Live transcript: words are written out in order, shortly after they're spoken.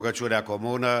Rugăciunea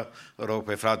comună, rog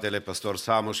pe fratele păstor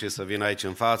Samu și să vină aici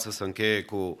în față să încheie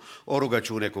cu o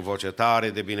rugăciune cu voce tare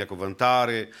de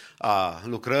binecuvântare a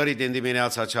lucrării din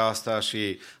dimineața aceasta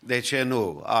și, de ce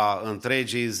nu, a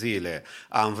întregii zile.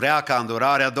 Am vrea ca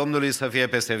îndurarea Domnului să fie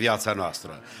peste viața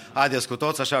noastră. Haideți cu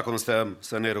toți, așa cum stăm,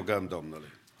 să ne rugăm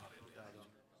Domnului.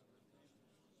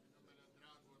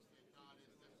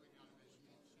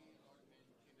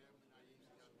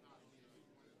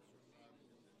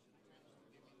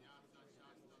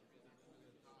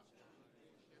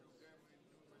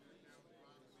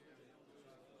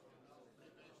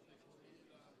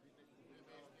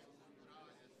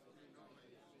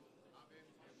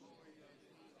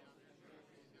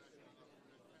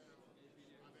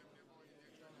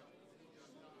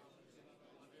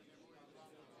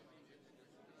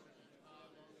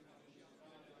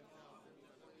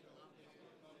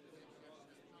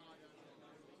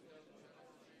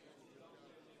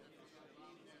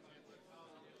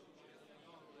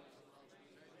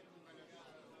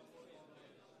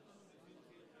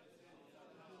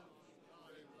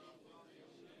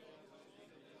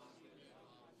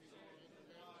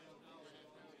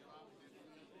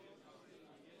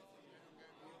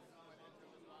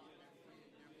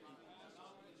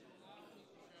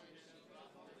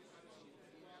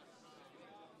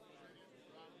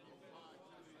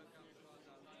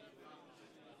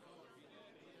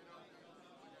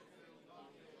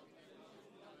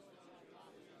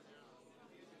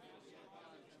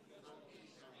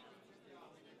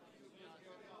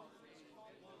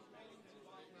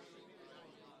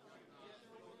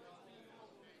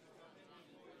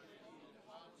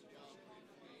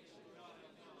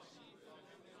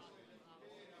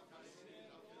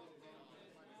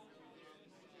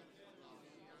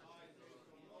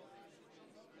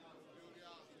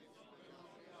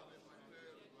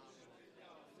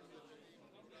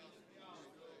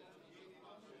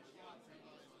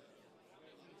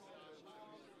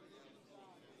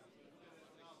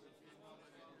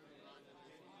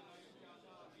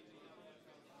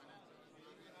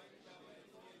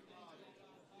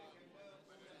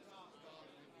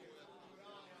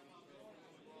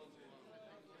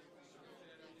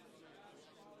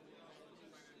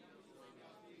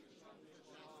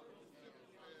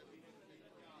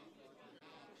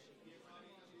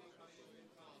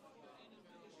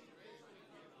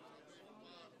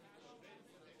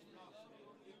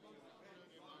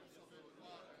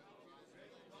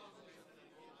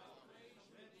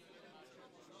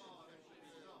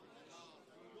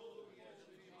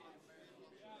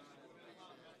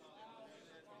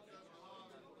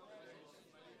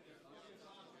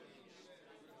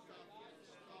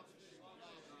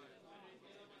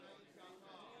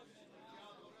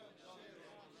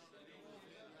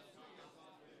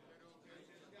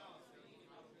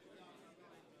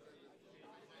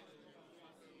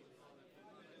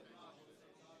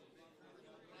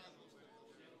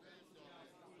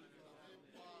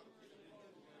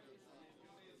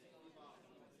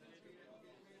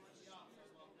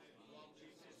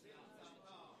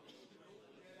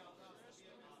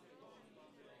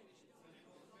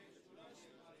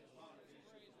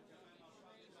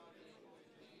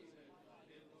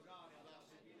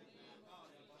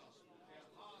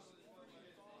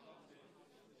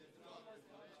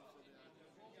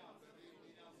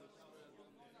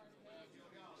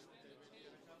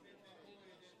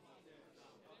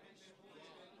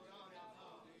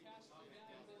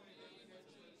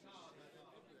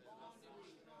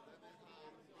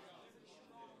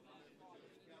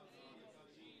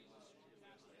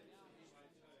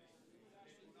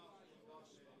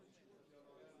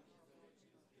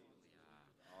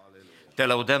 Te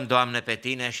lăudăm, Doamne, pe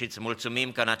Tine și îți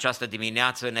mulțumim că în această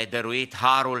dimineață ne-ai dăruit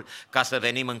harul ca să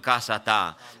venim în casa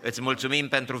Ta. Îți mulțumim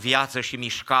pentru viață și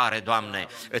mișcare, Doamne.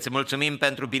 Îți mulțumim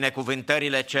pentru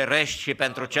binecuvântările cerești și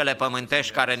pentru cele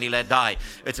pământești care ni le dai.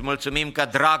 Îți mulțumim că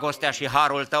dragostea și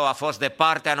harul Tău a fost de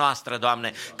partea noastră,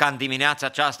 Doamne, ca în dimineața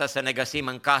aceasta să ne găsim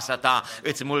în casa Ta.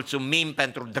 Îți mulțumim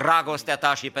pentru dragostea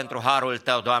Ta și pentru harul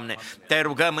Tău, Doamne. Te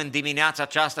rugăm în dimineața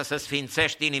aceasta să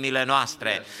sfințești inimile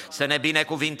noastre, să ne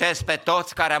binecuvintezi pe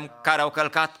toți care au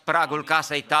călcat pragul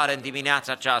casei Tale în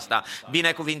dimineața aceasta.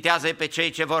 Binecuvintează-i pe cei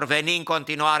ce vor veni în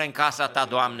continuare în casa Ta,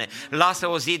 Doamne. Lasă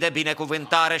o zi de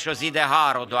binecuvântare și o zi de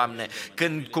har, o Doamne,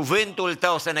 când cuvântul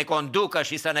Tău să ne conducă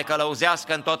și să ne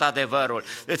călăuzească în tot adevărul.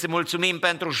 Îți mulțumim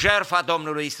pentru jertfa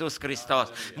Domnului Iisus Hristos.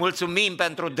 Mulțumim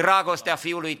pentru dragostea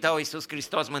Fiului Tău, Iisus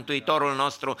Hristos, Mântuitorul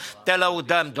nostru. Te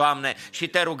lăudăm, Doamne, și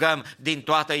te rugăm din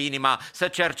toată inima să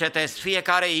cercetezi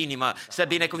fiecare inimă, să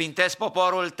binecuvintezi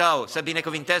poporul Tău, să să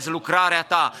binecuvintezi lucrarea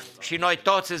Ta și noi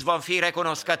toți îți vom fi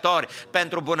recunoscători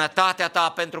pentru bunătatea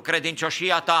Ta, pentru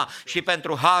credincioșia Ta și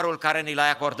pentru harul care ni l-ai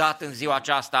acordat în ziua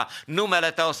aceasta.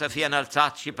 Numele Tău să fie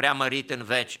înălțat și preamărit în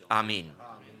veci. Amin.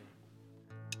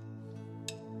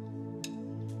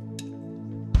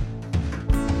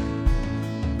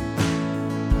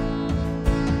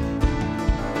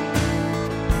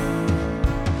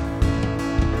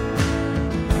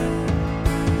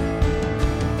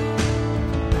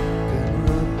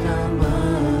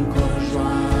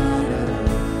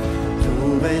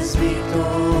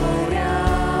 Victoria,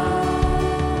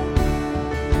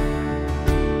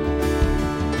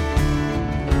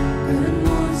 când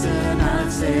mulți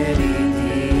înalți se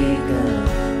ridică,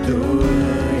 Tu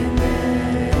îi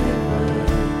îndepărtezi.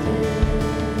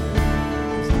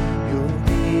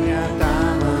 Iubirea Ta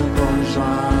mă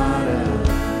înconjoară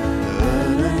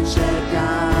în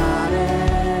încercare.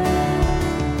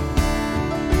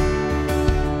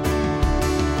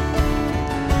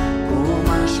 Cum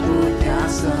aș putea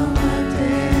să mă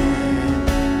tem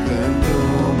când Tu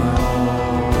mă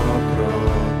ocrotești?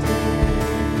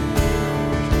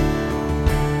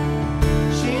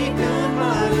 Și când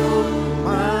mă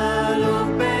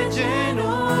lupt pe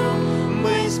genunchi,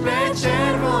 mâini spre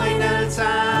cer voi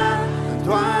înălța.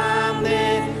 Doamne,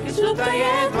 Iisuta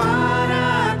e doar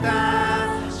a Ta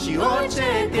și orice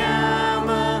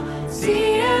teamă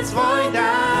Ție-ți voi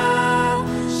da.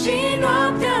 Și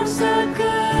noaptea-mi să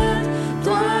cânt,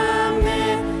 Doamne,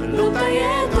 lupta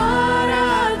e doar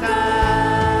a Ta.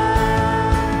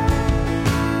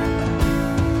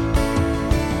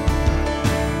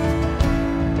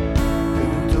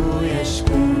 Când Tu ești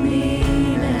cu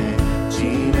mine,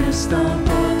 cine stă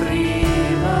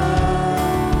împotrivă?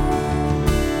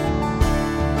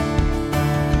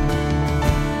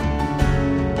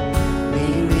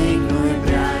 Nimic nu-i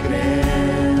prea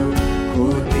greu cu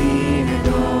Tine,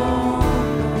 Domnul.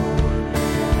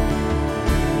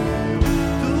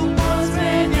 Tu poți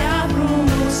vedea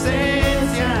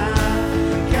frumusețea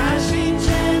chiar și în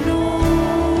cenușă.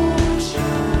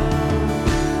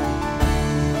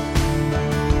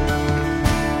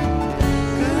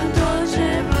 Când tot ce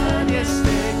văd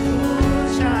este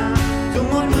crucea, Tu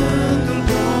mormântul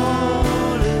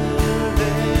gol îl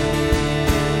vezi.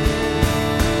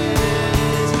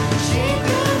 Și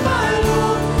când mă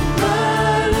lupt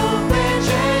pe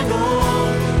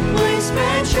genunchi, mâini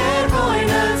spre cer voi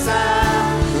înălța.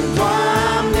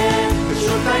 Doamne,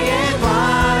 Iisuta e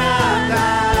doar a Ta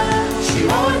și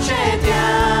orice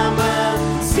teamă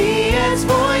Ție-ți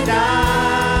voi da.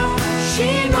 Și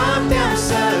noaptea-mi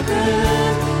să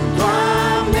cânt,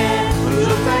 Doamne,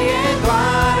 lupta e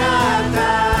doar a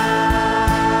Ta.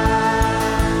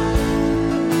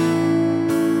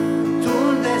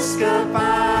 Tu-n de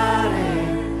scăpare,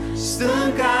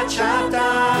 stânca cea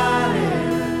tare,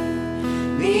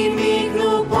 nimic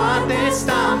nu poate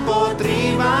sta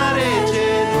împotriva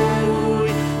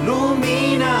regelui.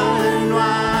 Lumină în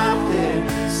noapte,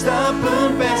 stăpân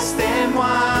peste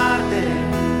moarte,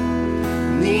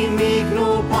 nimic nu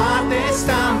poate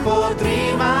sta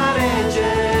împotriva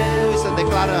regelui. Să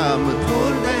declarăm,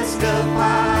 tur de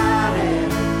scăpare,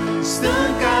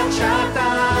 stânca cea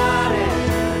tare,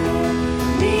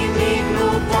 nimic nu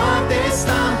poate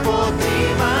sta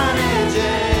împotriva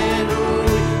regelui.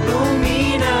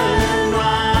 Lumină în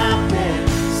noapte,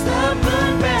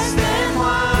 stăpân peste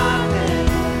moarte,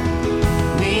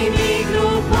 nimic nu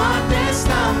poate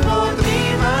sta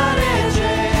împotriva regelui.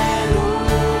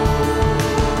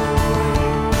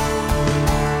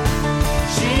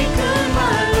 Și când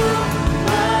mă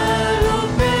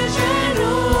lupt pe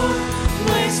genunchi,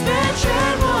 mâini spre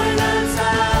cer voi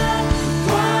înălța.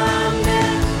 Doamne,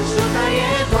 Iisuta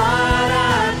e doar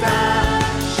a Ta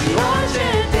și orice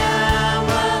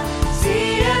teamă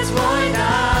Ție-ți voi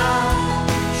da.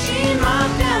 Și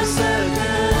noaptea-mi să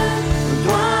cânt,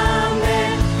 Doamne,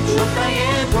 Iisuta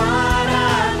e doar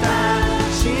a Ta.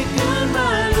 Și când mă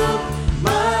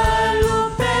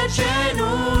lupt pe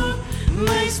genunchi,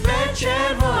 mâini spre cer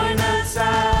voi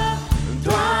înălța.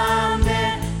 Doamne,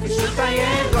 Iisuta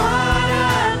e doar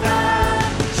a Ta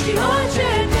și orice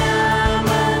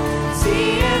teamă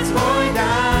Ție-ți voi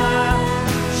da.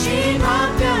 Și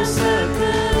noaptea-mi să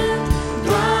cânt,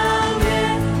 Doamne,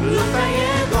 lupta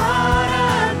e doar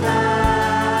a Ta.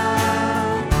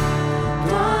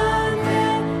 Doamne,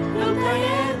 lupta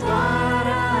e doar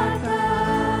a Ta.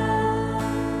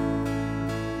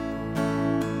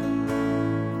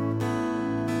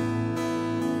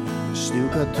 Știu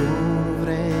că Tu nu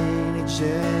vrei nici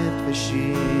jertfe și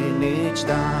nici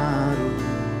daruri.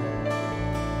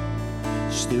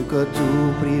 Știu că Tu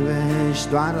privești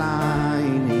doar la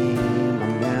inima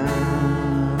mea.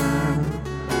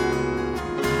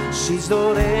 și-ți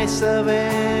doresc să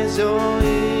vezi o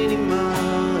inimă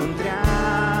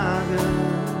întreagă,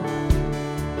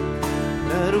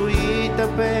 dăruită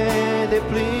pe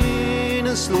deplin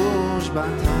în slujba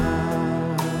ta.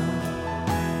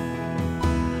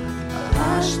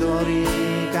 Aș dori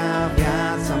ca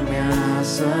viața mea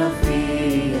să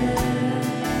fie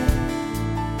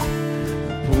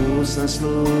pusă în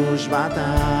slujba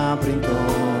ta prin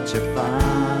tot ce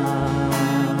fac,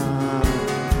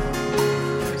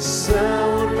 să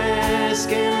urmez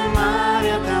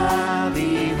chemarea ta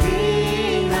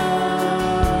divină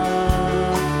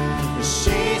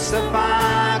și să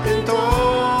fac în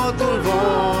totul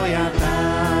voia ta.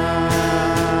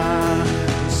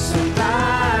 Sunt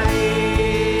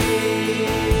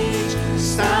aici,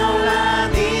 stau la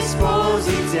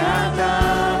dispoziția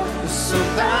ta.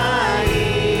 Sunt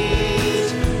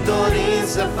aici, dorind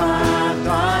să fac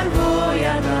doar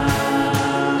voia ta.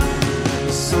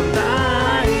 Sunt aici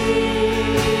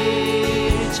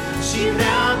și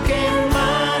vreau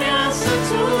chemarea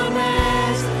să-ți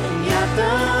urmez.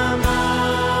 Iată-mă,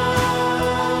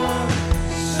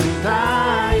 sunt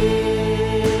aici.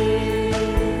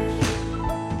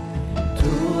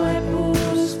 Tu ai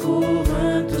pus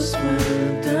cuvântul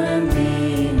sfânt în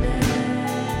mine,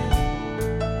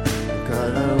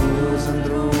 călăuz în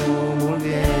drumul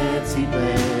vieții pe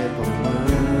pământ.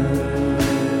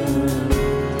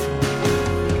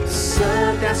 Să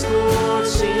te ascult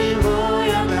și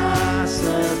voia ta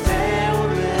să te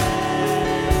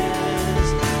urmez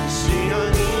și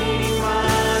în inimă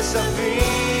să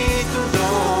fii tu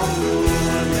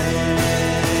Domnul meu.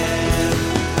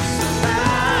 Sunt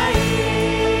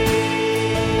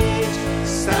aici,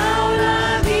 stau la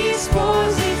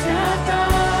dispoziția ta.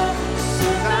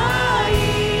 Sunt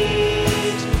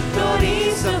aici,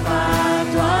 dorind să fac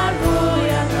doar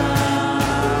voia ta.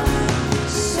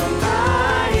 Sunt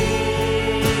aici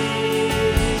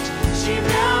și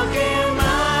vreau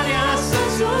chemarea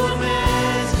să-ți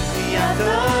urmez.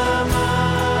 Iată-mă,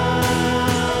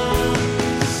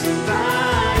 sunt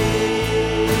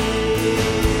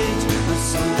aici,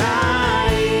 sunt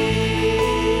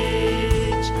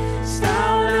aici,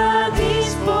 stau la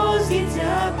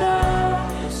dispoziția ta.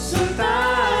 Sunt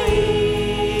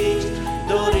aici,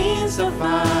 dorind să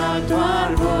fac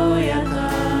doar voia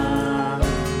ta.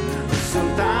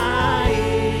 Sunt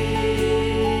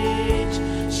aici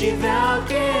și vreau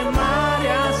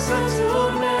chemarea să-ți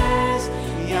urmez.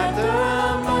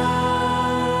 Iată-mă,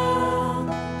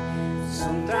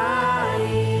 sunt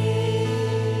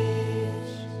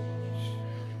aici.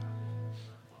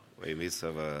 Vă invit să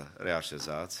vă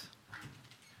reașezați.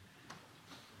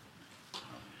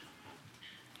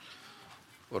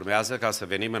 Urmează ca să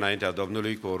venim înaintea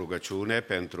Domnului cu o rugăciune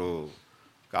pentru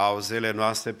cauzele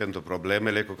noastre, pentru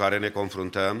problemele cu care ne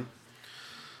confruntăm,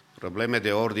 probleme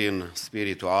de ordin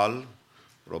spiritual,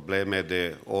 probleme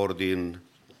de ordin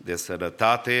de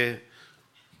sănătate,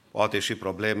 poate și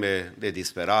probleme de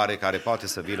disperare care poate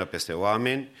să vină peste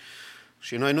oameni.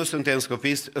 Și noi nu suntem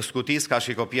scutiți ca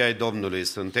și copii ai Domnului,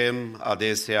 suntem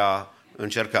adesea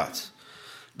încercați.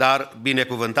 Dar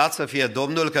binecuvântat să fie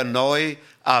Domnul că noi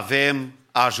avem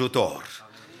ajutor.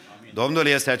 Domnul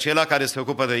este acela care se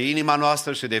ocupă de inima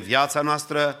noastră și de viața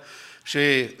noastră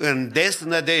și în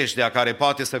desnădejdea care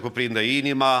poate să cuprindă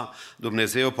inima,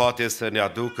 Dumnezeu poate să ne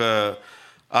aducă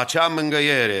acea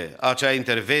mângâiere, acea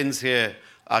intervenție,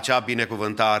 acea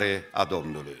binecuvântare a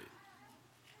Domnului.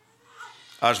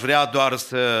 Aș vrea doar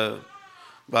să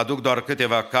vă aduc doar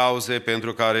câteva cauze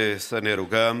pentru care să ne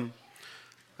rugăm.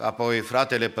 Apoi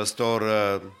fratele păstor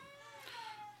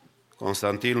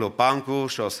Constantin Lupancu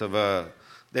și o să vă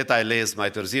detailez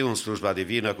mai târziu în slujba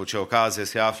divină cu ce ocazie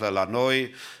se află la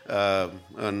noi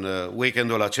în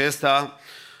weekendul acesta,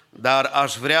 dar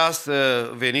aș vrea să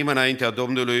venim înaintea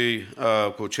Domnului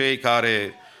cu cei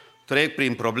care trec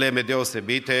prin probleme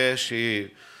deosebite și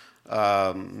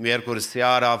miercuri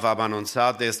seara v-am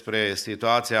anunțat despre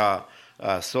situația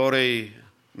sorei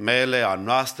mele, a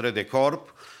noastră de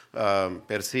corp,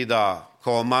 Persida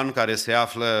Coman, care se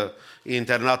află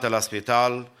internată la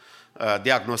spital,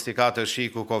 diagnosticată și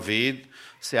cu COVID,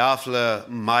 se află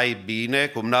mai bine,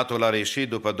 cumnatul a reșit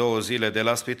după 2 zile de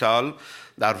la spital,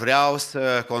 dar vreau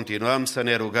să continuăm să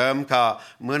ne rugăm ca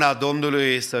mâna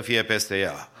Domnului să fie peste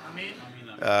ea. Amin.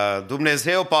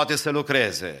 Dumnezeu poate să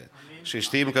lucreze. Amin. Și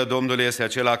știm că Domnul este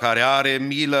acela care are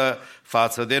milă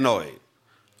față de noi.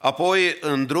 Apoi,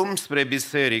 în drum spre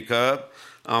biserică,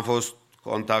 am fost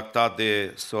contactat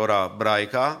de sora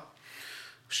Braica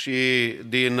și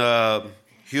din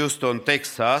Houston,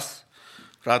 Texas,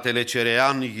 fratele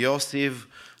Cerean Iosif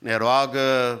ne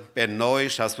roagă pe noi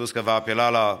și a spus că va apela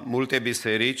la multe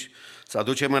biserici să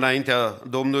aducem înaintea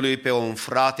Domnului pe un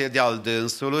frate de-al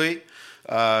dânsului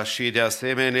și de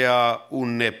asemenea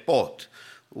un nepot.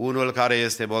 Unul care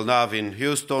este bolnav în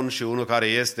Houston și unul care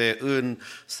este în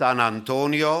San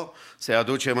Antonio, să-i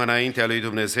aducem înaintea lui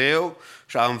Dumnezeu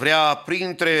și am vrea,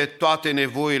 printre toate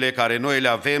nevoile care noi le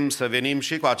avem, să venim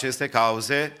și cu aceste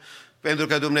cauze, pentru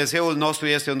că Dumnezeul nostru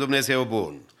este un Dumnezeu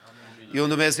bun. E un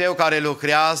Dumnezeu care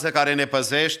lucrează, care ne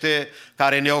păzește,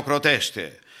 care ne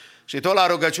ocrotește. Și tot la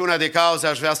rugăciunea de cauză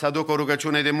aș vrea să aduc o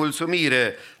rugăciune de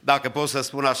mulțumire, dacă pot să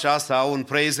spun așa, sau un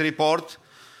praise report,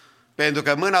 pentru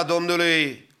că mâna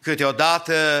Domnului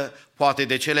câteodată, poate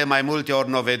de cele mai multe ori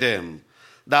n-o vedem,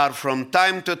 dar from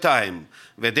time to time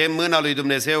vedem mâna lui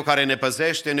Dumnezeu care ne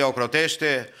păzește, ne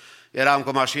ocrotește. Eram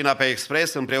cu mașina pe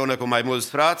expres împreună cu mai mulți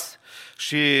frați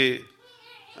și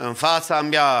în fața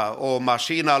mea o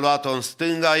mașină a luat-o în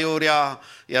stânga iurea,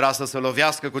 era să se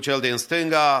lovească cu cel din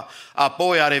stânga,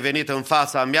 apoi a revenit în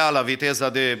fața mea la viteza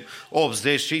de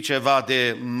 80 și ceva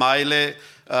de mile.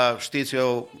 Știți,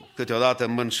 eu câteodată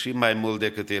mânc și mai mult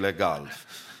decât e legal.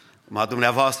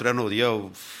 Dumneavoastră nu,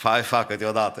 eu fac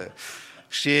câteodată.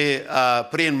 Și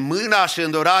prin mâna și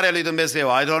îndurarea lui Dumnezeu,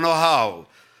 I don't know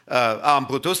how, am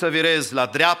putut să virez la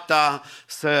dreapta,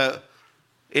 să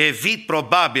evit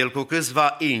probabil cu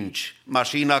câțiva inch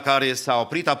mașina care s-a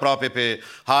oprit aproape pe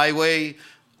highway.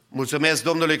 Mulțumesc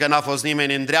Domnului că n-a fost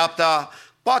nimeni în dreapta.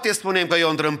 Poate spunem că e o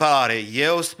întrâmplare.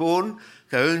 Eu spun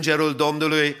că îngerul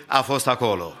Domnului a fost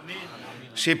acolo. Amin.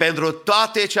 Și pentru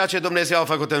toate ceea ce Dumnezeu a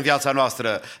făcut în viața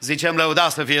noastră, zicem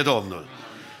lăudat să fie Domnul.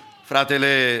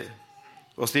 Fratele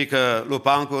Costică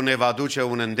Lupancu ne va duce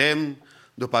un îndemn,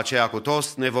 după aceea cu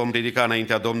toți ne vom ridica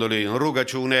înaintea Domnului în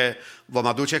rugăciune, vom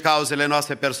aduce cauzele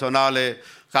noastre personale,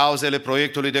 cauzele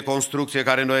proiectului de construcție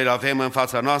care noi le avem în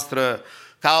fața noastră,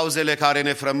 cauzele care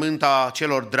ne frământă a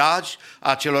celor dragi,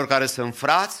 a celor care sunt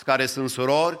frați, care sunt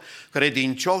surori,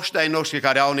 credincioși de-ai noștri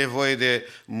care au nevoie de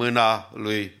mâna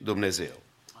lui Dumnezeu.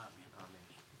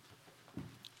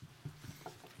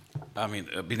 Amin.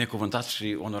 Binecuvântat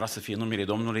și onorat să fie numele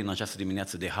Domnului în această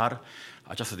dimineață de har,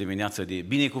 această dimineață de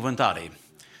binecuvântare.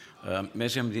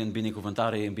 Mergem din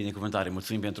binecuvântare în binecuvântare.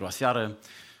 Mulțumim pentru aseară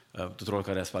tuturor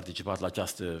care ați participat la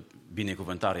această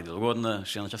binecuvântare de Logodnă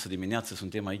și în această dimineață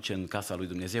suntem aici în casa lui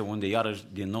Dumnezeu, unde iarăși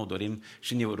din nou dorim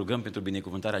și ne rugăm pentru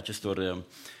binecuvântarea acestor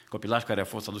copilași care au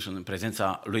fost aduși în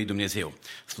prezența lui Dumnezeu.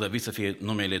 Slăvit să fie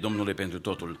numele Domnului pentru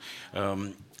totul.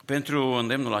 Pentru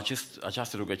îndemnul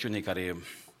această rugăciune care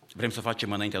vrem să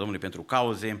facem înaintea Domnului pentru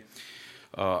cauze,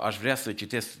 aș vrea să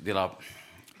citesc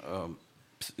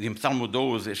din Psalmul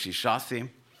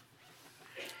 26,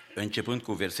 începând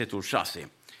cu versetul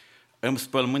 6. Îmi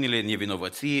spăl mâinile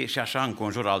nevinovăție și așa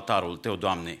înconjur altarul Tău,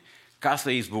 Doamne, ca să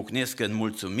izbucnesc în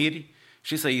mulțumiri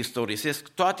și să istorisesc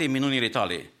toate minunile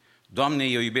Tale. Doamne,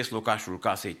 eu iubesc locașul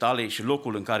casei Tale și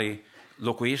locul în care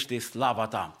locuiește slava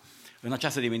Ta. În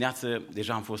această dimineață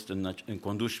deja am fost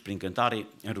conduși prin cântare,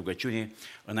 în rugăciune,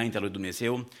 înaintea lui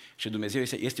Dumnezeu și Dumnezeu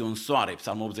este un soare.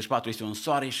 Psalmul 84 este un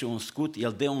soare și un scut,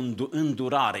 El dă o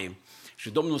îndurare și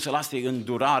Domnul să lase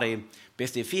îndurare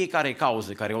peste fiecare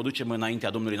cauză care o ducem înaintea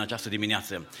Domnului în această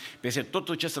dimineață, peste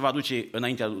totul ce se va duce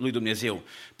înaintea lui Dumnezeu.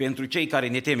 Pentru cei care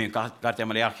ne temem, ca Cartea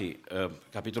Maleahii,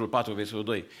 capitolul 4, versetul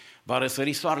 2, va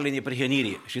răsări soarele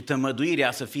neprihănirii și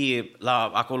tămăduirea să fie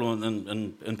acolo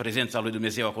în prezența lui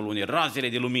Dumnezeu, acolo unde razele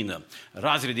de lumină,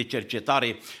 razele de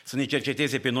cercetare să ne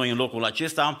cerceteze pe noi în locul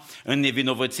acesta, în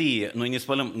nevinovăție. Noi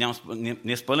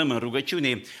ne spălăm în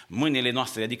rugăciune mâinile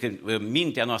noastre, adică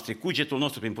mintea noastră, cugetul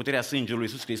nostru prin puterea sângelui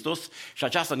Iisus Hristos și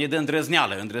aceasta ne dă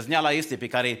îndrăzneală. Îndrăzneala este pe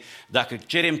care dacă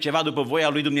cerem ceva după voia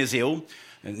lui Dumnezeu,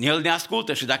 El ne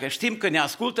ascultă și dacă știm că ne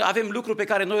ascultă, avem lucruri pe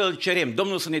care noi îl cerem.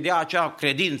 Domnul să ne dea acea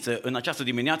credință în această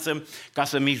dimineață ca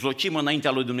să mijlocim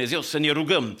înaintea lui Dumnezeu, să ne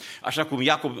rugăm. Așa cum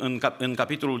Iacob în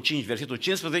capitolul 5, versetul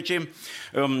 15,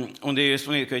 unde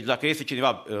spune că dacă este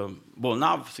cineva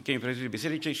bolnav, să cheme preoții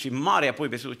bisericii și mare, apoi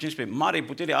versetul 15, mare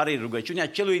putere are rugăciunea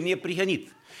celui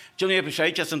neprihănit. Și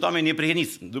aici sunt oameni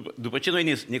neprihăniți. După ce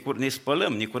noi ne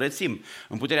spălăm, ne curățim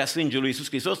în puterea sângelui Iisus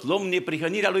Hristos, luăm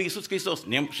neprihănirea lui Iisus Hristos.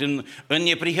 Și în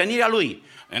neprihănirea lui,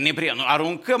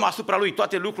 aruncăm asupra lui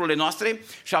toate lucrurile noastre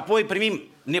și apoi primim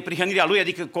neprihănirea lui,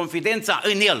 adică confidența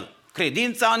în El,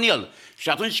 credința în El. Și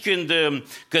atunci când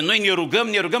noi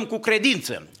ne rugăm cu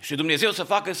credință. Și Dumnezeu să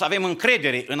facă să avem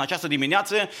încredere în această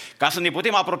dimineață, ca să ne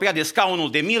putem apropia de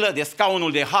scaunul de milă, de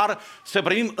scaunul de har, să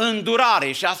primim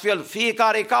îndurare și astfel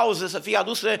fiecare cauză să fie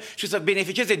adusă și să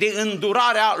beneficieze de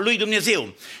îndurarea lui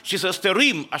Dumnezeu. Și să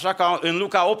stăruim, așa ca în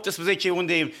Luca 18,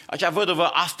 unde acea văduvă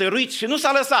a stăruit și nu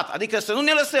s-a lăsat. Adică să nu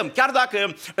ne lăsăm, chiar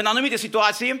dacă în anumite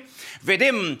situații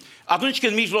vedem atunci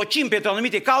când mijlocim pentru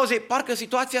anumite cauze, parcă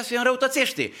situația se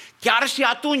înrăutățește. Chiar și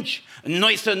atunci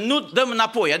noi să nu dăm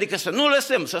înapoi, adică să nu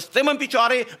lăsăm, să stăm în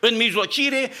picioare, în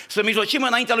mijlocire, să mijlocim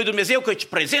înaintea lui Dumnezeu, căci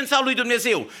prezența lui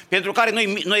Dumnezeu, pentru care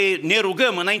noi ne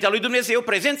rugăm înaintea lui Dumnezeu,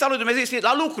 prezența lui Dumnezeu este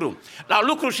la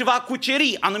lucru și va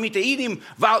cuceri anumite inimi,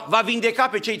 va vindeca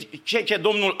pe cei ce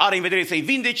Domnul are în vedere să-i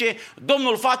vindece.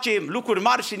 Domnul face lucruri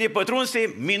mari și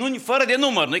nepătrunse, minuni fără de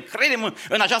număr. Noi credem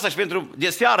în aceasta și pentru de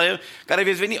seară, care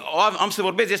veți veni, am să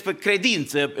vorbesc despre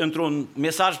credință într-un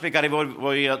mesaj pe care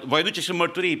voi duce și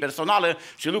mărturii personală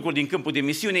și lucruri din câmpul de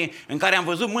misiune, în care am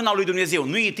văzut mâna lui Dumnezeu.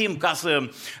 Nu e timp ca să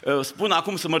spun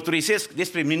acum, să mărturisesc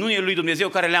despre minunile lui Dumnezeu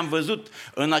care le-am văzut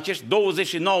în acești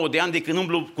 29 de ani de când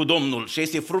umblu cu Domnul. Și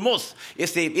este frumos,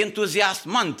 este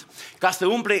entuziasmant ca să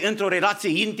umple într-o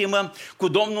relație intimă cu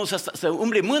Domnul, să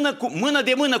umble mână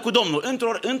de mână cu Domnul,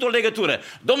 într-o legătură.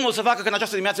 Domnul să facă că în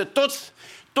această dimineață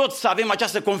toți să avem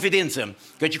această confidență,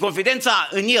 căci confidența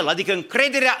în El, adică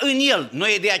încrederea în El,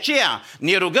 noi de aceea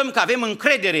ne rugăm că avem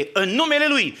încredere în numele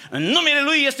Lui. În numele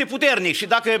Lui este puternic și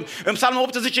dacă în Psalmul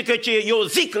 8 zice că eu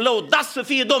zic, lăudat să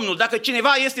fie Domnul, dacă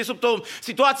cineva este sub o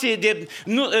situație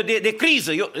de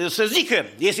criză, să zică,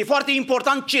 este foarte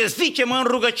important ce zicem în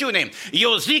rugăciune.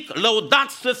 Eu zic, lăudat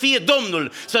să fie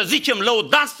Domnul, să zicem,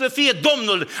 lăudat să fie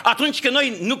Domnul, atunci când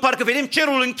noi nu parcă vedem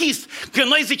cerul închis, când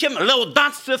noi zicem,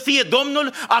 lăudat să fie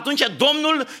Domnul, atunci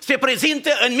Domnul se prezintă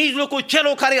în mijlocul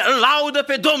celor care îl laudă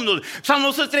pe Domnul. Psalmul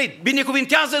 103,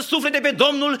 binecuvintează suflete pe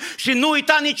Domnul și nu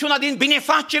uita niciuna din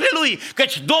binefacerile Lui,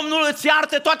 căci Domnul îți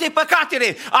iartă toate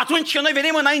păcatele. Atunci când noi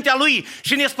venim înaintea Lui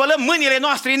și ne spălăm mâinile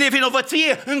noastre în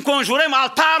nevinovăție, înconjurăm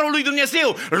altarul lui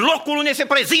Dumnezeu, locul unde se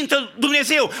prezintă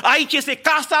Dumnezeu. Aici este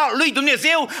casa lui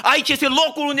Dumnezeu, aici este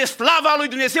locul unde slava lui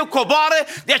Dumnezeu coboară,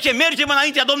 de aceea mergem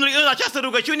înaintea Domnului în această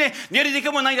rugăciune, ne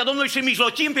ridicăm înaintea Domnului și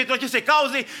mijlocim pentru aceste cauze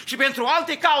și pentru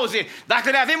alte cauze. Dacă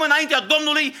le avem înaintea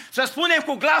Domnului, să spunem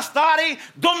cu glas tare,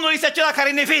 Domnul este acela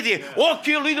care ne vede.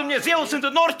 Ochii lui Dumnezeu sunt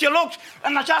în orice loc.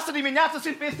 În această dimineață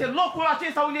sunt peste locul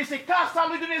acesta unde este casa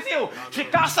lui Dumnezeu. Și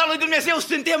casa lui Dumnezeu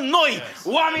suntem noi,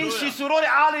 oameni și surori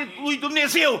ale lui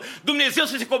Dumnezeu. Dumnezeu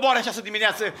să se coboare această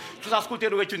dimineață și să asculte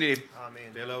rugăciunile. Amin.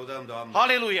 Te lăudăm, Doamne.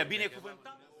 Aleluia,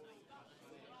 binecuvântat.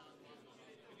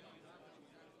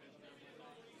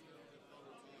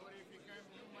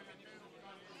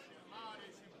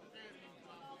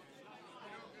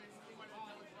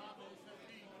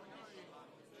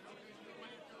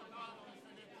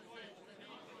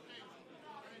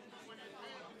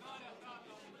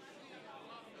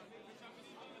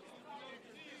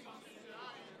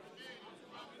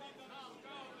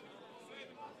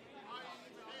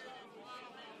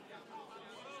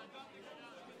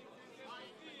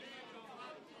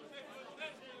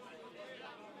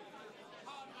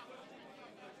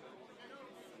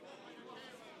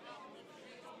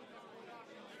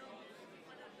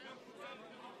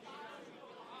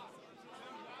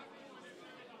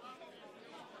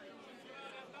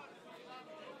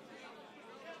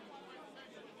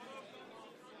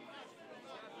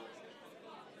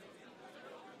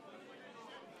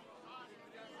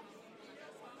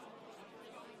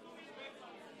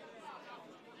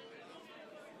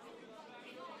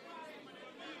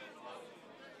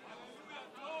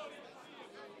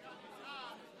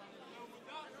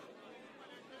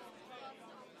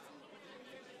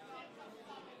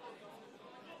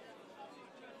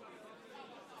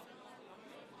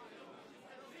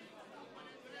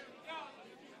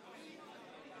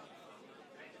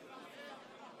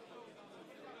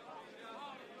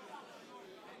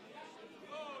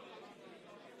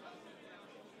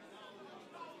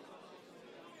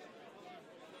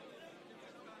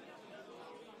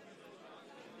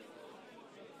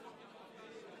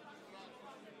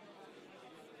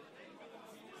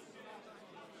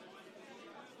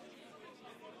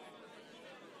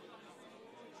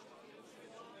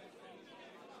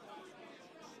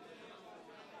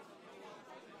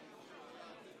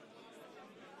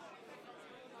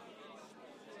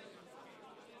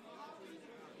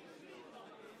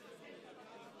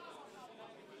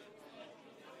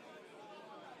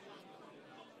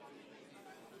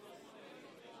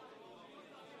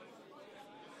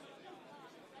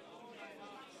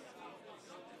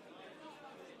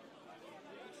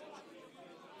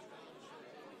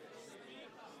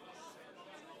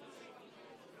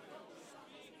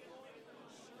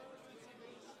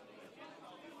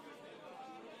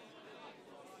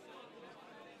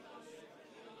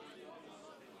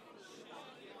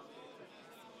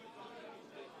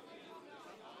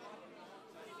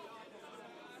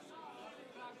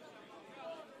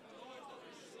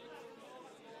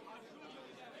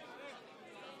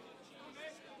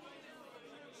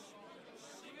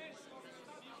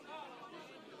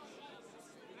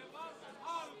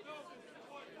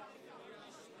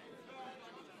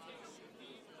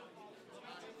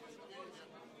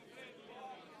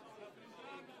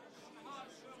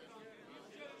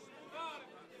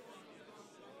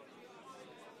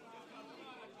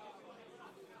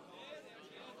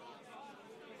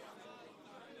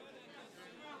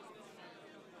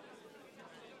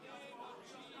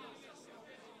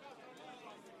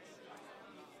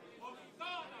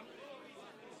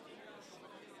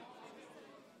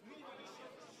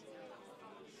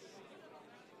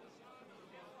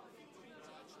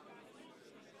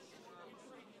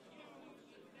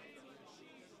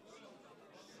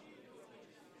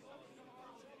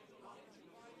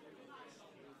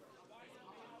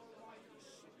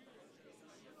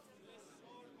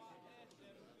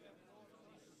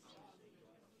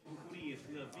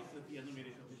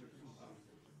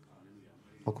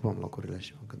 Ocupăm locurile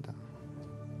și vom cânta.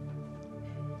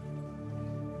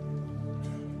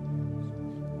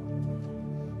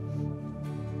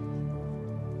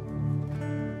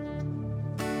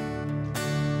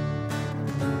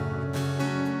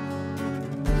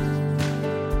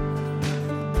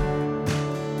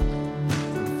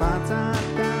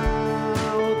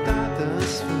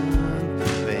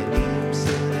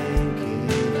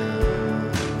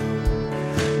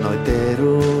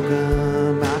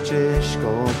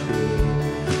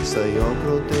 Să-i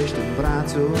ocrotești în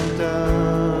brațul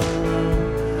tău,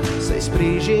 să-i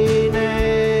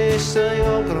sprijinești, să-i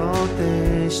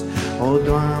ocrotești, o,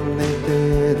 Doamne,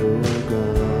 te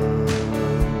rugăm.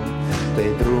 Pe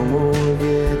drumul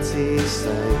vieții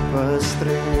să-i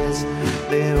păstrezi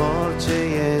de orice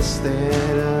este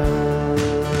rău.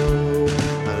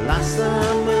 Lasă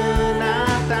mâna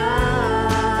ta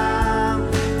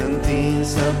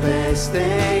întinsă peste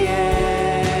ei,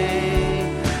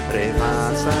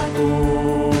 revață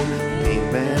acum din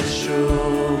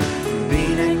belșug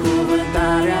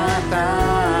binecuvântarea ta.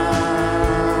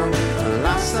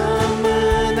 Lasă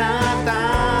mâna ta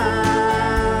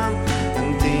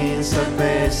întinsă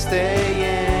peste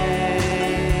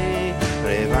ei,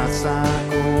 revață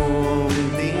acum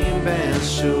din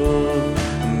belșug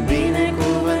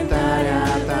binecuvântarea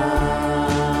ta.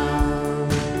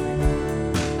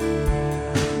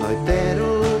 Noi te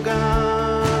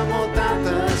rugăm, o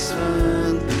Tată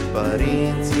Sfânt,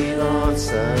 părinților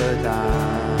să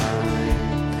dai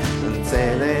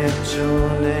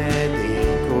înțelepciune din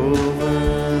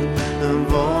cuvânt, în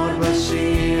vorbă și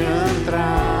în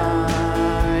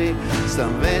trai, să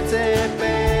învețe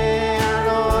pe a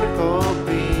lor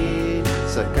copii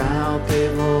să caute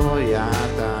voia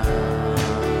ta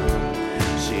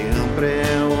și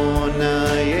împreună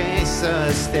ei să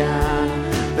stea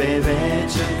pe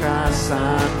veci în casa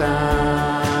ta.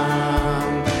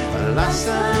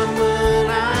 Lasă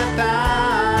mâna ta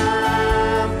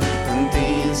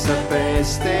întinsă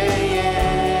peste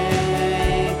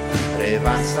ei,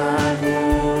 revață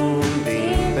acum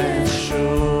din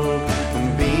belșug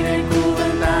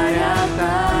binecuvântarea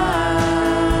ta.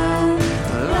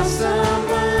 Lasă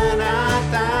mâna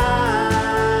ta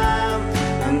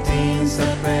întinsă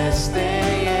peste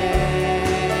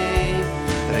ei,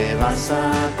 revață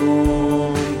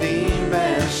acum din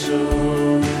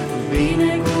belșug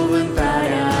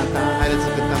binecuvântarea ta. Haideți să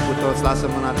cântăm cu toți, lasă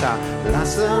mâna ta.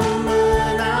 Lasă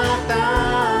mâna ta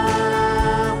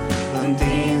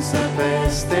întinsă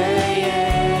peste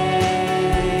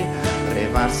ei,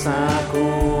 revarsă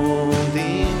acum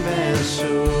din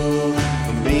belșug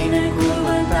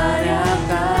binecuvântarea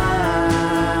ta.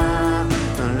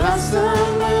 Lasă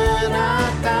mâna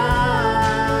ta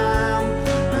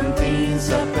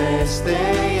întinsă peste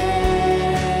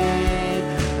ei,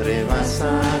 revarsă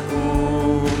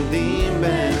acum din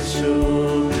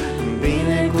belșug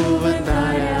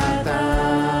binecuvântarea ta.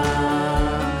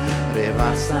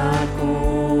 Revarsă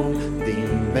acum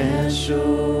din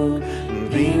belșug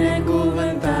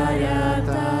binecuvântarea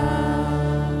ta.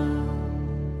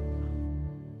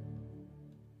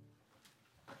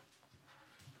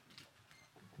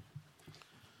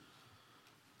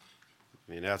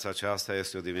 Dimineața aceasta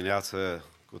este o dimineață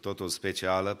cu totul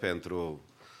specială pentru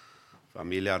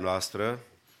familia noastră,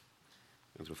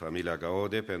 pentru familia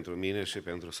Gaude, pentru mine și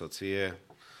pentru soție.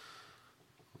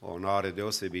 O onoare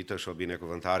deosebită și o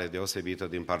binecuvântare deosebită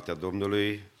din partea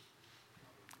Domnului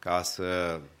ca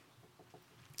să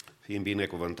fim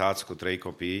binecuvântați cu 3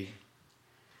 copii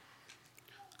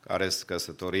care sunt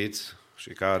căsătoriți și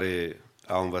care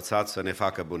au învățat să ne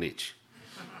facă bunici.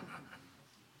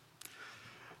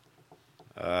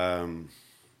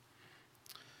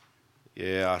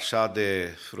 E așa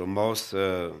de frumos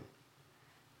să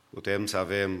putem să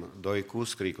avem 2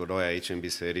 cuscri cu noi aici în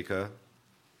biserică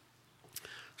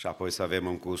și apoi să avem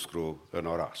un cuscru în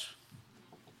oraș.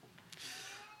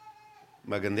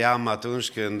 Mă gândeam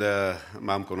atunci când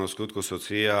m-am cunoscut cu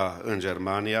soția în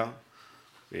Germania,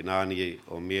 în anii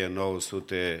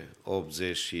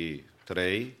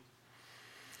 1983,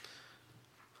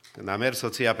 când a mers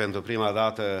soția pentru prima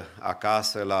dată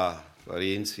acasă la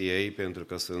părinții ei, pentru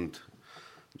că sunt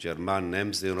germani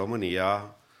nemți din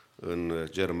România, în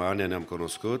Germania ne-am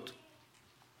cunoscut,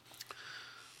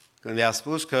 când i-a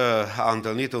spus că a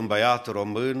întâlnit un băiat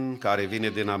român care vine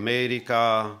din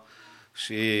America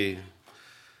și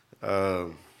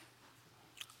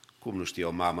cum nu știe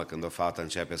o mamă când o fată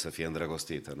începe să fie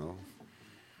îndrăgostită, nu?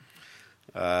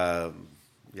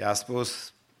 I-a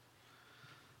spus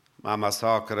mama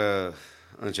soacră,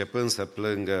 începând să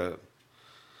plângă,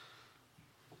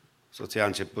 soția a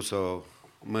început să o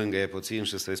mângâie puțin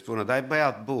și să-i spună, dai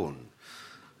băiat bun.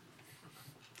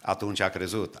 Atunci a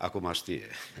crezut, acum știe.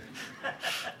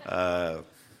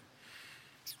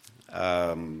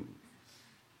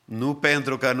 Nu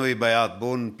pentru că nu-i băiat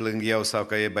bun, plâng eu, sau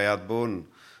că e băiat bun,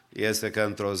 este că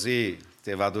într-o zi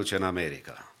te va duce în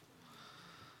America.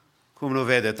 Cum nu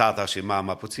vede tata și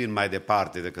mama, puțin mai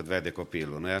departe decât vede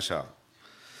copilul, nu-i așa?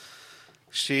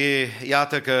 Și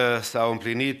iată că s-au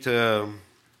împlinit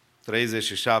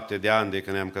 37 de ani de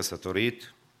când ne-am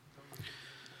căsătorit,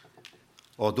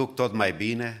 o duc tot mai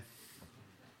bine,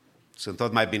 sunt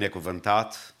tot mai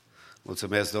binecuvântat,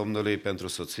 mulțumesc Domnului pentru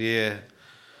soție,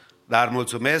 dar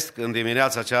mulțumesc în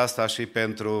dimineața aceasta și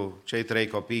pentru cei 3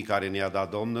 copii care ne-a dat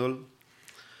Domnul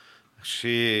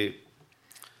și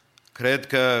cred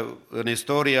că în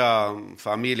istoria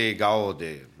familiei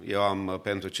Gaode, eu am,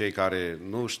 pentru cei care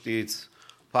nu știți,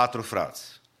 4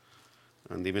 frați.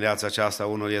 În dimineața aceasta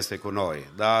unul este cu noi,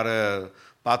 dar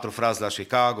 4 frați la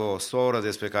Chicago, o soră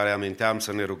despre care aminteam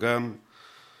să ne rugăm,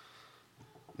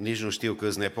 nici nu știu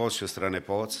câți nepoți și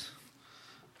strănepoți,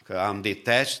 că am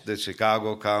detached de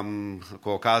Chicago, cam cu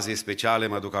ocazii speciale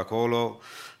mă duc acolo,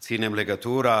 ținem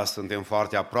legătura, suntem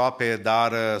foarte aproape,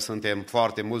 dar suntem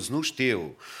foarte mulți, nu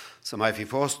știu să mai fi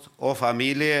fost o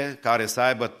familie care să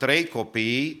aibă 3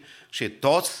 copii și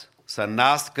toți să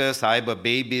nască, să aibă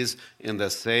babies in the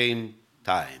same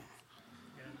time.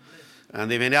 În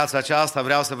dimineața aceasta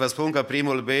vreau să vă spun că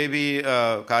primul baby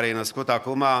care e născut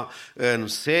acum în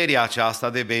seria aceasta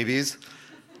de babies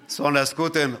s-a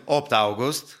născut în 8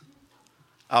 august,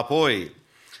 apoi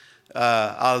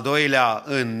al doilea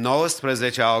în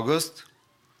 19 august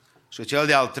și cel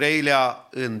de-al 3-lea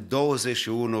în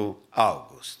 21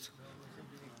 august.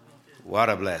 What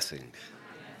a blessing!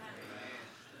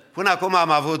 Până acum am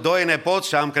avut 2 nepoți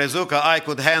și am crezut că I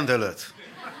could handle it.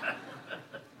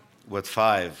 With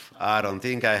 5, I don't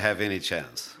think I have any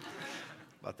chance.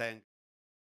 But thank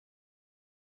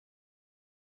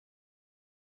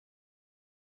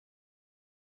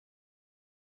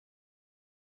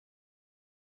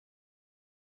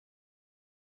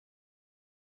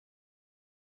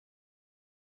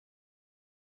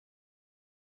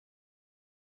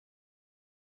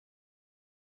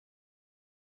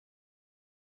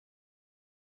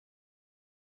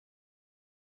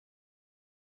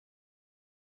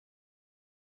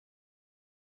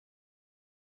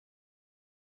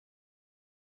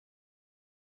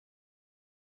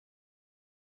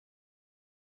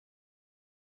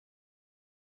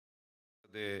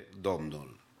de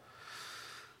Domnul.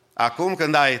 Acum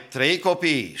când ai 3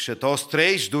 copii și toți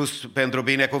 3 își dus pentru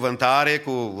binecuvântare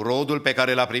cu rodul pe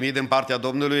care l-a primit din partea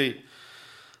Domnului,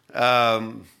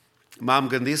 m-am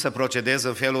gândit să procedez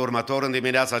în felul următor în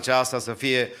dimineața aceasta, să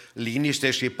fie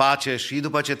liniște și pace și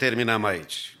după ce terminăm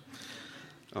aici.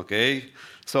 Ok?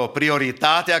 So,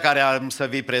 prioritatea care am să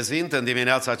vi prezint în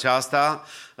dimineața aceasta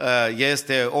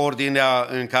este ordinea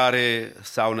în care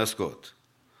s-au născut.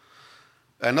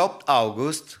 În 8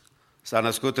 august s-a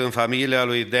născut în familia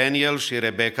lui Daniel și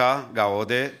Rebecca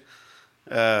Gaode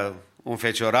un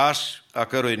fecioraș a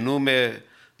cărui nume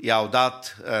i-au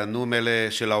dat numele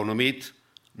și l-au numit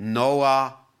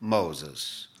Noah Moses.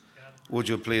 Would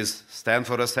you please stand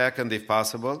for a second if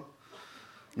possible?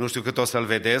 Nu știu cât o să-l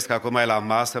vedeți, că acum e la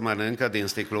masă, mănâncă din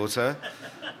sticluță.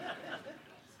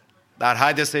 Dar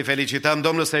haideți să-i felicităm,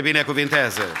 Domnul să-i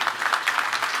binecuvinteze.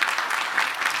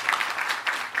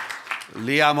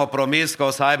 Liam a promis că o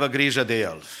să aibă grijă de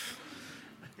el.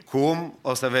 Cum?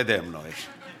 O să vedem noi.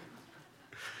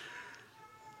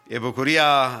 E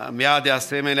bucuria mea de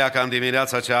asemenea ca în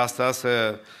dimineața aceasta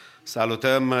să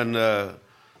salutăm în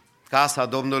casa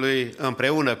Domnului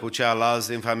împreună cu ceilalți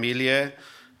din familie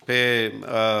pe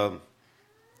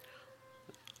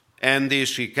Andy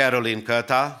și Caroline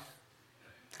Căta,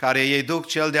 care ei duc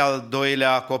cel de-al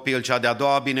 2-lea copil, cea de-a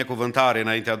 2-a binecuvântare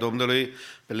înaintea Domnului,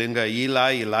 pe lângă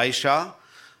Elisha,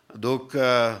 duc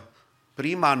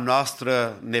prima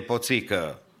noastră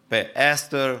nepoțică, pe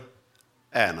Esther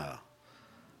Anna.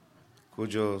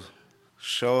 Could you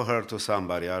show her to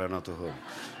somebody? I don't know to whom.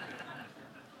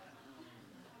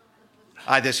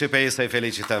 Haideți și pe ei să-i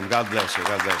felicităm. God bless you,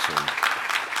 God bless you.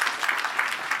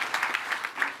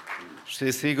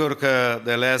 Și sigur că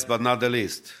the last but not the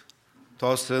least,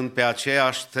 toți sunt pe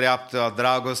aceeași treaptă a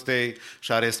dragostei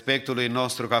și a respectului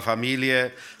nostru ca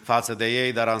familie față de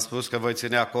ei, dar am spus că voi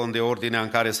ținea cont de ordinea în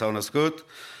care s-au născut.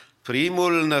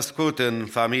 Primul născut în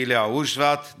familia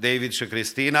Ușvat, David și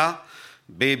Cristina,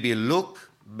 baby Luke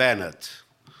Bennett.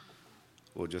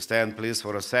 Would you stand please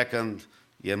for a second?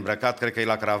 E îmbrăcat, cred că e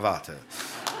la cravată.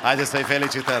 Haideți să-i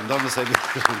felicităm, Domnul să-i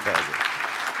binecuvânteze.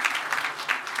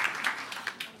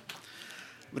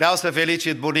 Vreau să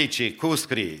felicit bunicii,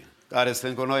 Cuscri, care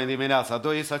sunt cu noi în dimineața.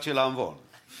 Doi să la învon.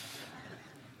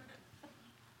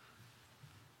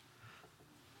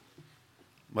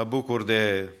 Mă bucur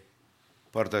de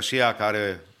părtășia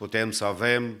care putem să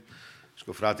avem și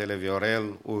cu fratele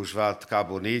Viorel, Ușvat ca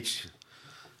bunici.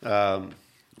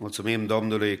 Mulțumim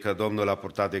Domnului că Domnul a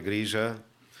purtat de grijă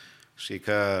și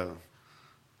că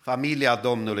familia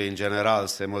Domnului în general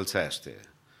se mulțește.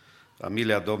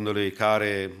 Familia Domnului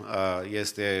care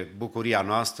este bucuria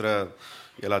noastră,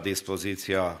 e la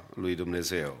dispoziția lui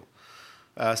Dumnezeu.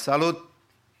 Salut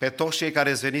pe toți cei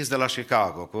care sunt veniți de la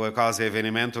Chicago cu ocazia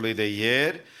evenimentului de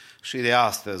ieri și de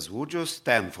astăzi. Would you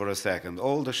stand for a second?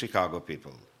 All the Chicago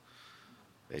people.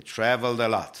 They traveled a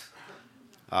lot.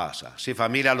 Așa. Și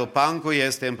familia lui Pancu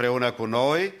este împreună cu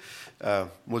noi.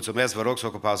 Mulțumesc, vă rog să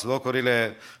ocupați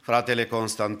locurile. Fratele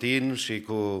Constantin și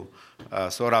cu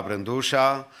sora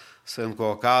Brândușa sunt cu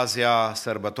ocazia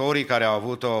sărbătorii care au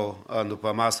avut-o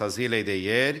după masa zilei de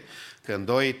ieri, când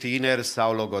doi tineri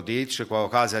s-au logodit și cu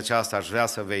ocazia aceasta aș vrea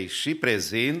să vă și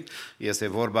prezint. Este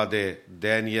vorba de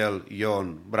Daniel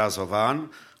Ion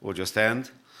Brazovan, would you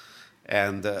stand?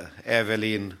 And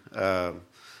Evelyn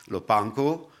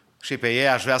Lupancu. Și pe ei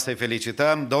aș vrea să-i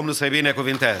felicităm. Domnul să-i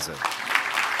binecuvinteze. Yes,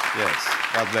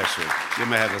 God bless you. You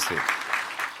may have a seat.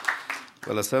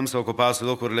 Vă lăsăm să ocupați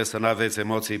locurile, să nu aveți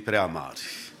emoții prea mari.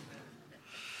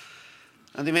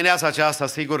 În dimineața aceasta,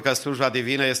 sigur că slujba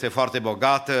divină este foarte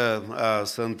bogată,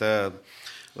 sunt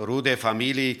rude,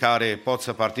 familii care pot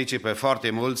să participe foarte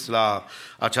mulți la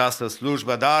această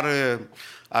slujbă, dar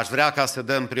aș vrea ca să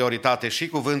dăm prioritate și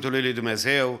cuvântului lui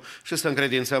Dumnezeu și să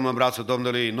încredințăm în brațul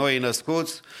Domnului noi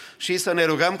născuți și să ne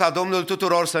rugăm ca Domnul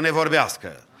tuturor să ne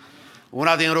vorbească.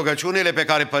 Una din rugăciunile pe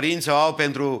care părinții o au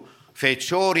pentru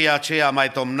feciorii aceia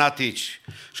mai tomnatici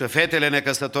și fetele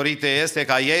necăsătorite este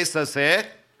ca ei să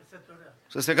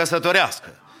se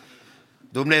căsătorească.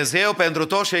 Dumnezeu, pentru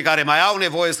toți cei care mai au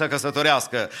nevoie să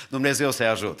căsătorească, Dumnezeu să-i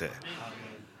ajute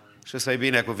și să-i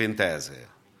binecuvinteze.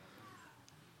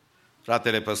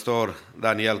 Fratele păstor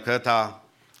Daniel Căta,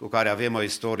 cu care avem o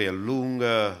istorie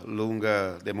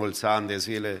lungă, de mulți ani de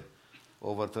zile,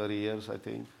 over 30 years, I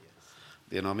think.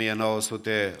 Din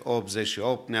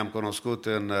 1988 ne-am cunoscut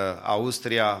în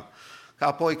Austria, ca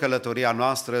apoi călătoria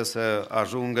noastră să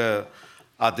ajungă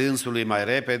adânsului mai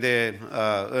repede,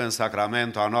 în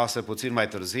Sacramento a noastră puțin mai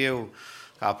târziu,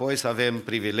 ca apoi să avem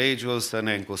privilegiul să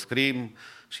ne încuscrim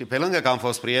și pe lângă că am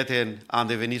fost prieteni, am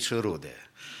devenit și rude.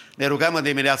 Ne rugăm în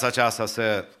dimineața aceasta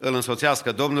să îl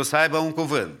însoțească Domnul să aibă un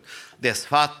cuvânt de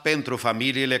sfat pentru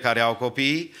familiile care au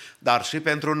copii, dar și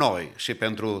pentru noi și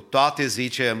pentru toate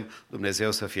zicem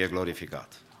Dumnezeu să fie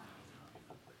glorificat.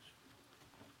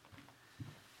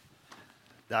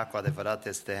 Da, cu adevărat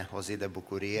este o zi de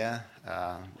bucurie,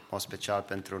 în special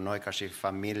pentru noi ca și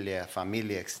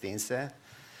familie extinse,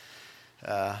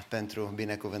 pentru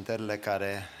binecuvântările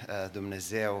care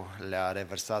Dumnezeu le-a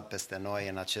revărsat peste noi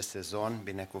în acest sezon,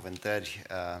 binecuvântări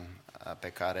pe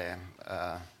care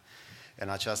în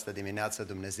această dimineață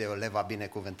Dumnezeu le va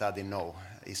binecuvânta din nou.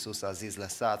 Iisus a zis,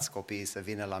 lăsați copiii să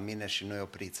vină la mine și nu-i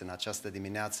opriți. În această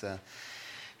dimineață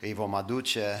îi vom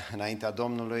aduce înaintea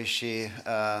Domnului și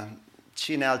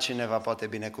cine altcineva poate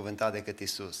binecuvânta decât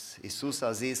Iisus? Iisus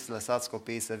a zis, lăsați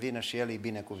copiii să vină și El îi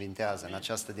binecuvintează. În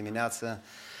această dimineață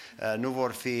nu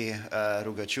vor fi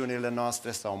rugăciunile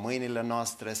noastre sau mâinile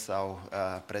noastre sau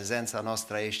prezența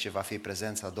noastră aici, ci va fi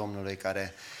prezența Domnului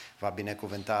care va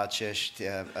binecuvânta acești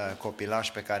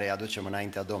copilași pe care îi aducem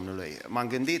înaintea Domnului. M-am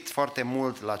gândit foarte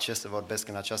mult la ce să vorbesc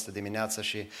în această dimineață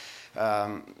și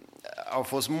au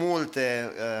fost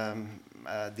multe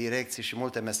direcții și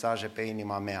multe mesaje pe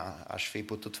inima mea. Aș fi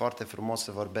putut foarte frumos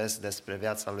să vorbesc despre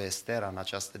viața lui Estera în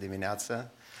această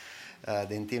dimineață,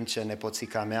 din timp ce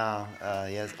nepoțica mea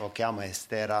o cheamă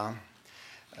Estera,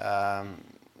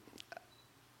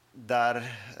 dar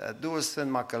Duhul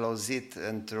Sfânt m-a călăuzit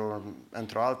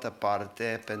într-o altă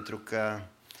parte, pentru că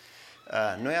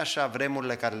nu e așa,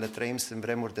 vremurile care le trăim sunt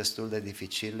vremuri destul de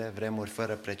dificile, vremuri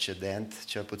fără precedent,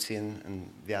 cel puțin în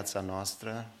viața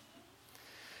noastră.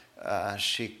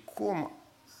 Și cum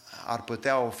ar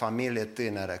putea o familie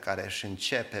tânără care își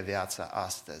începe viața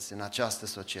astăzi, în această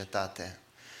societate,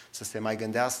 să se mai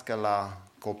gândească la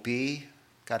copii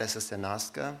care să se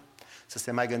nască, să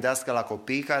se mai gândească la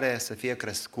copii care să fie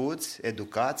crescuți,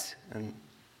 educați în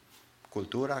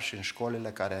cultura și în școlile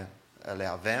care le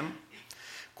avem?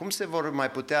 Cum se vor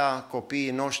mai putea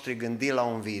copiii noștri gândi la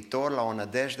un viitor, la o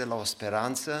nădejde, la o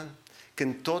speranță,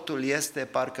 când totul este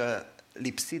parcă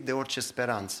lipsit de orice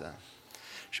speranță?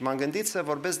 Și m-am gândit să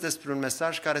vorbesc despre un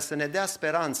mesaj care să ne dea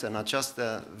speranță în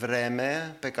această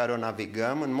vreme pe care o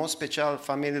navigăm, în mod special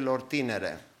familiilor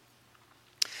tinere.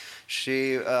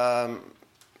 Și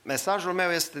mesajul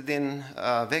meu este din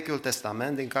Vechiul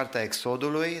Testament, din Cartea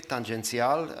Exodului,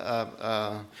 tangențial.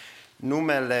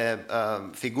 Numele,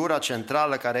 figura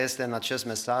centrală care este în acest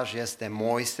mesaj este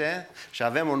Moise și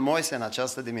avem un Moise în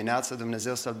această dimineață,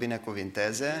 Dumnezeu să-l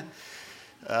binecuvinteze.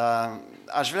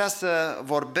 Aș vrea să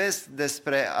vorbesc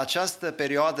despre această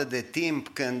perioadă de timp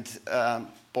când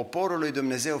poporul lui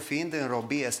Dumnezeu, fiind în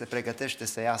robie, se pregătește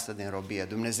să iasă din robie.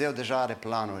 Dumnezeu deja are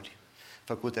planuri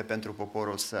făcute pentru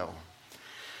poporul său.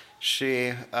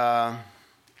 Și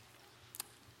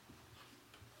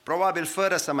probabil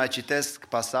fără să mai citesc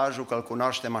pasajul, că îl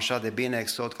cunoaștem așa de bine,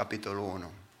 Exod, capitolul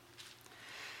 1.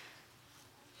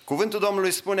 Cuvântul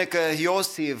Domnului spune că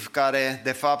Iosif, care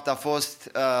de fapt a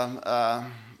fost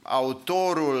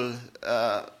autorul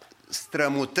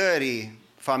strămutării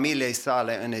familiei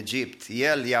sale în Egipt,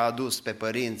 el i-a adus pe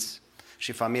părinți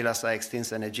și familia s-a extins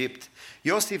în Egipt.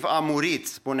 Iosif a murit,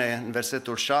 spune în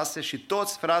versetul 6, și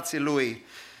toți frații lui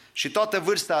și toată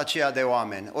vârsta aceea de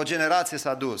oameni, o generație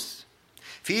s-a dus.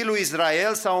 Fiii lui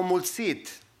Israel s-au înmulțit,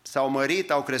 s-au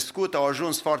mărit, au crescut, au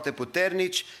ajuns foarte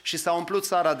puternici și s-au umplut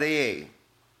țara de ei.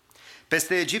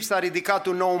 Peste Egipt s-a ridicat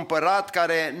un nou împărat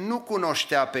care nu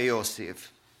cunoștea pe Iosif.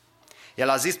 El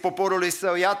a zis poporului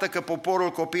său: iată că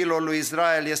poporul copiilor lui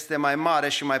Israel este mai mare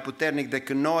și mai puternic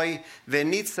decât noi,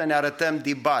 veniți să ne arătăm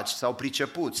dibaci sau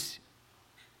pricepuți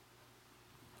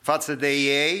față de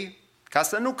ei, ca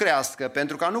să nu crească,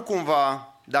 pentru ca nu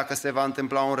cumva, dacă se va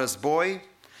întâmpla un război,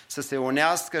 să se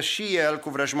unească și el cu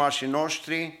vrăjmașii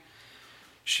noștri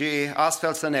și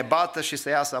astfel să ne bată și să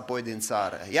iasă apoi din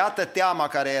țară. Iată teama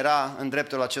care era în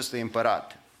dreptul acestui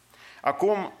împărat.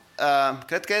 Acum,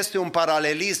 cred că este un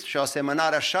paralelism și o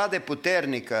asemănare așa de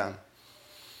puternică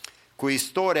cu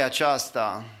istoria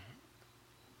aceasta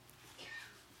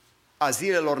a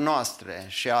zilelor noastre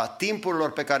și a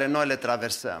timpurilor pe care noi le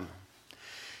traversăm.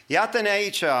 Iată-ne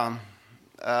aici,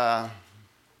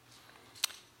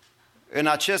 în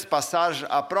acest pasaj,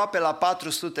 aproape la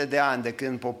 400 de ani de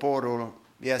când poporul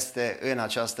este în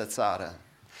această țară.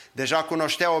 Deja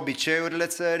cunoștea obiceiurile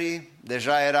țării,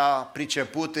 deja era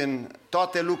priceput în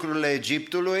toate lucrurile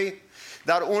Egiptului,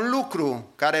 dar un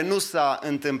lucru care nu s-a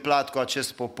întâmplat cu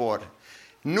acest popor,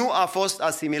 nu a fost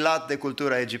asimilat de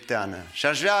cultura egipteană. Și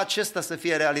aș vrea acesta să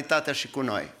fie realitatea și cu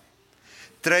noi.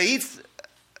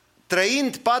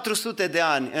 Trăind 400 de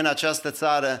ani în această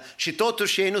țară și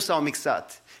totuși ei nu s-au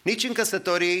mixat. Nici în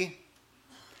căsătorii,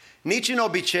 nici în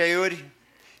obiceiuri,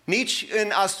 nici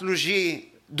în a sluji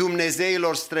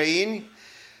dumnezeilor străini.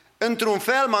 Într-un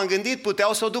fel, m-am gândit,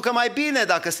 puteau să o ducă mai bine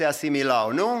dacă se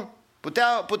asimilau, nu?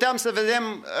 Puteam să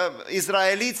vedem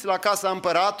izraeliți la casa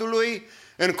împăratului,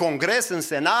 în congres, în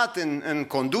senat, în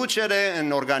conducere,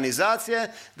 în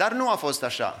organizație, dar nu a fost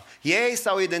așa. Ei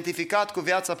s-au identificat cu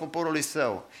viața poporului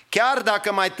său. Chiar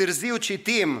dacă mai târziu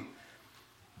citim,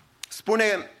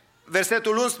 spune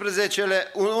versetul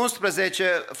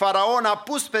 11, Faraon a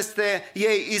pus peste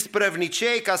ei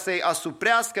isprăvnicei ca să-i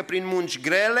asuprească prin munci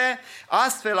grele,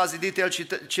 astfel a zidit el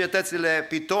cetățile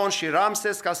Piton și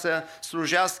Ramses ca să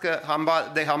slujească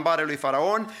de hambare lui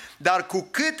Faraon, dar cu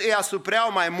cât îi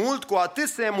asupreau mai mult, cu atât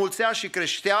se înmulțea și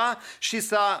creștea și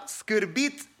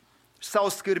s-au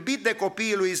scârbit de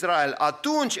copiii lui Israel.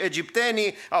 Atunci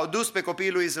egiptenii au dus pe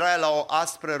copiii lui Israel la o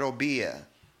aspră robie.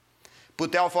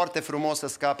 Puteau foarte frumos să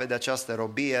scape de această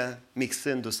robie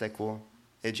mixându-se cu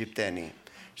egiptenii.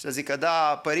 Și să zică,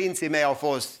 da, părinții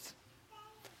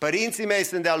mei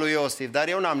sunt de-a lui Iosif, dar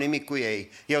eu n-am nimic cu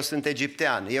ei, eu sunt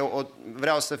egiptean, eu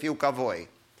vreau să fiu ca voi.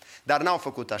 Dar n-au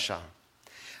făcut așa.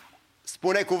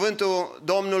 Spune cuvântul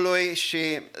Domnului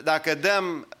și dacă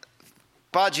dăm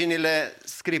paginile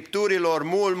Scripturilor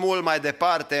mult mai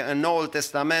departe, în Noul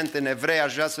Testament, în Evrei,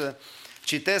 aș vrea să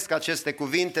citesc aceste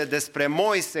cuvinte despre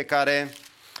Moise, care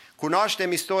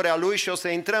cunoaștem istoria lui și o să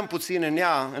intrăm puțin în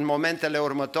ea în momentele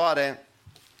următoare.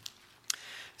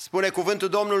 Spune cuvântul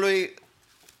Domnului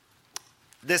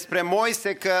despre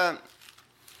Moise că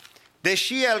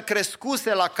deși el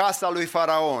crescuse la casa lui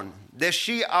Faraon,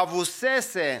 deși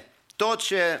avusese tot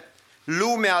ce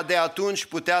lumea de atunci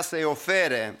putea să-i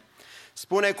ofere,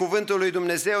 spune cuvântul lui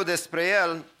Dumnezeu despre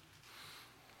el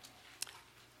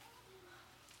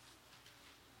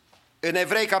în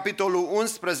Evrei, capitolul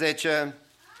 11,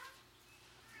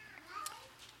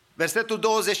 versetul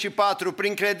 24,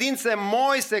 prin credință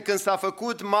Moise, când s-a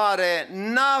făcut mare,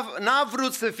 n-a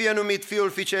vrut să fie numit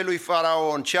fiul fiicei lui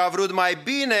Faraon, ci a vrut mai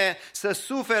bine să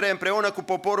sufere împreună cu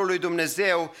poporul lui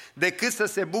Dumnezeu decât să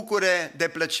se bucure de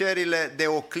plăcerile de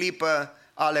o clipă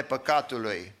ale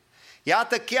păcatului.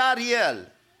 Iată, chiar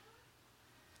el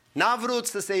n-a vrut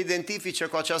să se identifice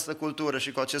cu această cultură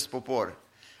și cu acest popor.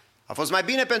 A fost mai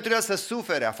bine pentru el să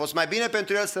sufere, a fost mai bine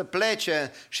pentru el să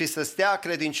plece și să stea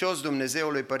credincios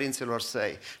Dumnezeului părinților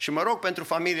săi. Și mă rog pentru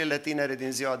familiile tinere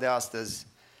din ziua de astăzi,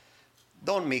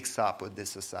 don't mix up with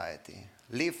this society.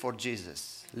 Live for Jesus,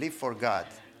 live for God.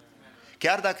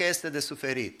 Chiar dacă este de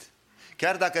suferit,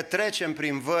 chiar dacă trecem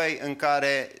prin văi în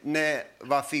care ne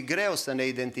va fi greu să ne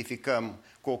identificăm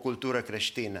cu o cultură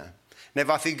creștină, ne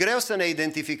va fi greu să ne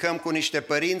identificăm cu niște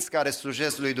părinți care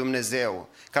slujesc lui Dumnezeu,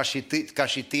 ca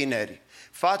și tineri.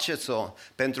 Faceți-o,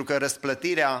 pentru că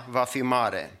răsplătirea va fi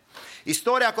mare.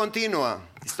 Istoria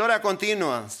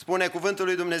continuă. Spune cuvântul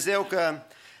lui Dumnezeu că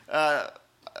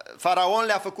Faraon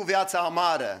le-a făcut viața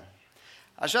amară.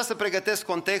 Aș vrea să pregătesc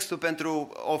contextul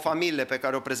pentru o familie pe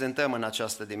care o prezentăm în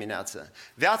această dimineață.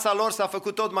 Viața lor s-a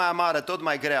făcut tot mai amară, tot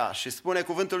mai grea și spune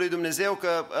cuvântul lui Dumnezeu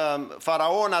că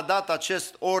Faraon a dat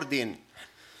acest ordin.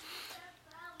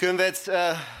 Când veți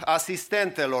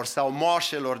asistentelor sau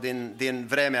moașelor din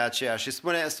vremea aceea și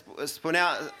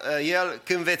spunea el,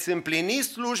 când veți împlini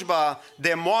slujba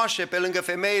de moașe pe lângă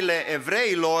femeile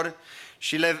evreilor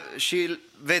și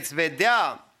veți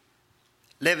vedea,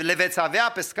 le veți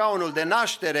avea pe scaunul de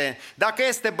naștere, dacă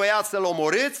este băiat să-l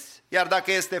omorâți, iar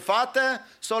dacă este fată,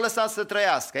 să o lăsați să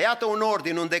trăiască. Iată un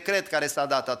ordin, un decret care s-a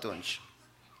dat atunci.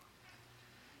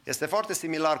 Este foarte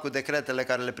similar cu decretele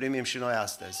care le primim și noi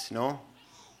astăzi, nu?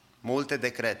 Multe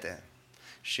decrete.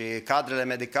 Și cadrele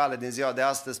medicale din ziua de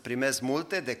astăzi primesc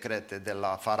multe decrete de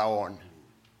la Faraon.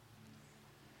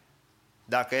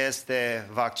 Dacă este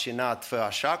vaccinat, fă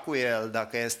așa cu el,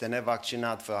 dacă este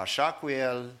nevaccinat, fă așa cu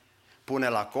el,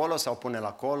 pune-l acolo sau pune-l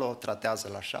acolo,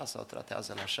 tratează-l așa sau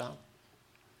tratează-l așa.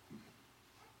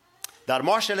 Dar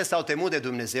moașele s-au temut de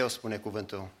Dumnezeu, spune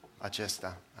cuvântul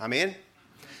acesta. Amin?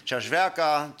 Și aș vrea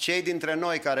ca cei dintre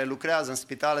noi care lucrează în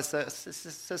spitale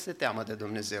să se teamă de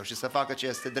Dumnezeu și să facă ce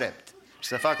este drept și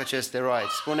să facă ce este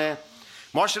right. Spune,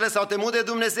 moașele s-au temut de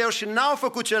Dumnezeu și n-au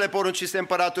făcut cele poruncise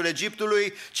împăratul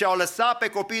Egiptului, ci au lăsat pe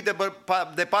copiii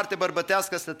de parte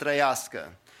bărbătească să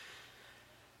trăiască.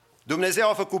 Dumnezeu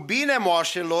a făcut bine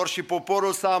moașelor și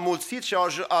poporul s-a amulțit și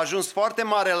a ajuns foarte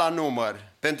mare la număr.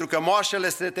 Pentru că moașele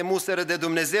se temuseră de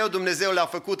Dumnezeu, Dumnezeu le-a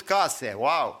făcut case.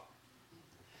 Wow!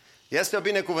 Este o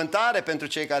binecuvântare pentru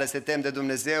cei care se tem de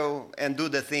Dumnezeu and do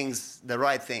the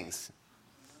right things.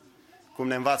 Cum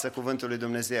ne învață cuvântul lui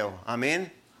Dumnezeu.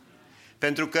 Amin?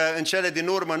 Pentru că în cele din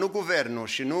urmă nu guvernul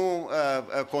și nu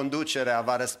conducerea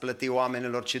va răsplăti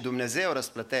oamenilor, ci Dumnezeu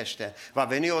răsplătește. Va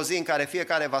veni o zi în care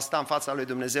fiecare va sta în fața lui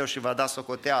Dumnezeu și va da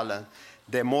socoteală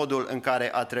de modul în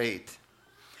care a trăit.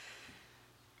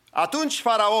 Atunci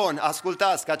Faraon,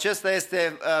 ascultați că acesta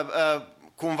este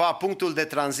cumva punctul de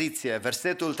tranziție,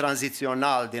 versetul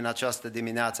tranzițional din această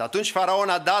dimineață. Atunci Faraon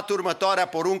a dat următoarea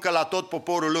poruncă la tot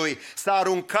poporul lui: să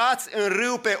aruncați în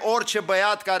râu pe orice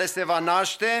băiat care se va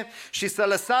naște și să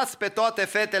lăsați pe toate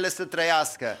fetele să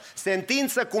trăiască.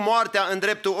 Sentință cu moartea în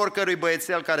dreptul oricărui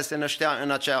băiețel care se năștea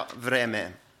în acea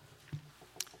vreme.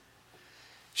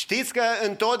 Știți că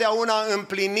întotdeauna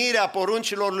împlinirea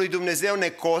poruncilor lui Dumnezeu ne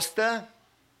costă?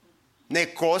 Ne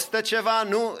costă ceva,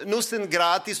 nu sunt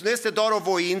gratis, nu este doar o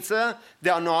voință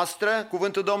de-a noastră.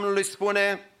 Cuvântul Domnului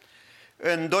spune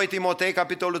în 2 Timotei,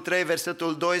 capitolul 3,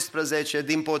 versetul 12,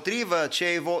 dimpotrivă,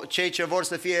 cei ce vor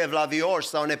să fie evlavioși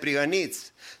sau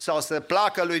neprihăniți sau să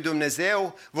placă lui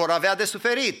Dumnezeu vor avea de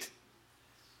suferit.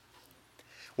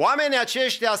 Oamenii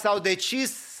aceștia s-au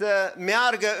decis să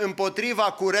meargă împotriva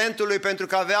curentului pentru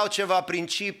că aveau ceva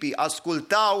principii,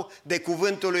 ascultau de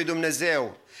cuvântul lui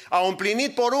Dumnezeu. Au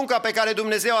împlinit porunca pe care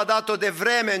Dumnezeu a dat-o de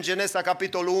vreme în Genesa,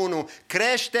 capitolul 1.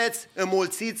 Creșteți,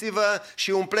 înmulțiți-vă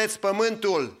și umpleți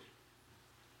pământul.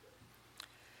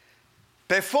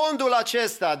 Pe fondul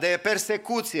acesta de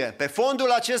persecuție, pe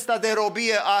fondul acesta de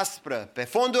robie aspră, pe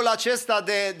fondul acesta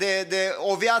de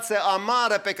o viață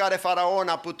amară pe care Faraon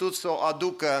a putut să o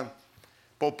aducă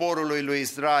poporului lui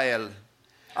Israel,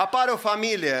 apare o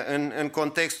familie în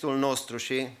contextul nostru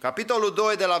și capitolul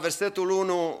 2 de la versetul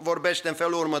 1 vorbește în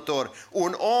felul următor.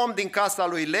 Un om din casa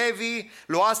lui Levi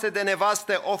luase de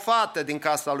nevastă o fată din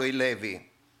casa lui Levi.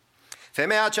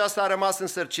 Femeia aceasta a rămas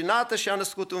însărcinată și a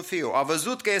născut un fiu. A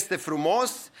văzut că este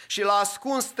frumos și l-a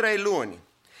ascuns 3 luni.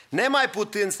 Nemai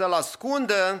putând să-l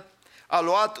ascundă, a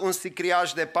luat un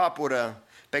sicriaș de papură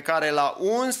pe care l-a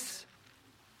uns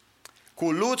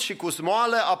cu lut și cu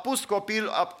smoală, a pus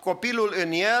copilul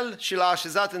în el și l-a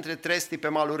așezat între trestii pe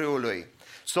malul râului.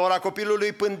 Sora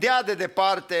copilului pândea de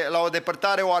departe, la o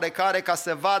depărtare oarecare, ca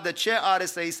să vadă ce are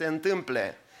să îi se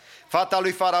întâmple. Fata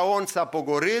lui Faraon s-a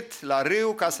pogorât la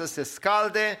râu ca să se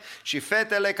scalde și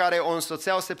fetele care o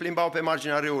însoțeau se plimbau pe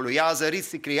marginea râului. Ea a zărit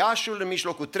sicriașul în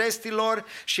mijlocul trestilor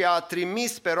și a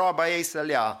trimis pe roaba ei să-l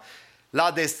ia.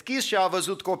 L-a deschis și a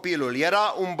văzut copilul.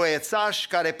 Era un băiețaș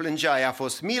care plângea. I-a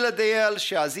fost milă de el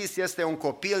și a zis, este un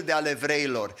copil de ale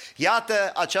evreilor.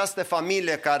 Iată această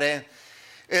familie care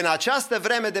în această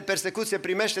vreme de persecuție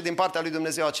primește din partea lui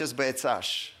Dumnezeu acest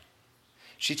băiețaș.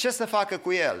 Și ce să facă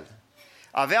cu el?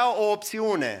 Avea o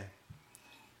opțiune.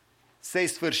 Să-i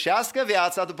sfârșească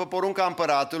viața după porunca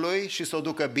împăratului și să o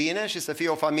ducă bine și să fie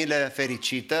o familie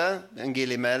fericită, în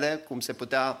ghilimele, cum se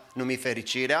putea numi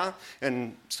fericirea,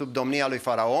 sub domnia lui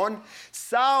Faraon,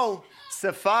 sau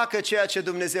să facă ceea ce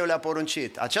Dumnezeu le-a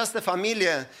poruncit. Această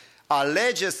familie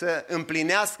alege să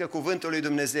împlinească cuvântul lui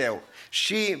Dumnezeu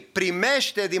și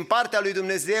primește din partea lui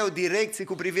Dumnezeu direcții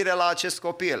cu privire la acest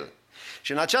copil.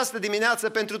 Și în această dimineață,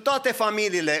 pentru toate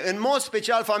familiile, în mod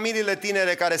special familiile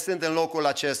tinere care sunt în locul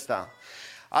acesta,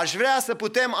 aș vrea să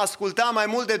putem asculta mai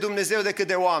mult de Dumnezeu decât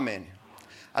de oameni.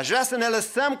 Aș vrea să ne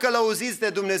lăsăm călăuziți de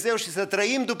Dumnezeu și să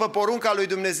trăim după porunca lui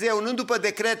Dumnezeu, nu după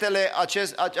decretele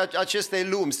acestei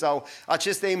lumi sau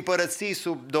acestei împărății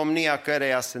sub domnia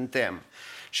căreia suntem.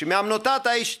 Și mi-am notat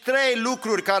aici 3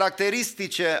 lucruri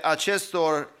caracteristice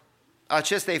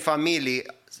acestei familii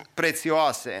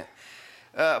prețioase.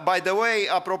 By the way,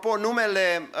 apropo,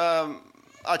 numele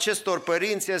acestor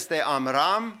părinți este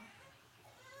Amram,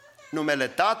 numele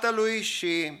tatălui,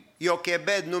 și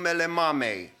Iochebed, numele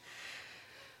mamei.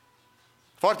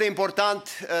 Foarte important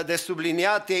de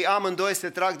subliniat, ei amândoi se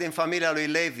trag din familia lui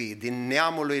Levi, din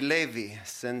neamul lui Levi,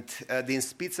 sunt din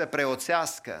spiță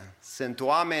preoțească, sunt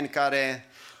oameni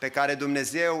pe care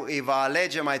Dumnezeu îi va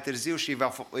alege mai târziu și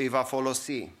îi va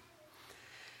folosi.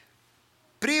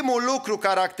 Primul lucru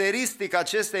caracteristic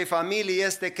acestei familii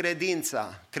este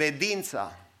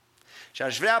credința. Și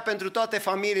aș vrea pentru toate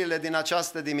familiile din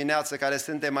această dimineață care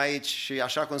suntem aici și,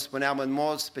 așa cum spuneam, în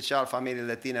mod special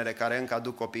familiile tinere care încă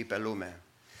aduc copii pe lume,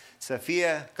 să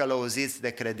fie călăuziți de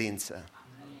credință.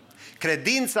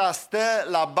 Credința stă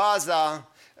la baza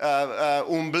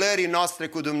umblării noastre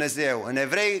cu Dumnezeu. În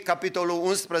Evrei, capitolul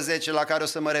 11, la care o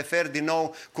să mă refer din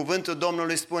nou, cuvântul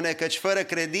Domnului spune căci fără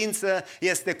credință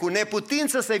este cu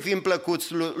neputință să-i fim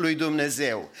plăcuți lui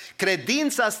Dumnezeu.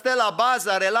 Credința stă la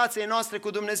baza relației noastre cu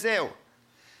Dumnezeu.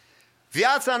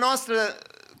 Viața noastră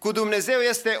cu Dumnezeu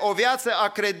este o viață a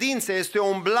credinței, este o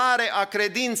umblare a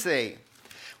credinței.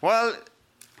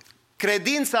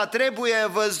 Credința trebuie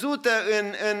văzută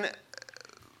în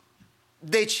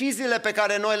deciziile pe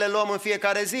care noi le luăm în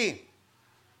fiecare zi.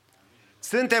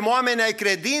 Suntem oameni ai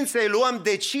credinței, luăm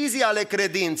decizii ale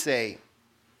credinței.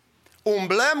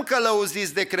 Umblăm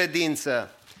călăuziți de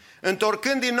credință.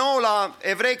 Întorcând din nou la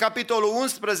Evrei, capitolul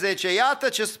 11, iată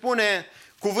ce spune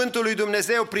cuvântul lui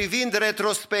Dumnezeu privind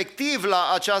retrospectiv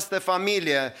la această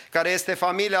familie, care este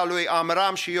familia lui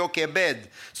Amram și Iochebed.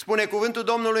 Spune cuvântul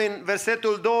Domnului în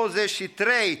versetul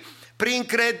 23, prin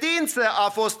credință a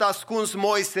fost ascuns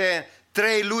Moise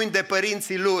 3 luni de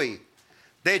părinții lui.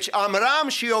 Deci Amram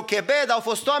și Iochebed au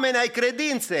fost oameni ai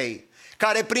credinței,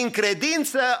 care prin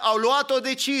credință au luat o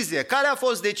decizie. Care a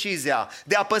fost decizia?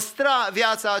 De a păstra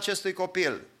viața acestui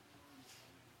copil.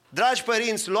 Dragi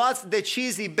părinți, luați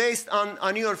decizii based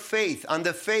on your faith, on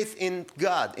the faith in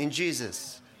God, in Jesus.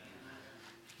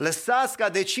 Lăsați ca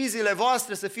deciziile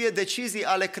voastre să fie decizii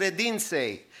ale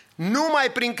credinței.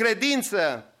 Numai prin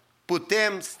credință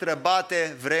putem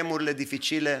străbate vremurile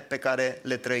dificile pe care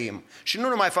le trăim. Și nu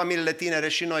numai familiile tinere,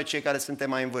 și noi cei care suntem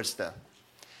mai în vârstă.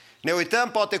 Ne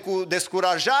uităm poate cu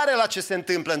descurajare la ce se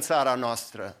întâmplă în țara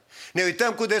noastră. Ne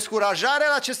uităm cu descurajare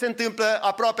la ce se întâmplă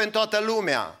aproape în toată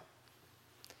lumea.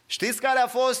 Știți care a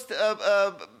fost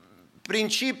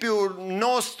principiul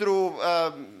nostru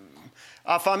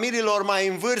a familiilor mai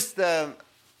în vârstă?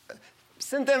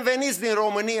 Suntem veniți din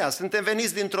România, suntem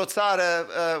veniți dintr-o țară,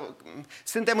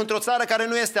 suntem într-o țară care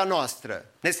nu este a noastră.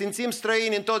 Ne simțim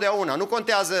străini întotdeauna, nu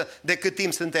contează de cât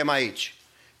timp suntem aici.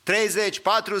 30,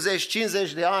 40,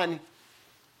 50 de ani,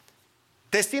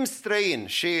 te simți străin.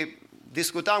 Și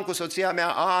discutam cu soția mea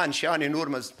ani și ani în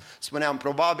urmă, spuneam,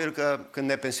 probabil că când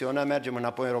ne pensionăm mergem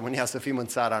înapoi în România să fim în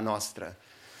țara noastră.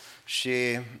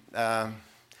 Și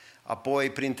apoi,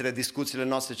 printre discuțiile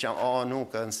noastre, ziceam, nu,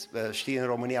 că știi în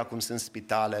România cum sunt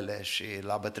spitalele și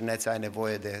la bătrânețe ai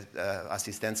nevoie de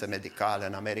asistență medicală.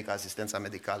 În America asistența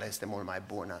medicală este mult mai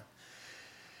bună.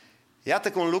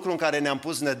 Iată că un lucru în care ne-am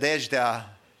pus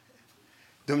nădejdea,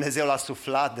 Dumnezeu l-a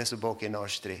suflat de sub ochii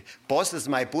noștri. Poți să-ți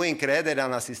mai pui încrederea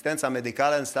în asistența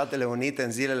medicală în Statele Unite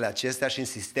în zilele acestea și în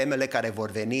sistemele care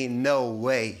vor veni? No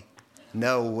way!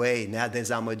 No way! Ne-a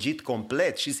dezamăgit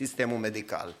complet și sistemul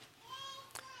medical.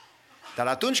 Dar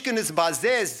atunci când îți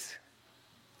bazezi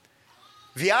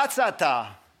viața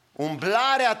ta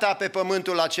umblarea ta pe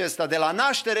pământul acesta, de la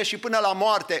naștere și până la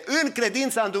moarte, în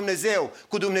credința în Dumnezeu,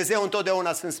 cu Dumnezeu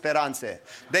întotdeauna sunt speranțe.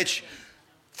 Deci,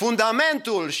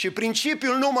 fundamentul și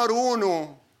principiul numărul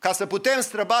 1 ca să putem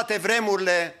străbate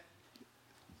vremurile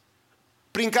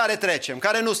prin care trecem,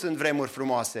 care nu sunt vremuri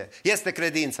frumoase, este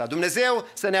credința. Dumnezeu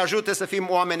să ne ajute să fim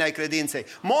oameni ai credinței.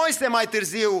 Moise mai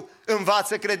târziu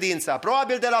învață credința,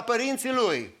 probabil de la părinții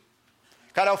lui,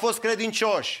 care au fost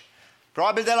credincioși,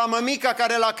 probabil de la mămica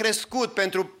care l-a crescut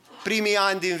pentru primii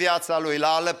ani din viața lui,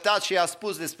 l-a alăptat și i-a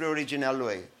spus despre originea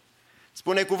lui.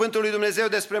 Spune cuvântul lui Dumnezeu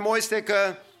despre Moise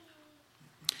că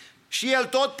și el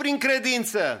tot prin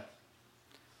credință,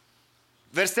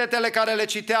 versetele care le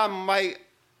citeam mai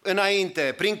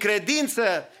înainte, prin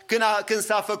credință când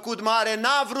s-a făcut mare,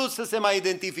 n-a vrut să se mai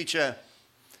identifice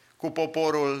cu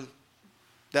poporul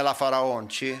de la Faraon,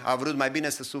 ci a vrut mai bine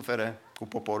să sufere cu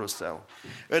poporul său.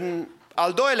 În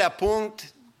al doilea punct,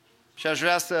 și aș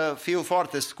vrea să fiu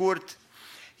foarte scurt,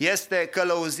 este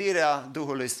călăuzirea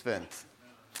Duhului Sfânt.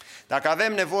 Dacă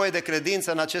avem nevoie de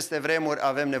credință în aceste vremuri,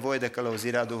 avem nevoie de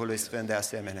călăuzirea Duhului Sfânt de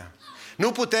asemenea.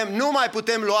 Nu mai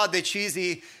putem lua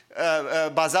decizii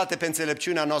bazate pe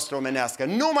înțelepciunea noastră omenească.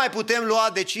 Nu mai putem lua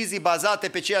decizii bazate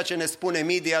pe ceea ce ne spune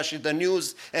media și the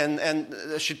news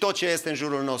și tot ce este în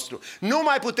jurul nostru. Nu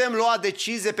mai putem lua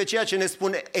decizii pe ceea ce ne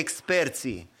spune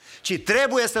experții, ci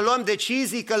trebuie să luăm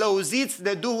decizii călăuziți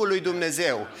de Duhul lui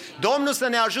Dumnezeu. Domnul să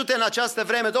ne ajute în această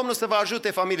vreme, Domnul să vă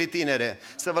ajute, familii tinere,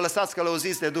 să vă lăsați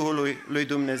călăuziți de Duhul lui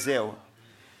Dumnezeu.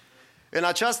 În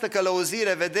această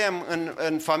călăuzire vedem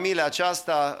în familia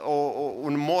aceasta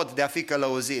un mod de a fi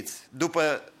călăuziți.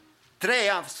 După 3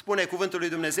 ani, spune cuvântul lui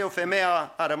Dumnezeu,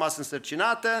 femeia a rămas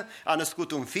însărcinată, a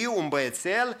născut un fiu, un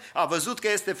băiețel, a văzut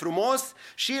că este frumos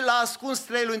și l-a ascuns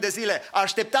 3 luni de zile. A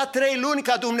așteptat 3 luni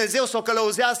ca Dumnezeu să o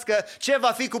călăuzească ce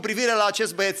va fi cu privire la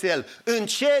acest băiețel, în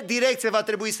ce direcție va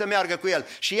trebui să meargă cu el.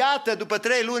 Și iată, după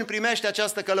 3 luni primește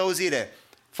această călăuzire.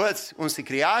 Fă-ți un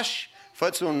sicriaș,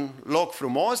 fă-ți un loc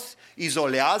frumos,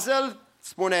 izolează-l,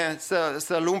 spune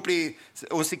să-l umpli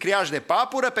un sicriaș de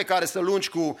papură pe care să-l ungi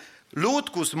cu lut,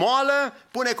 cu smoală,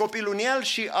 pune copilul în el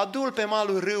și adu-l pe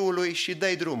malul râului și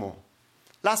dă-i drumul.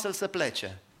 Lasă-l să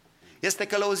plece. Este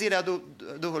călăuzirea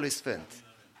Duhului Sfânt.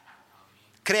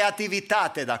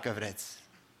 Creativitate, dacă vreți.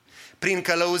 Prin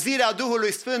călăuzirea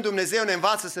Duhului Sfânt, Dumnezeu ne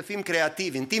învață să fim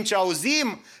creativi. În timp ce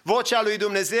auzim vocea lui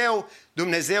Dumnezeu,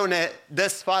 Dumnezeu ne dă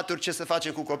sfaturi ce să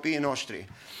facem cu copiii noștri.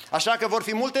 Așa că vor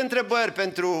fi multe întrebări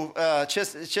pentru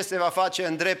ce se va face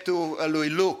în dreptul lui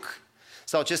Luke,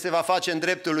 sau ce se va face în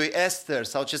dreptul lui Esther,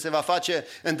 sau ce se va face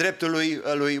în dreptul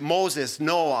lui Moses,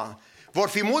 Noah. Vor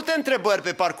fi multe întrebări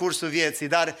pe parcursul vieții,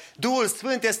 dar Duhul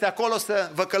Sfânt este acolo să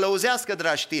vă călăuzească,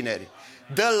 dragi tineri.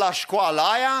 Dă-l la școala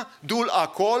aia, du-l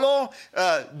acolo,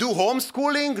 do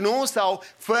homeschooling, nu? Sau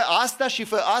fă asta și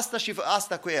fă asta și fă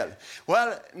asta cu el.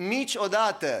 Well,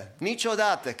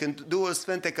 niciodată când Duhul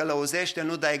Sfânt te călăuzește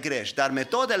nu dai greș, dar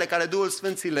metodele care Duhul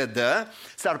Sfânt ți le dă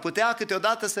s-ar putea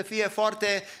câteodată să fie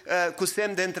foarte cu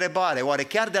semn de întrebare. Oare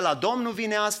chiar de la Domnul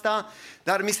vine asta?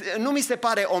 Dar nu mi se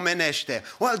pare omenește.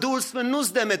 Well, Duhul Sfânt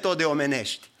nu-ți dă metode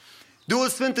omenești. Duhul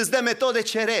Sfânt îți dă metode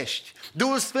cerești.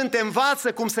 Duhul Sfânt te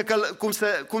învață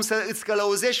cum să îți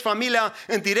călăuzești familia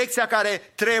în direcția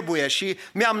care trebuie. Și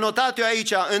mi-am notat eu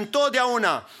aici,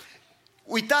 întotdeauna,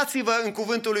 uitați-vă în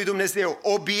cuvântul lui Dumnezeu,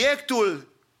 obiectul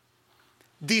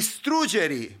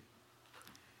distrugerii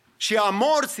și a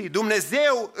morții,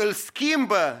 Dumnezeu îl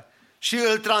schimbă și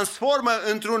îl transformă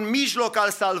într-un mijloc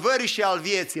al salvării și al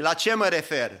vieții. La ce mă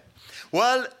refer?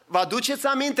 Well, vă aduceți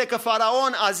aminte că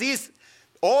Faraon a zis: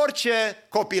 orice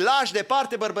copilaș de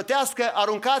parte bărbătească,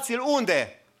 aruncați-l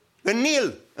unde? În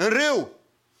Nil, în râu.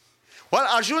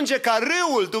 Ajunge ca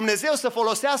râul, Dumnezeu să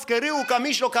folosească râul ca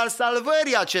mijloc al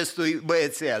salvării acestui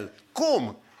băiețel.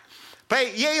 Cum?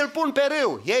 Păi ei îl pun pe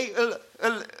râu, ei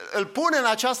îl pun în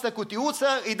această cutiuță,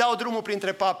 îi dau drumul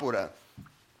printre papură.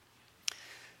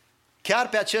 Chiar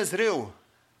pe acest râu,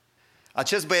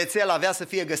 acest băiețel avea să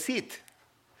fie găsit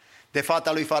de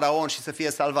fata lui Faraon și să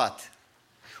fie salvat.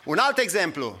 Un alt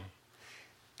exemplu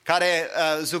care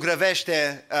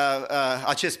zugrăvește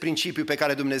acest principiu pe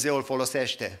care Dumnezeu îl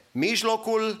folosește.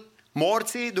 Mijlocul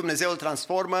morții, Dumnezeu îl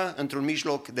transformă într-un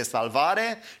mijloc de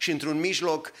salvare și într-un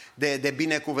mijloc de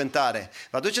binecuvântare.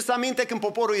 Vă aduceți aminte când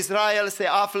poporul Israel se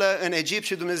află în Egipt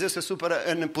și Dumnezeu se supără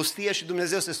în pustie și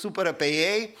Dumnezeu se supără pe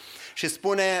ei și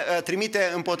spune,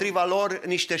 trimite împotriva lor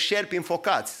niște șerpi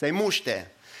înfocați, să-i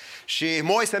muște. Și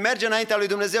Moise merge înaintea lui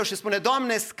Dumnezeu și spune: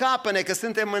 Doamne, scapă-ne că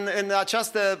suntem în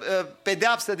această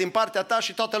pedeapsă din partea ta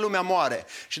și toată lumea moare.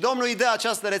 Și Domnul îi dă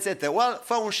această rețetă: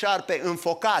 fă un șarpe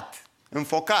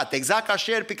înfocat, exact ca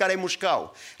șerpii care îi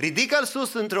mușcau. Ridică-l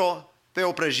sus într-o pe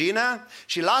o prăjină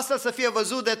și lasă să fie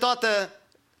văzut de toată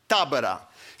tabăra.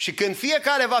 Și când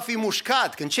fiecare va fi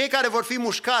mușcat, când cei care vor fi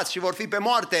mușcați și vor fi pe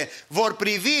moarte vor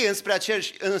privi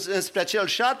înspre acel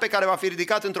șarpe care va fi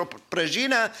ridicat într-o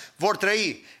prăjină, vor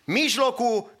trăi.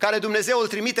 Mijlocul care Dumnezeu îl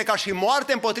trimite ca și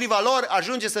moarte împotriva lor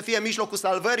ajunge să fie mijlocul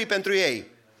salvării pentru ei.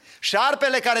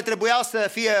 Șarpele care trebuia să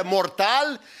fie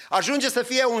mortal ajunge să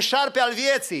fie un șarpe al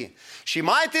vieții. Și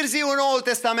mai târziu în Noul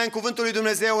Testament, cuvântul lui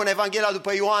Dumnezeu în Evanghelia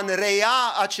după Ioan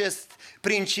reia acest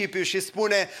principiu și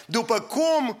spune: după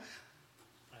cum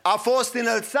a fost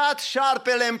înălțat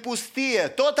șarpele în pustie,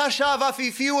 tot așa va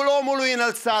fi Fiul omului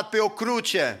înălțat pe o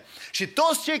cruce și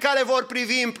toți cei care vor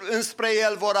privi înspre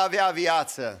El vor avea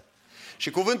viață.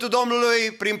 Și cuvântul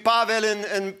Domnului prin Pavel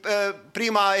în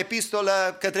prima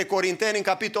epistolă către Corinteni, în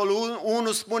capitolul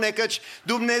 1, spune că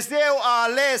Dumnezeu a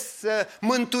ales să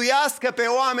mântuiască pe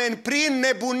oameni prin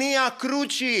nebunia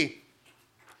crucii.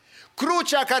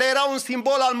 Crucea care era un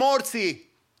simbol al morții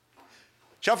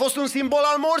și a fost un simbol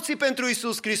al morții pentru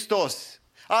Iisus Hristos,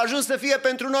 a ajuns să fie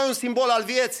pentru noi un simbol al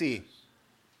vieții.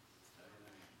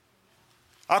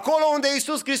 Acolo unde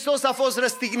Iisus Hristos a fost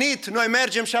răstignit, noi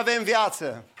mergem și avem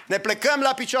viață. Ne plecăm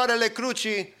la picioarele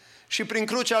crucii și prin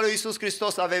crucea lui Iisus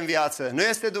Hristos avem viață. Nu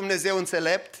este Dumnezeu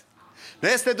înțelept? Nu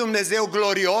este Dumnezeu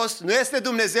glorios? Nu este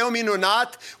Dumnezeu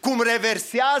minunat? Cum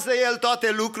reversează El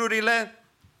toate lucrurile?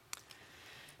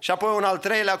 Și apoi un al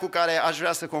treilea cu care aș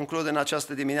vrea să conclud în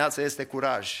această dimineață este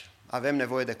curaj. Avem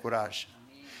nevoie de curaj.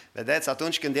 Vedeți,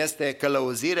 atunci când este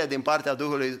călăuzire din partea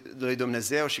Duhului lui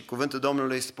Dumnezeu și cuvântul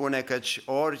Domnului spune că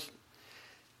ori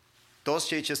toți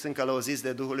cei ce sunt călăuziți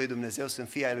de Duhul lui Dumnezeu sunt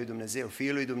fii ai lui Dumnezeu.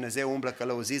 Fiii lui Dumnezeu umblă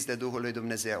călăuziți de Duhul lui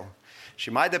Dumnezeu. Și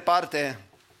mai departe,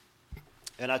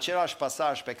 în același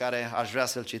pasaj pe care aș vrea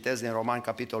să-l citesc din Romani,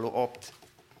 capitolul 8,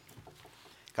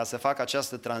 ca să fac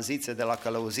această tranziție de la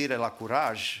călăuzire la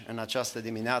curaj în această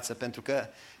dimineață, pentru că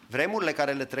vremurile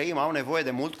care le trăim au nevoie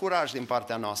de mult curaj din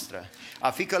partea noastră. A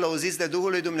fi călăuziți de Duhul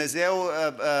lui Dumnezeu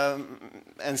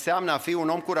înseamnă a fi un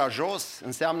om curajos,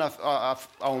 înseamnă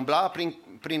a umbla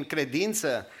prin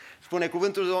credință. Spune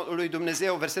cuvântul lui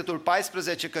Dumnezeu, versetul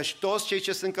 14, că toți cei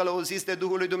ce sunt călăuziți de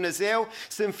Duhul lui Dumnezeu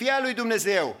sunt fii ai lui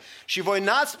Dumnezeu. Și voi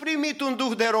n-ați primit un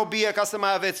duh de robie ca să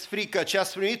mai aveți frică, ci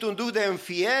ați primit un duh de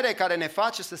înfiere care ne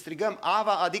face să strigăm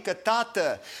Ava, adică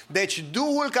Tată. Deci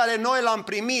Duhul care noi l-am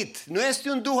primit nu este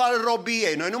un duh al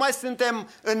robiei. Noi nu mai suntem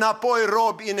înapoi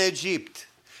robi în Egipt.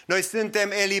 Noi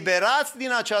suntem eliberați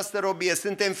din această robie,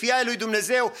 suntem fii ai lui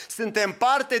Dumnezeu, suntem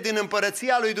parte din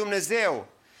împărăția lui Dumnezeu.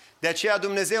 De aceea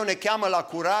Dumnezeu ne cheamă la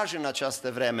curaj în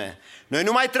această vreme. Noi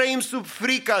nu mai trăim sub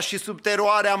frica și sub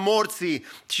teroarea morții,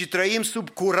 ci trăim sub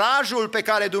curajul pe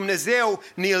care Dumnezeu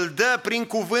ni-l dă prin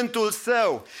cuvântul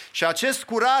Său. Și acest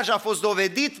curaj a fost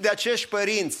dovedit de acești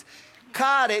părinți.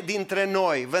 Care dintre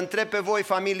noi, vă întreb pe voi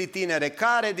familii tinere,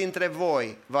 care dintre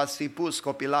voi v-ați fi pus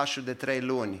copilașul de 3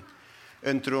 luni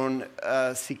într-un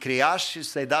sicriaș și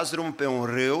să-i dați drumul pe un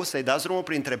râu, să-i dați drumul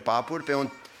printre papuri, pe un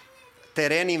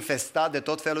teren infestat de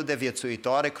tot felul de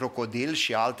viețuitoare, crocodili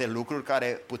și alte lucruri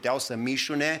care puteau să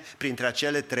mișune printre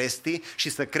acele trestii și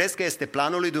să crezi că este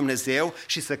planul lui Dumnezeu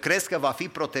și să crezi că va fi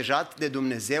protejat de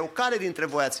Dumnezeu? Care dintre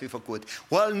voi ați fi făcut?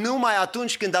 Numai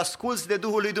atunci când asculți de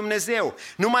Duhul lui Dumnezeu,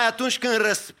 numai atunci când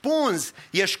răspunzi,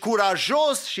 ești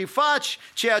curajos și faci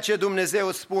ceea ce Dumnezeu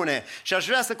îți spune. Și aș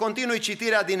vrea să continui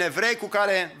citirea din Evrei cu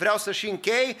care vreau să și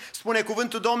închei. Spune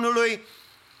cuvântul Domnului: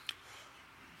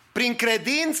 prin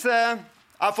credință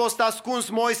a fost ascuns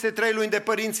Moise 3 luni de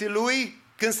părinții lui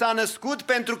când s-a născut,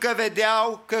 pentru că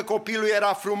vedeau că copilul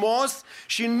era frumos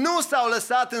și nu s-au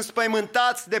lăsat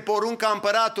înspăimântați de porunca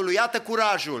împăratului. Iată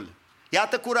curajul!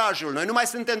 Iată curajul! Noi nu mai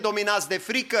suntem dominați de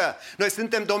frică, noi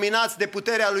suntem dominați de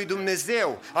puterea lui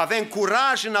Dumnezeu. Avem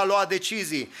curaj în a lua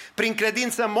decizii. Prin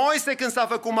credință Moise, când s-a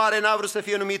făcut mare, n-a vrut să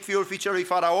fie numit fiul fiicelui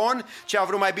Faraon, ci a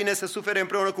vrut mai bine să sufere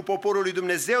împreună cu poporul lui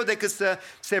Dumnezeu decât să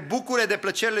se bucure de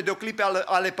plăcerile de o clipă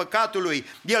ale păcatului.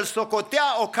 El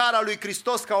socotea ocara lui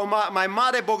Hristos ca o mai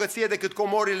mare bogăție decât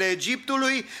comorile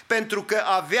Egiptului, pentru că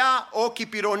avea ochii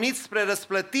pironiți spre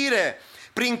răsplătire.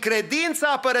 Prin credință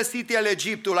a părăsit el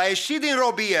Egiptul, a ieșit din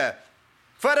robie,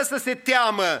 fără să se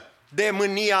teamă de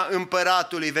mânia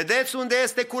împăratului. Vedeți unde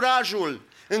este curajul?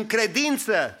 În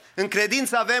credință. În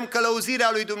credință avem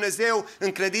călăuzirea lui Dumnezeu,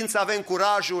 în credință avem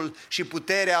curajul și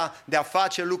puterea de a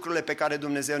face lucrurile pe care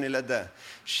Dumnezeu ni le dă.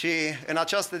 Și în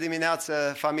această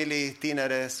dimineață, familii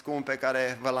tinere scumpe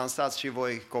care vă lansați și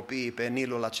voi copiii pe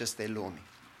nilul acestei lumi.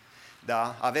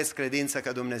 Da, aveți credință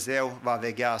că Dumnezeu va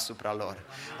veghea asupra lor.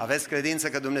 Aveți credință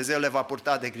că Dumnezeu le va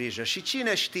purta de grijă. Și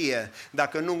cine știe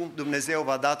dacă nu Dumnezeu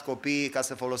v-a dat copiii ca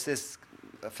să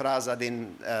fraza din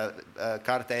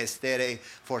Cartea Esterei,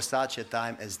 for such a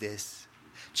time as this.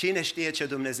 Cine știe ce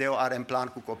Dumnezeu are în plan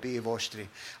cu copiii voștri?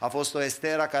 A fost o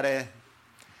Estera care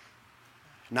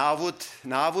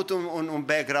n-a avut un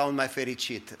background mai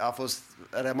fericit. A fost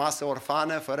rămasă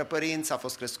orfană, fără părinți, a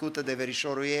fost crescută de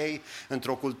verișorul ei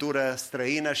într-o cultură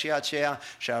străină și aceea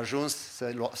și a ajuns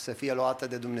să fie luată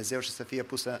de Dumnezeu și să fie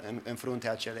pusă în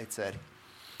fruntea acelei țări.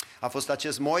 A fost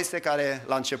acest Moise care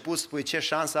la început spui ce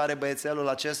șansă are băiețelul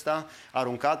acesta,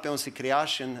 aruncat pe un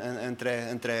sicriaș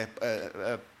între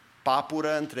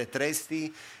papură, între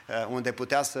trestii, unde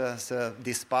putea să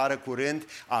dispară curând,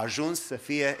 a ajuns să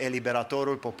fie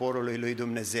eliberatorul poporului lui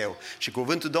Dumnezeu. Și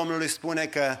cuvântul Domnului spune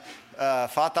că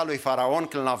fata lui Faraon,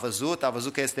 când l-a văzut, a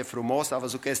văzut că este frumos, a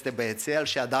văzut că este băiețel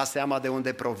și a dat seama de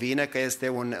unde provine, că este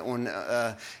un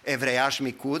evreiaș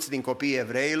micuț din copiii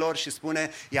evreilor și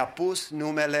spune, i-a pus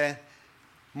numele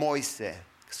Moise.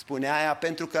 Spunea ea,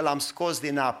 pentru că l-am scos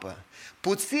din apă.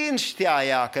 Puțin știa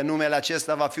ea că numele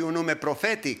acesta va fi un nume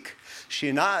profetic.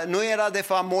 Și nu era de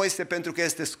fapt Moise pentru că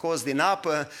este scos din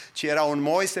apă, ci era un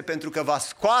Moise pentru că va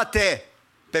scoate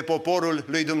pe poporul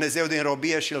lui Dumnezeu din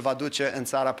robie și îl va duce în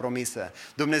țara promisă.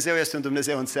 Dumnezeu este un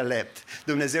Dumnezeu înțelept.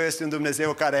 Dumnezeu este un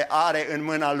Dumnezeu care are în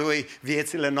mâna Lui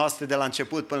viețile noastre de la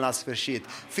început până la sfârșit.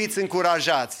 Fiți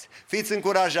încurajați! Fiți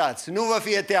încurajați! Nu vă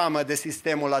fie teamă de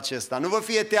sistemul acesta, nu vă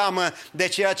fie teamă de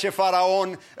ceea ce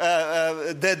Faraon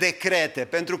dă decrete,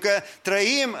 pentru că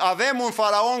avem un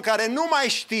Faraon care nu mai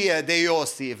știe de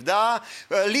Iosif, da?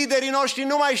 Liderii noștri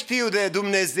nu mai știu de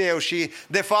Dumnezeu și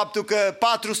de faptul că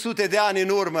 400 de ani în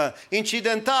urmă,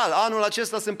 incidental, anul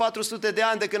acesta sunt 400 de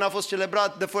ani de când a fost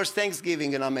celebrat The First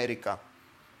Thanksgiving în America.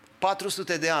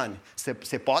 400 de ani.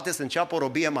 Se poate să înceapă o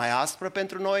robie mai aspră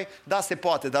pentru noi? Da, se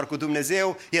poate, dar cu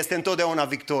Dumnezeu este întotdeauna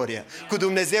victorie. Cu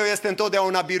Dumnezeu este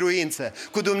întotdeauna biruință.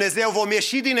 Cu Dumnezeu vom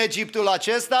ieși din Egiptul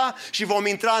acesta și vom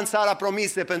intra în țara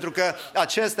promisă, pentru că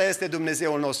acesta este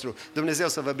Dumnezeul nostru. Dumnezeu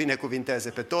să vă binecuvinteze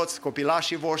pe toți,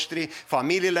 copilașii voștri,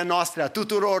 familiile noastre, a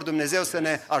tuturor. Dumnezeu să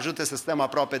ne ajute să stăm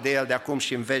aproape de El de acum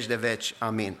și în veci de veci.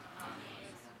 Amin.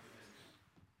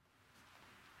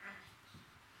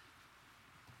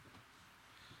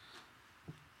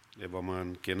 Ne vom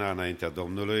închina înaintea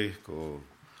Domnului cu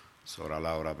sora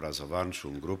Laura Brazovan și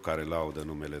un grup care laudă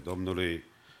numele Domnului,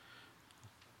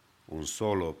 un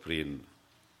solo prin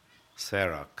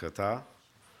Sarah Căta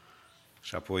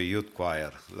și apoi Youth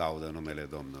Choir laudă numele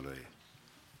Domnului.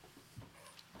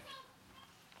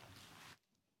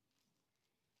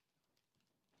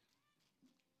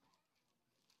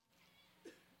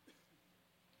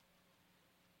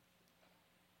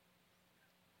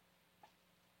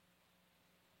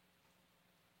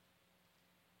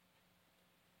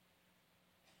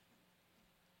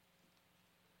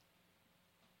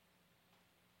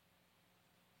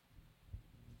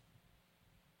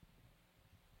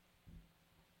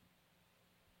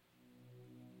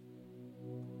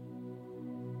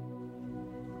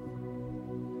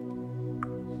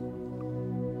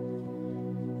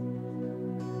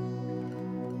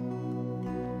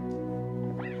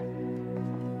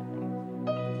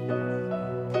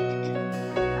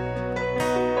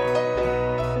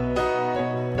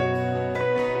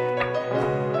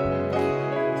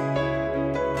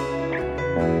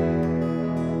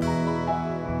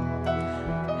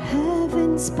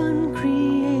 Spun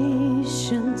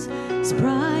creations,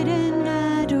 pride and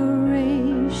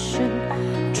adoration,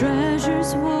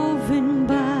 treasures woven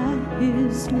by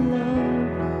His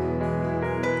love.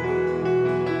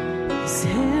 His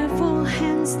careful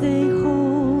hands, they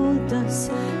hold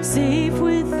us safe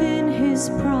within His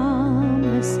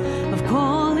promise of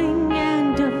calling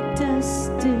and of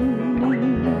destiny.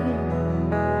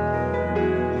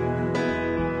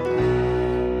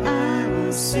 I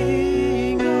will sing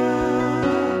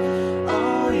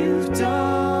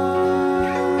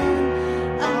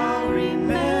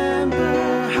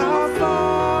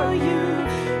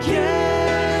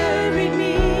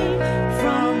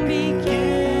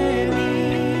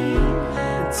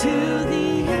to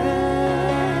the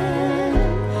end.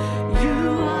 You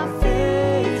are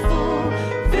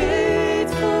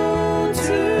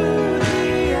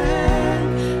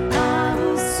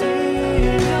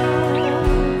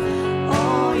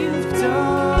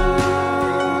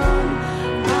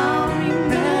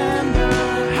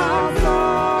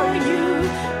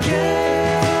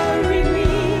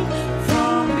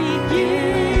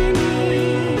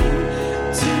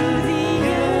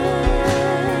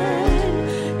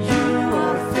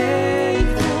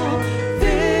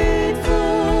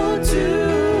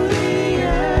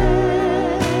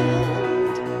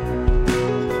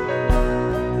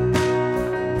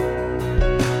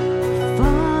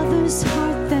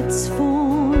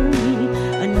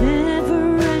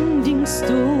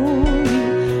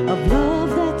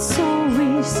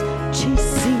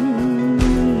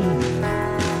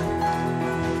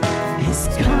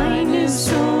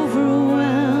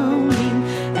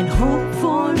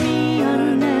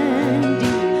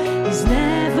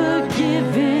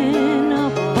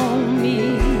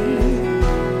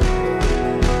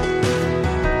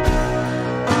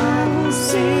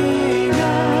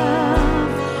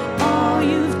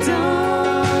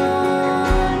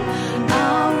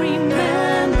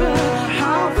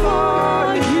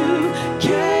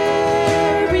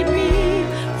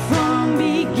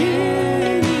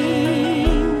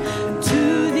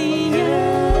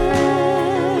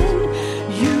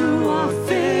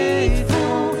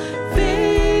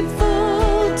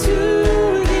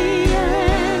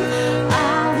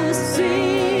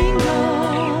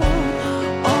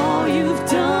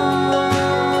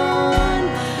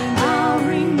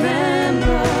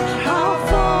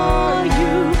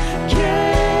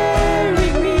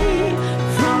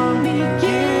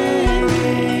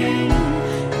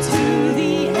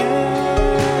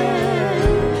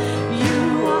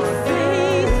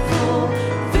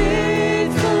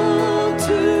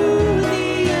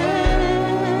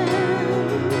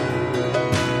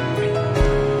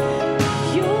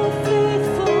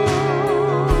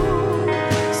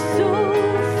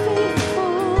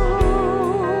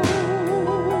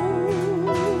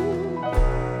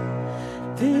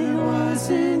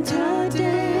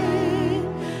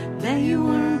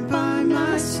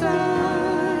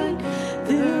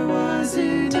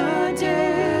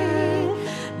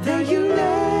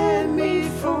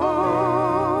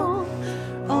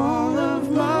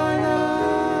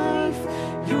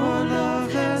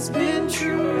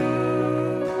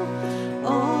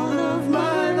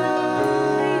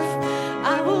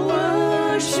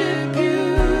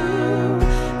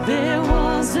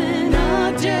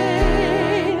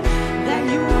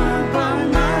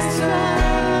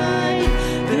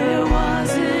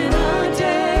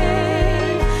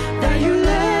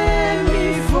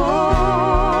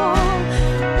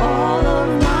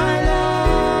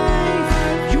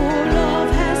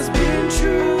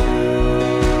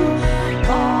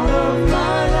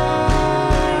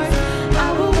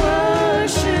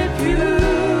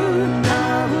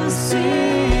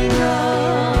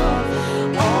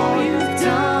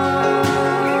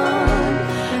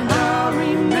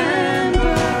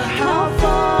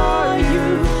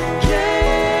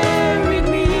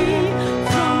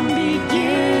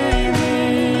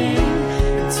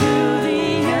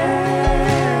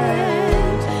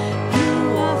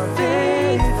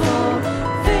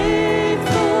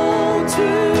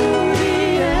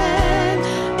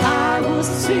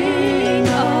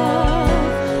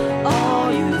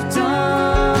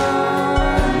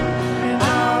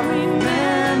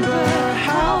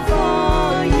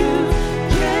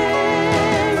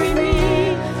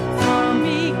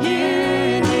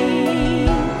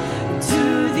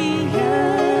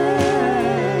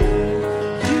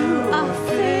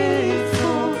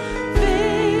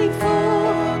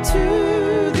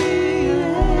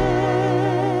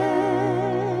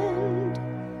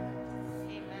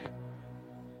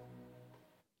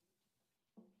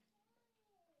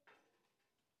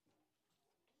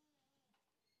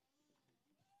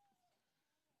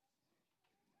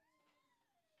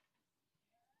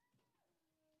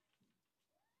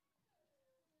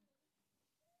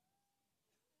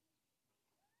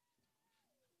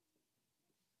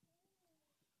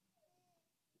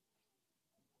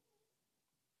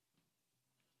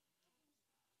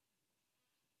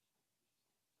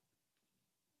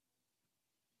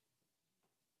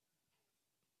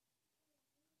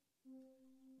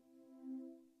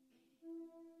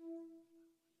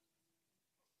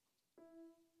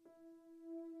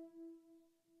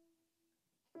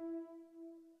I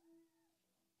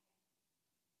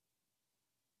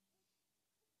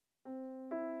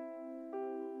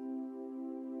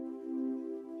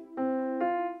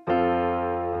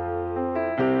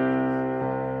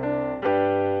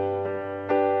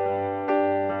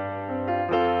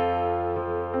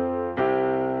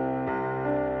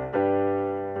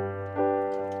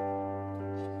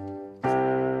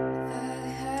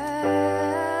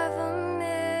have a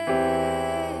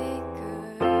maker.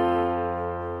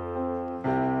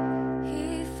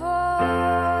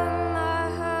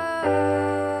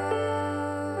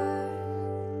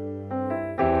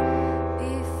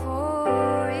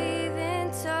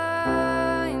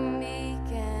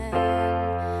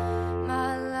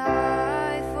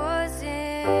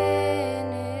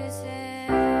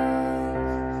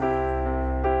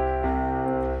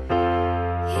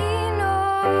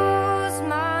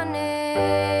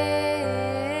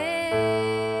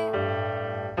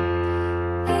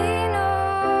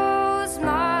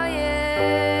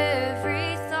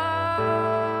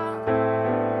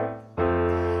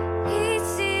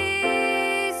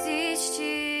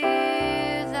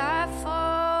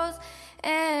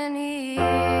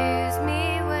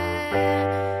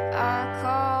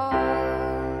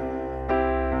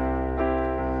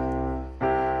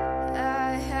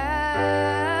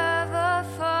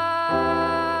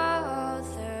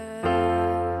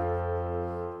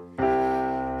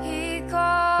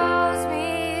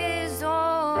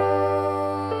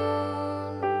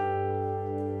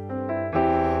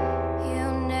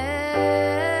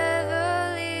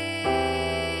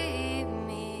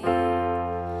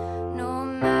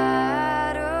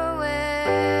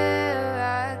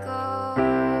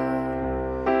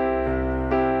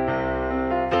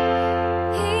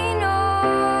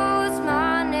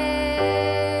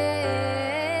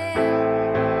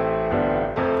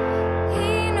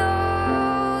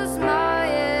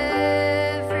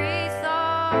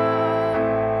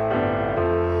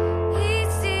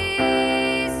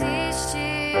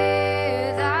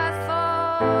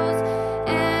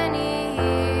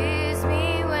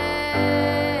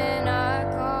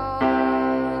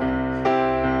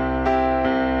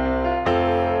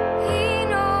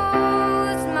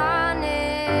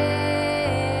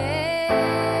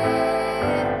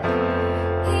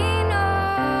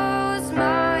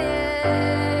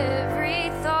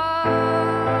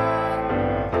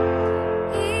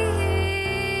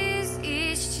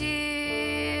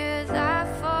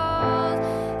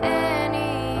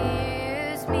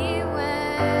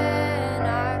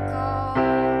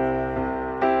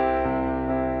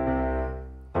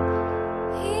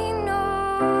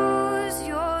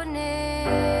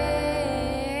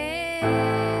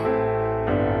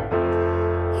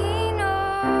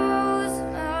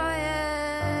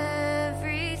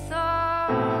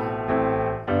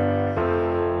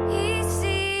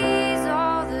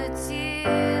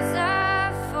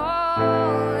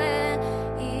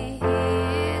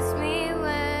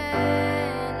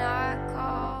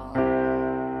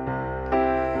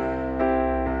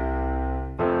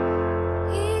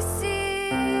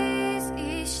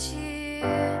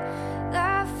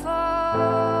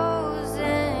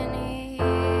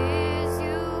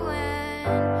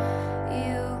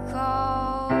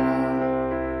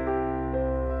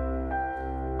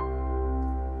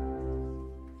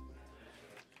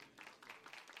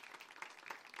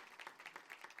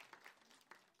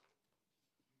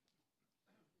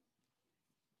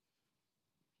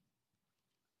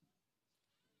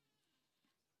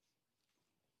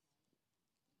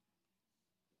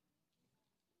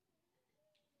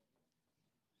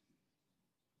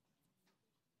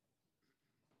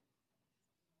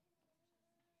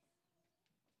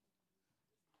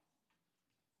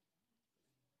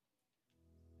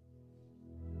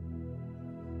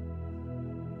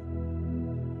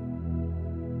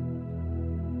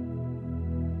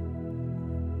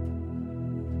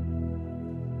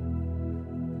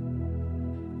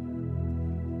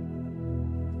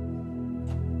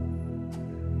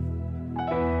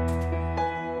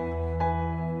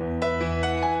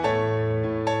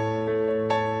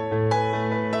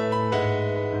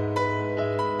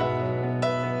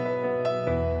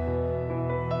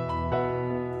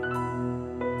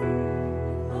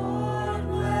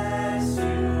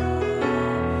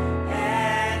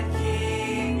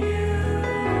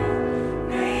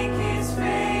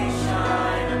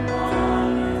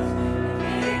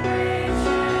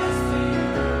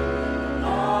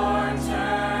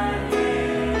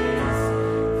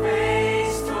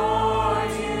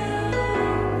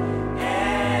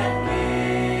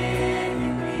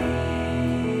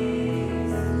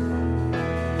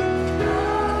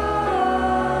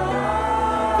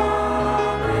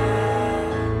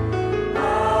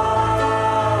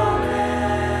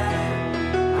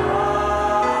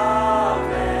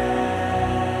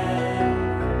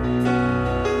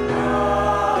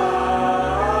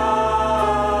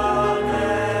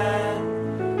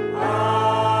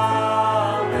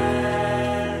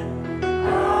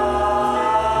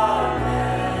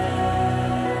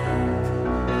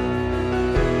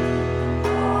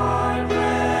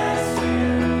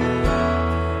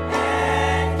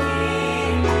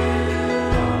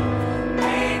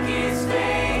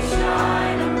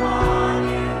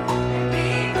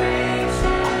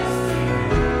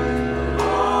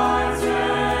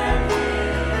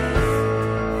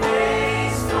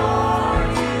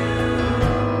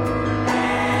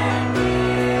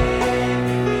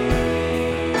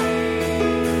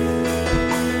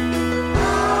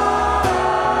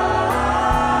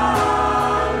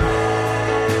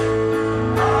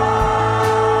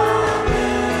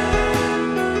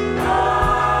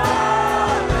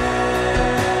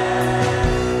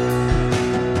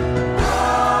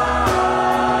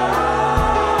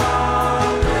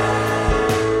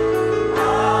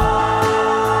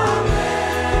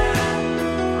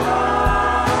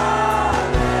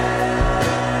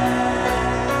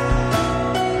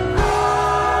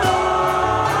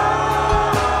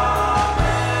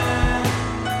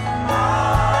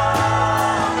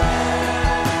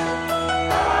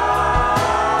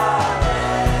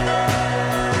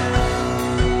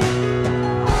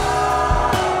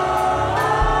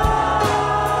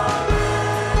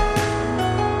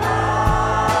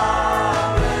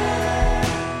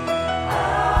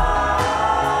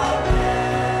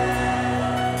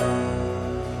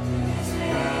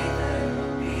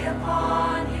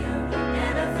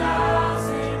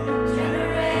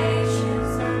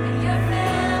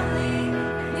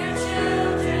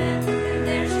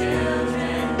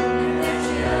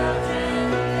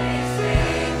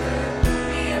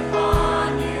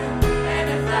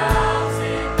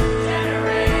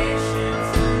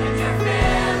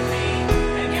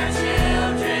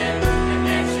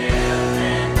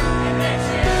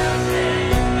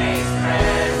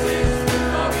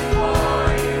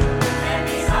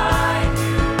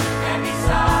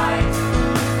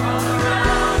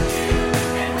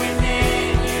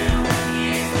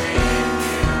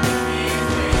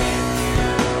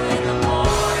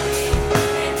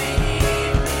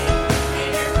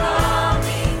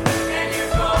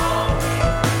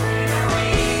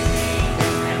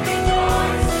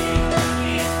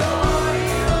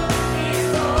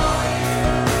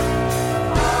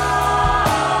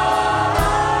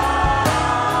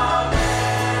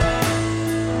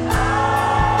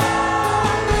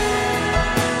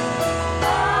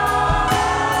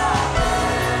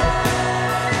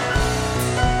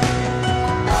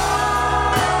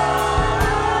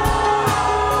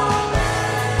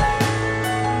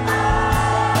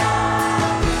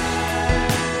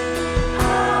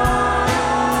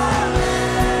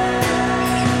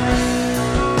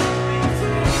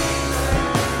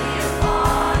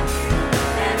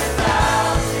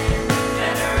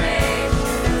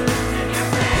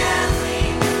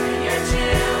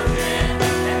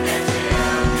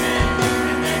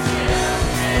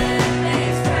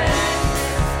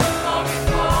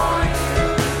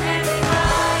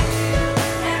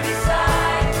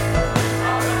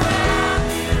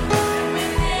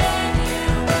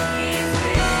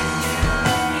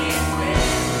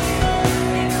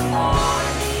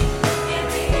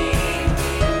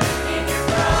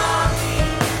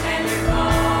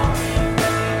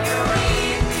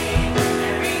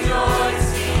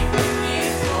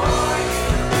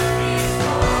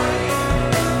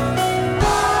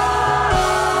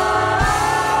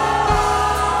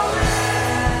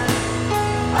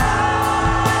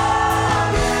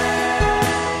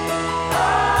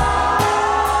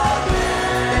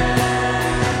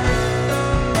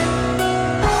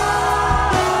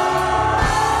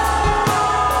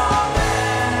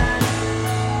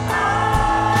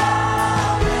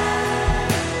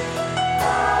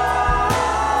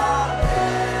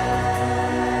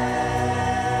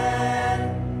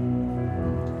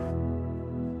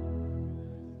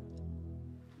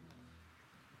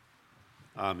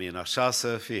 Amin, așa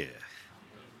să fie.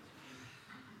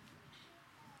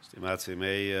 Stimații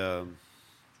mei,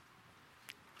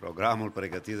 programul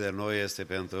pregătit de noi este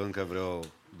pentru încă vreo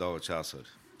 2 ceasuri.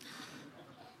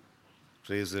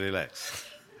 Please relax,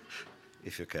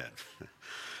 if you can.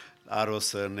 Dar o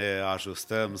să ne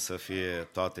ajustăm să fie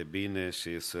toate bine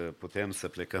și să putem să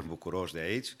plecăm bucuroși de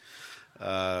aici.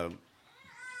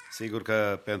 Sigur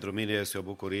că pentru mine este o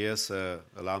bucurie să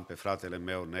îl am pe fratele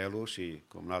meu Nelu și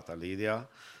cumnata Lidia,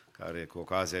 care cu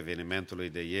ocazia evenimentului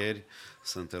de ieri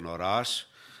sunt în oraș.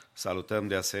 Salutăm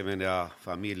de asemenea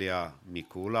familia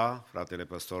Micula, fratele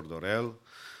păstor Dorel,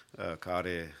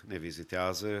 care ne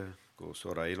vizitează cu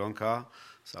sora Ilonca.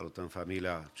 Salutăm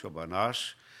familia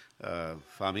Ciobănaș,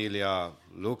 familia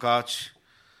Lucaci,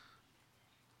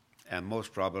 and most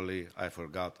probably I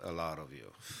forgot a lot of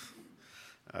you.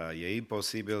 E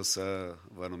imposibil să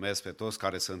vă numesc pe toți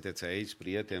care sunteți aici,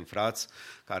 prieteni, frați,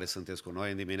 care sunteți cu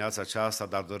noi în dimineața aceasta,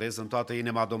 dar doresc în toată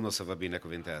inima Domnul să vă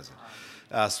binecuvinteze.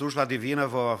 Slujba divină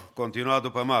va continua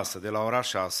după masă, de la ora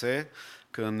 6,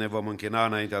 când ne vom închina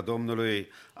înaintea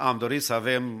Domnului. Am dorit să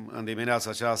avem în dimineața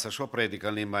aceasta și o predică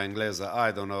în limba engleză.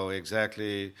 I don't know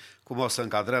exactly cum o să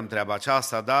încadrăm treaba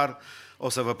aceasta, dar o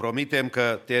să vă promitem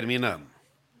că terminăm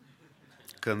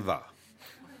cândva.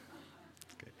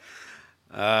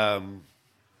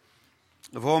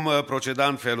 Vom proceda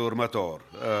în felul următor.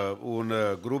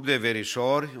 Un grup de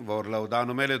verișori vor lăuda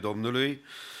numele Domnului,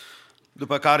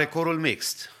 după care corul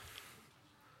mixt.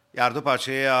 Iar după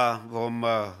aceea vom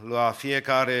lua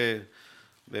fiecare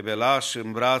bebelaș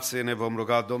în brațe, ne vom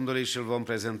ruga Domnului și îl vom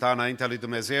prezenta înaintea lui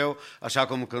Dumnezeu, așa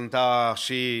cum cânta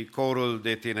și corul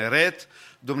de tineret,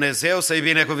 Dumnezeu să-i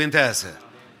binecuvinteze.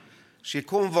 Și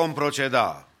cum vom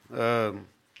proceda?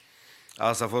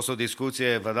 Asta a fost o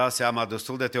discuție, vă dați seama,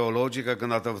 destul de teologică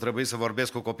când a trebuit să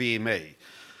vorbesc cu copiii mei.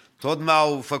 Tot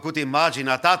mi-au făcut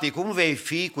imaginea, tati, cum vei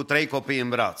fi cu 3 copii în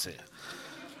brațe?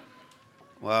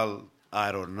 Well,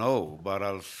 I don't know, but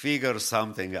I'll figure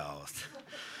something out.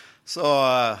 So,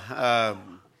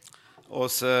 o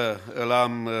să îl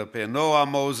am pe Noah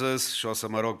Moses și o să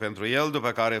mă rog pentru el,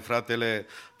 după care fratele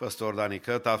păstor Dani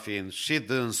Căta, fiind și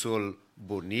dânsul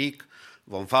bunic,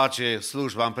 vom face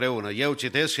slujba împreună. Eu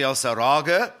citesc și el se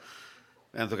roagă,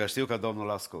 pentru că știu că Domnul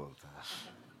ascultă.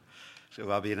 Și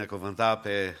va binecuvânta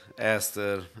pe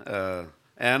Esther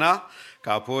Anna,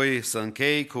 ca apoi să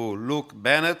închei cu Luke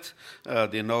Bennett,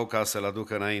 din nou ca să-l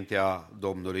aducă înaintea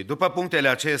Domnului. După punctele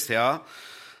acestea,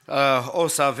 o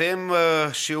să avem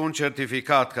și un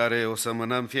certificat care o să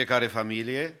mânăm fiecare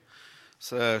familie,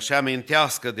 să-și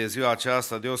amintească de ziua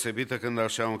aceasta deosebită când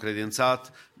și-au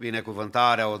încredințat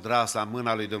binecuvântarea odras la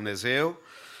mâna lui Dumnezeu,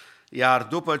 iar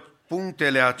după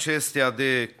punctele acestea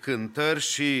de cântări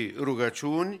și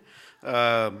rugăciuni,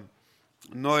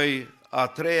 noi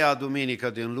a 3-a duminică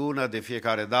din lună, de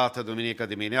fiecare dată, duminică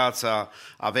dimineața,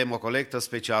 avem o colectă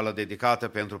specială dedicată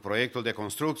pentru proiectul de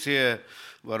construcție.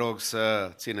 Vă rog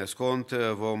să țineți cont,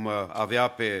 vom avea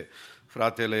pe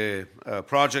fratele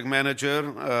project manager,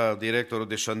 directorul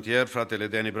de șantier, fratele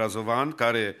Deni Brazovan,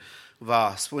 care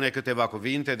va spune câteva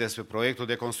cuvinte despre proiectul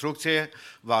de construcție,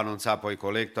 va anunța apoi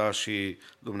colecta și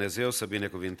Dumnezeu să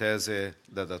binecuvinteze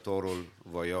dădătorul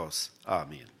voios.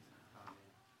 Amin.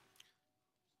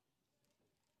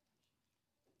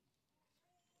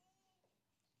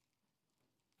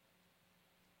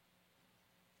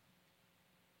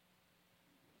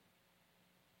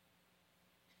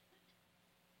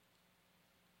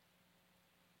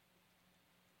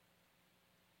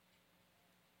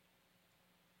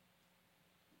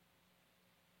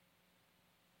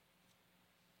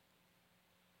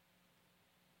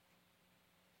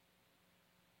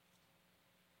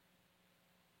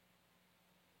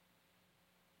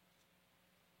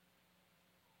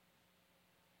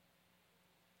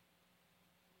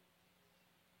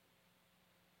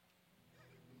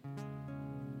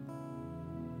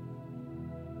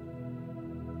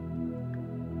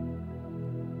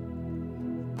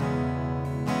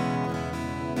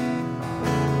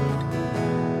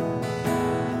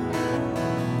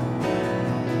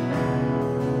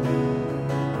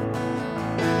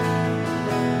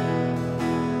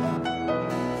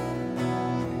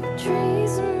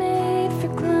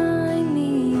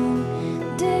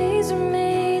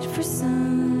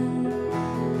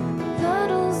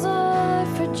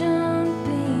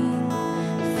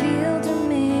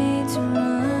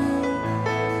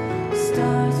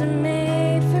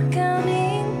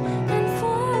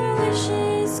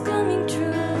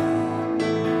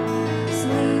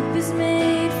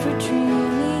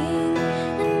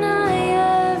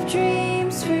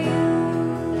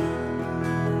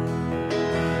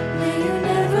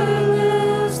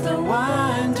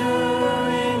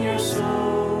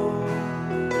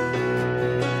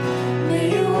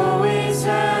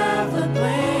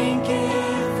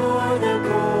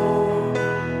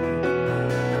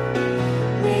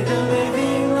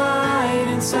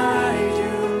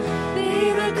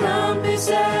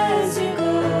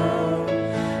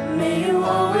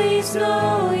 always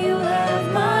know you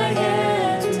have my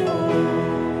hand to hold.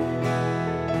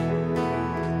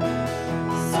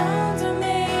 Songs are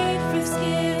made for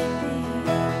skipping,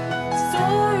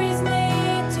 stories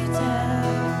made to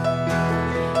tell.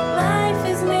 Life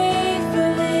is made for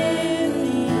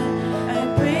living.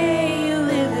 I pray you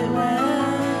live it well.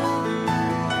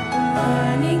 The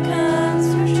morning comes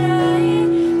for trying,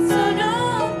 so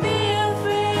don't be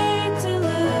afraid to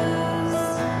lose.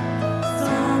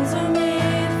 Songs are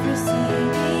made for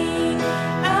singing.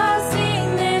 I'll sing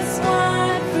this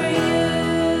one for you.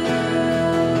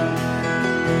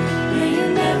 May you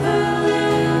never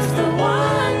lose the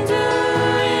wonder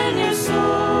in your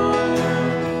soul.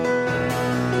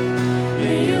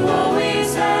 May you always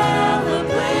have a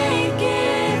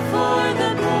blanket for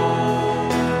the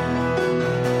cold.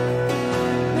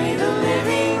 May the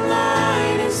living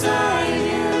light inside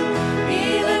you be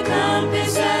the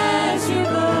compass as you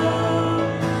go.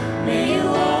 May you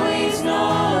always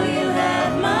know you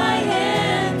have my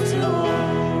hand to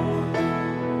hold.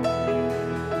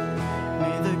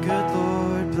 May the good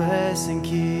Lord bless and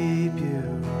keep you,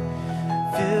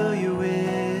 fill you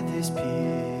with His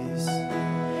peace.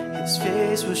 His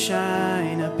face will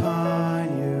shine upon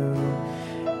you,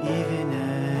 even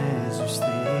as you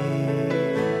sleep.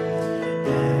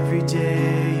 Every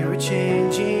day you're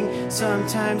changing.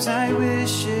 Sometimes I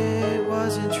wish it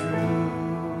wasn't true.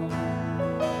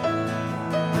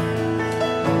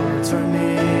 Words are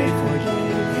made for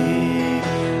giving.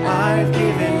 I've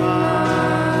given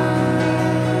mine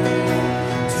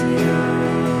to you.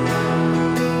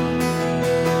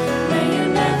 May you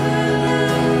never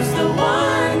lose the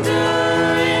wonder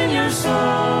in your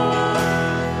soul.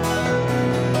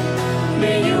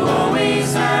 May you always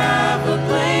have a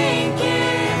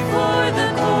blanket for the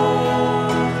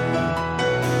cold.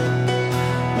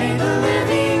 May the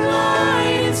living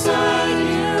light inside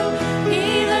you be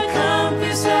the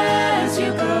compass as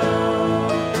you go.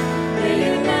 May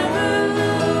you never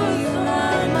lose the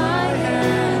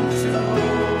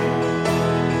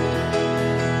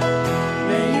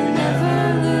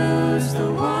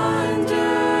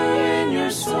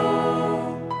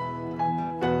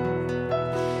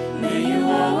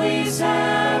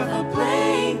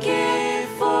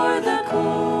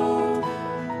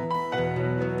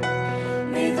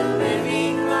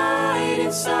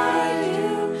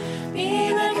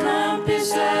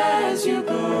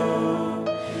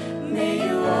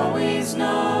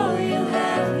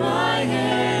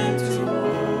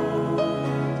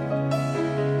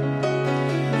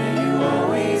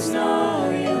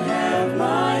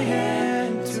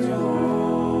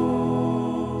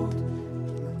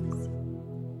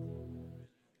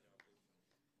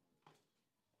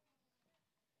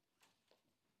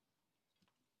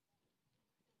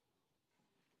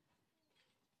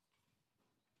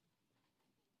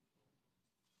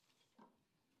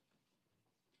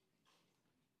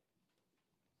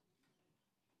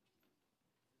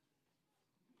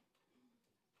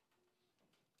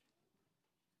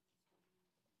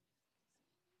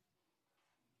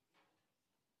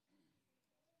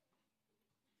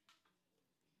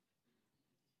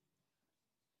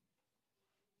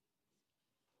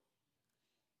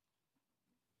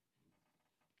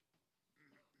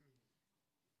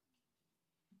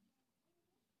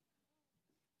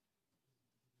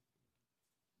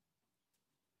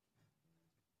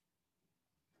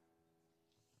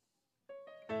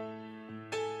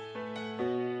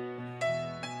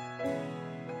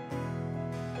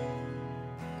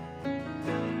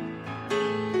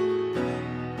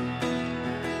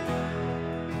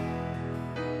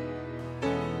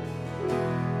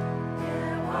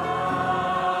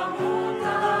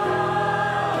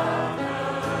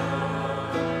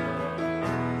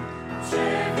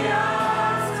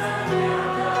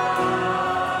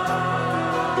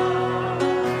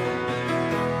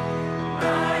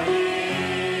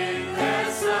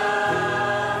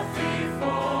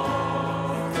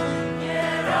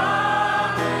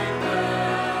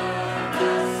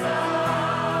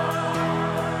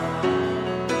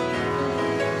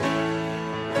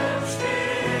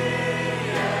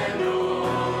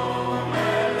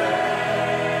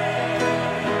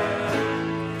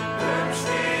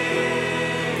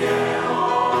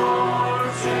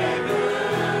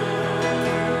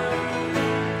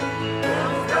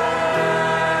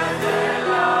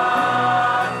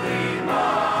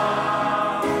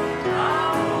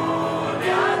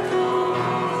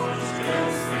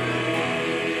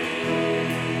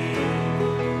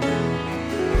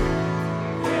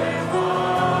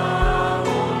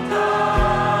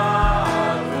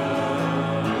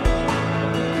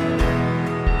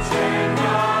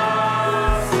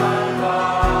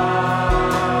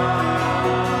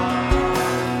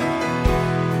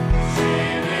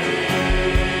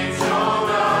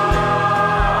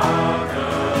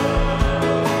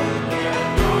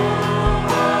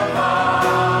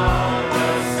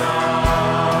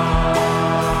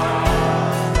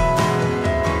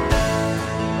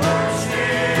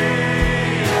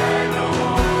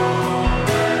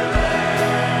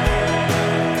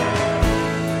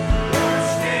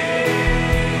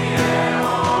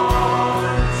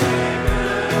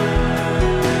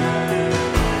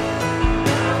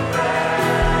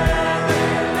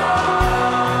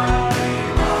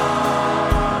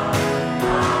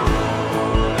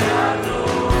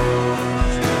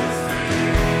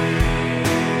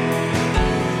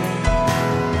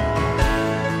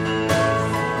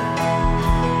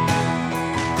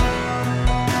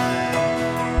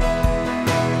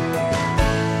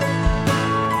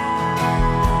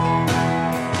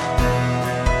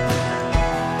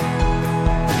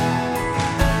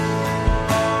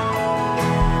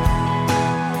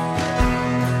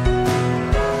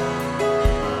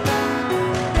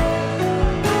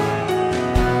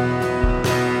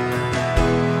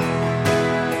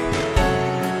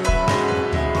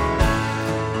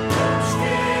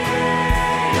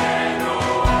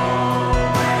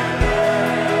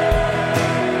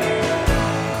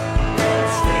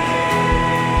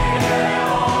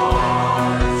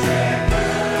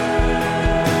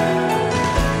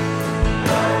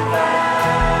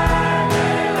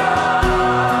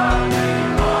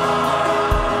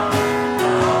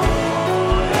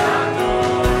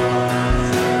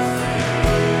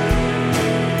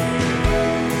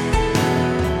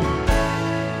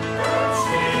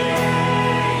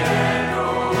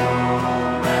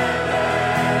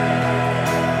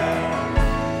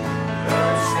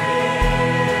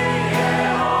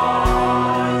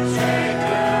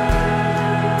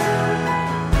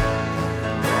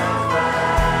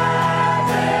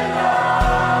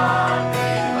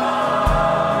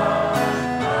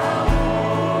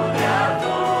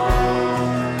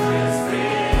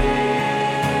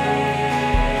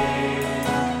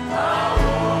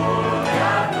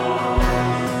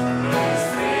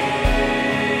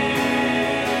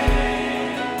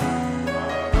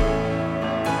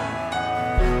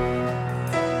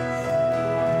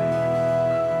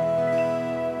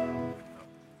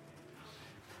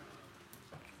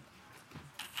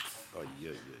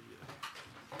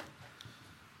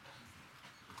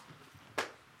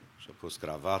Și-a pus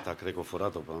cravata, cred că a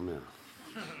furat-o pe a mea.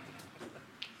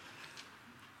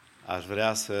 Aș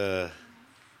vrea să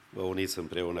vă uniți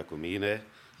împreună cu mine,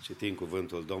 citim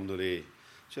cuvântul Domnului,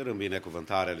 cerând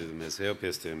binecuvântarea lui Dumnezeu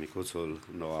peste micuțul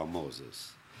Noah Moses.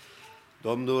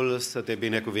 Domnul să te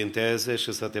binecuvinteze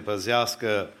și să te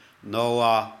păzească,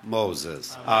 Noah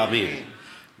Moses. Amin.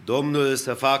 Domnul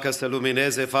să facă să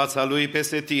lumineze fața lui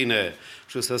peste tine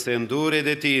și să se îndure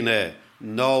de tine,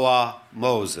 Noah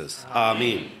Moses.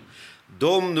 Amin.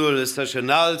 Domnul să-și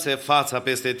înalțe fața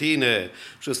peste tine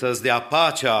și să-ți dea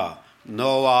pacea,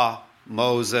 Noah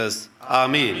Moses.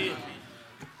 Amin.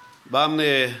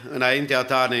 Doamne, înaintea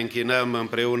Ta ne închinăm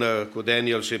împreună cu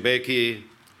Daniel și Becky,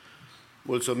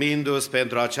 mulțumindu-ți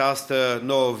pentru această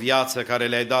nouă viață care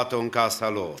le-ai dat-o în casa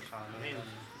lor. Amin.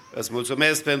 Îți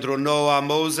mulțumesc pentru Noah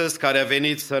Moses care a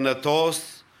venit sănătos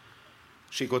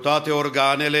și cu toate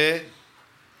organele,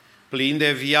 plin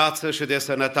de viață și de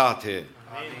sănătate.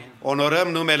 Amin. Onorăm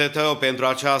numele Tău pentru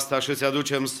aceasta și îți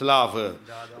aducem slavă,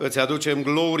 îți aducem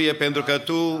glorie pentru că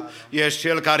Tu ești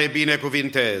Cel care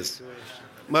binecuvintezi.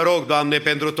 Mă rog, Doamne,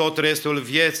 pentru tot restul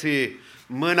vieții,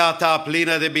 mâna Ta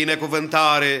plină de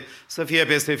binecuvântare să fie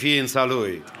peste ființa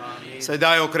lui. Amin. Să-i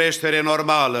dai o creștere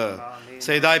normală, amin,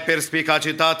 să-i dai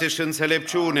perspicacitate și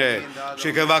înțelepciune, amin,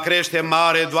 și când va crește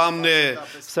mare, Doamne,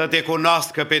 să Te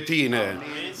cunoască pe Tine.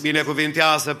 Amin.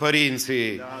 Binecuvintează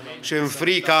părinții, amin, și în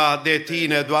frica de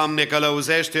Tine, Doamne,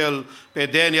 călăuzește-l pe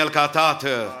Daniel ca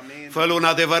tată. Fă-l un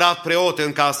adevărat preot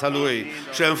în casa lui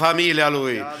și în familia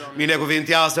lui.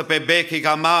 Binecuvintează pe Becky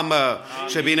ca mamă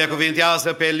și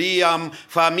binecuvintează pe Liam,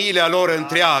 familia lor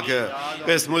întreagă.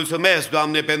 Îți mulțumesc,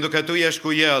 Doamne, pentru că Tu ești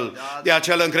cu el. De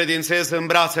aceea îl încredințez în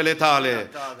brațele Tale.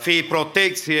 Fii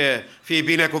protecție, fii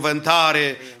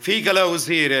binecuvântare, fii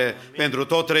călăuzire pentru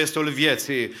tot restul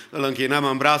vieții. Îl închinăm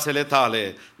în brațele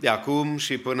Tale, de acum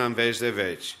și până în veci de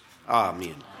veci.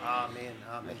 Amin. Amin.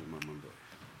 Amin.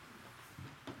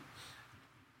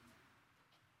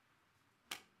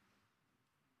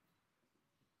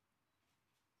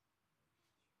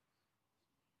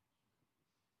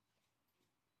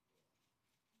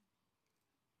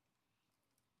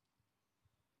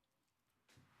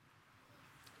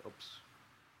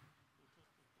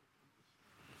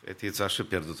 Fetița și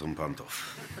pierdut un pantof.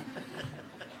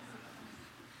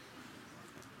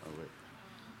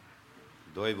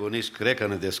 Doi bunici, cred că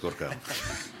ne descurcăm.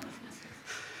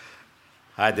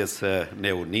 Haideți să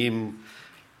ne unim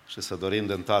și să dorim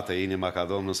din toată inima ca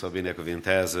Domnul să o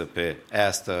binecuvinteze pe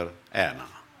Esther Anna.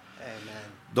 Amen.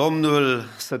 Domnul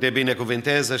să te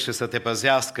binecuvinteze și să te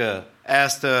păzească,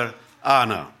 Esther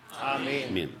Anna. Amin.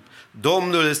 Amin.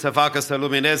 Domnul să facă să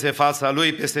lumineze fața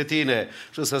Lui peste tine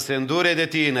și să se îndure de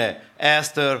tine,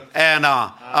 Esther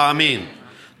Anna. Amin.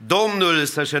 Domnul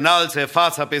să-și înalțe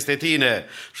fața peste tine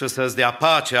și să-ți dea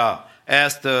pacea,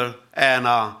 Esther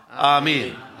Anna.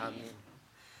 Amin.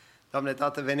 Doamne,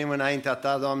 Tată, venim înaintea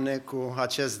Ta, Doamne, cu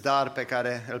acest dar pe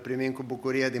care îl primim cu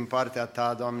bucurie din partea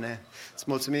Ta, Doamne. Îți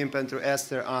mulțumim pentru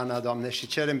Esther Anna, Doamne, și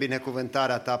cerem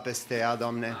binecuvântarea Ta peste ea,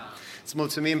 Doamne. Îți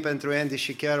mulțumim pentru Andy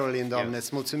și Caroline, Doamne. Îți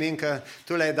mulțumim că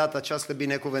Tu le-ai dat această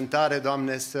binecuvântare,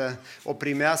 Doamne, să o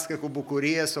primească cu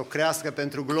bucurie, să o crească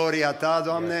pentru gloria Ta,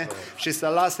 Doamne, și să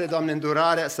lase, Doamne,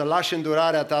 să lași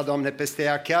îndurarea Ta, Doamne, peste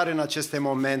ea chiar în aceste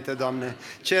momente, Doamne.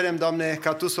 Cerem, Doamne,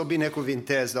 ca Tu să o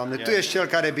binecuvintezi, Doamne. Tu ești Cel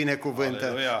care binecuvântă.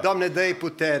 Aleluia. Doamne, dă-i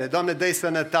putere, Doamne, dă-i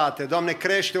sănătate, Doamne,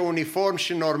 crește uniform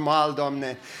și normal,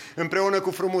 Doamne. Împreună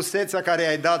cu frumusețea care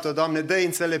ai dat-o, Doamne, dă-i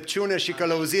înțelepciune și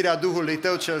călăuzirea Duhului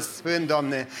Tău cel Sfânt,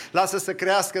 Doamne. Lasă să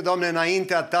crească, Doamne,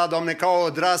 înaintea Ta, Doamne, ca o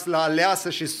odraslă aleasă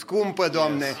și scumpă,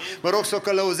 Doamne. Mă rog să o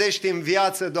călăuzești în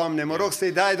viață, Doamne. Mă rog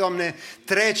să-i dai, Doamne,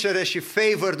 trecere și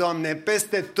favor, Doamne,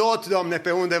 peste tot, Doamne,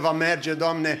 pe unde va merge,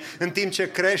 Doamne, în timp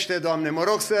ce crește, Doamne. Mă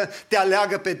rog să Te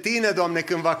aleagă pe Tine, Doamne,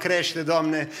 când va crește,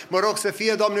 Doamne. Mă rog să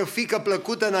fie, Doamne, o fiică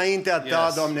plăcută înaintea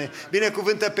Ta, Doamne.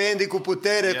 Binecuvântă pe Andy cu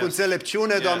putere, cu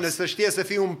înțelepciune, Doamne, să știe să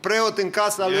fie un preot în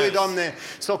casa lui, Doamne,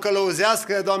 să o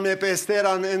călăuzească, Doamne, pe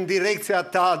Estera în direcția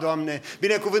Ta, Doamne.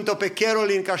 Binecuvânt-o pe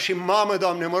Caroline ca și mamă,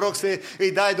 Doamne. Mă rog să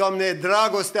îi dai, Doamne,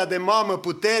 dragostea de mamă,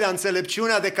 puterea,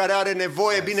 înțelepciunea de care are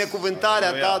nevoie,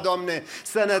 binecuvântarea Ta, Doamne,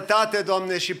 sănătate,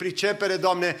 Doamne, și pricepere,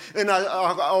 Doamne, în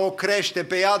a o crește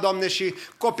pe ea, Doamne, și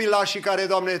copilașii care,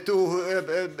 Doamne, Tu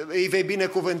îi vei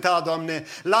binecuvânta, Doamne.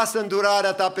 Lasă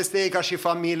îndurarea Ta peste ei ca și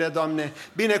familie, Doamne.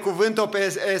 Binecuvânt-o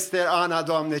pe Esther Ana,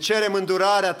 Doamne. Cerem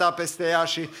îndurarea Ta peste ea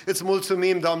și îți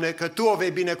mulțumim, Doamne, că Tu o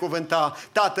vei binecuvânta.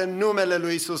 Tată, în numele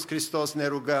lui Iisus Hristos ne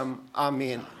rugăm.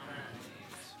 Amin.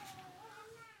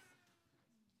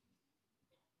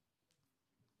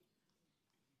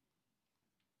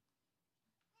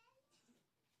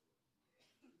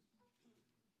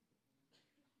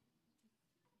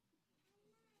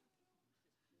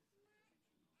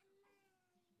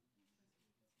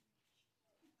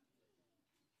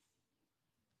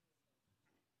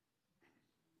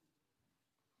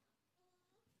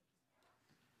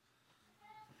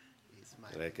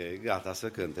 Cred că e gata să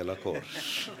cânte la cor.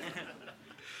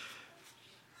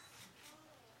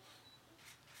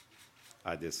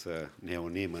 Haideți să ne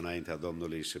unim înaintea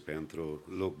Domnului și pentru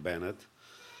Luke Bennett,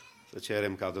 să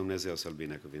cerem ca Dumnezeu să-l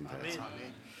binecuvinteze.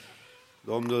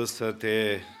 Domnul să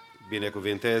te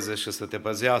binecuvinteze și să te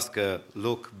păzească,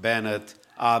 Luke Bennett.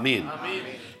 Amin. Amin.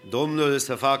 Domnul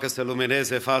să facă să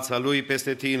lumineze fața Lui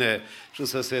peste tine și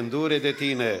să se îndure de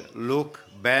tine, Luke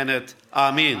Bennett.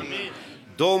 Amin. Amin.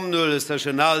 Domnul să-și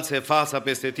înalțe fața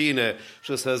peste tine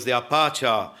și să-ți dea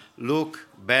pacea, Luke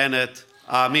Bennett.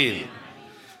 Amin.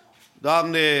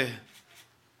 Doamne,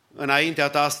 înaintea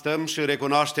Ta stăm și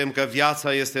recunoaștem că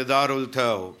viața este darul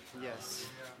Tău.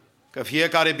 Că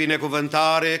fiecare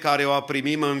binecuvântare care o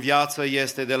primim în viață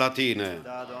este de la Tine.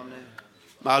 Da, Doamne.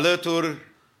 Alături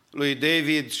lui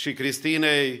David și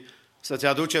Cristinei să-ți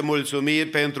aducem mulțumiri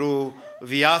pentru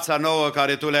viața nouă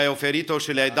care Tu le-ai oferit-o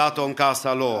și le-ai dat-o în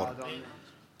casa lor.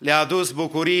 Le-a adus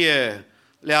bucurie,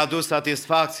 le-a adus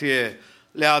satisfacție,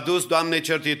 le-a adus, Doamne,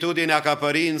 certitudinea ca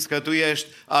părinți că Tu ești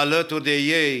alături de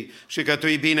ei și că Tu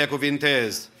îi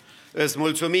binecuvintezi. Îți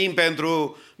mulțumim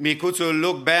pentru micuțul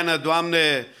Luke Bennett,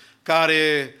 Doamne,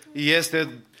 care este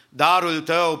darul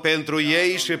Tău pentru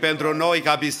ei și pentru noi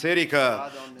ca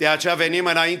biserică. De aceea venim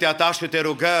înaintea Ta și Te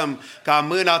rugăm ca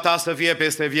mâna Ta să fie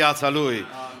peste viața lui.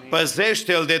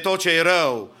 Păzește-l de tot ce e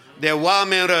rău, de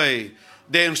oameni răi,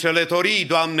 de înșelătorii,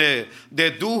 Doamne, de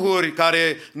duhuri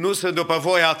care nu sunt după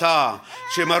voia Ta.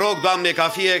 Și mă rog, Doamne, ca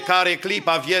fiecare clip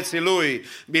a vieții lui,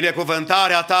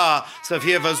 binecuvântarea Ta să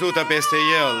fie văzută peste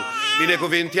el.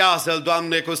 Binecuvintează-l,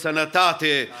 Doamne, cu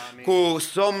sănătate, cu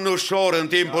somn ușor în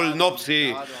timpul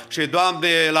nopții și,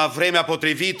 Doamne, la vremea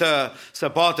potrivită să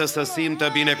poată să simtă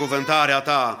binecuvântarea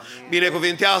Ta.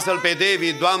 Binecuvintează-l pe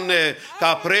David, Doamne,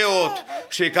 ca preot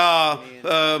și ca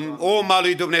om al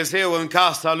lui Dumnezeu în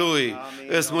casa lui.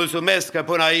 Îți mulțumesc că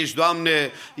până aici,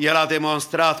 Doamne, El a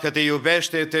demonstrat că Te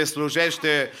iubește, Te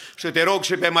slujește și Te rog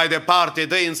și pe mai departe,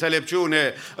 dă-i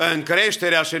înțelepciune în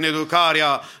creșterea și în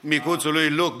educarea micuțului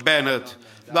Luke Bennett.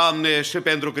 Doamne, și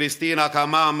pentru Cristina ca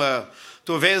mamă,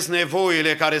 Tu vezi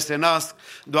nevoile care se nasc,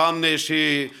 Doamne,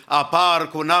 și apar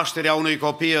cu nașterea unui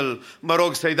copil. Mă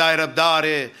rog să-i dai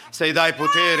răbdare, să-i dai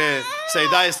putere, să-i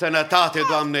dai sănătate,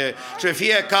 Doamne, și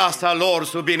fie casa lor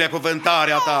sub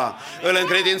binecuvântarea Ta. Îl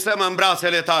încredințăm în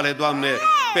brațele Tale, Doamne,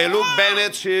 pe Luke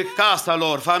Bennett și casa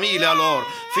lor, familia lor.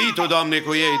 Fii Tu, Doamne,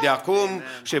 cu ei de acum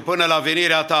și până la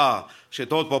venirea Ta. Și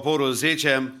tot poporul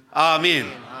zicem, amin.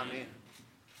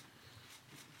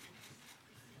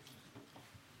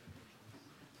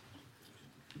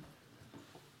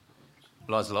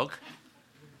 Luați loc.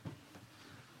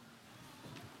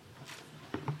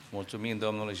 Mulțumim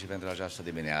Domnului și pentru această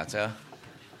dimineață.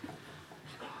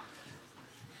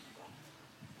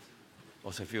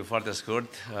 O să fiu foarte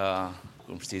scurt.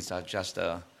 Cum știți,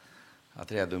 această a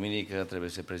treia duminică trebuie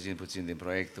să prezint puțin din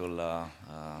proiectul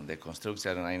de construcție.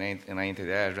 Înainte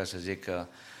de aia aș vrea să zic că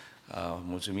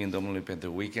mulțumim Domnului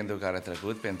pentru weekendul care a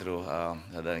trecut, pentru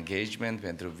the engagement,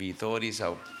 pentru viitorii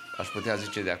sau aș putea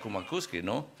zice de acum Cuscri,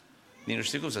 nu? Nici nu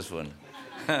știu cum să spun.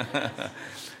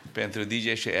 Pentru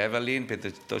DJ și Evelyn,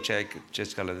 pentru toți cei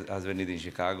care ați venit din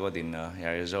Chicago, din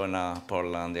Arizona,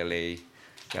 Portland, LA,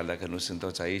 chiar dacă nu sunt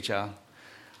toți aici.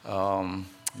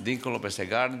 Dincolo peste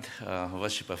gard, văd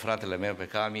și pe fratele meu, pe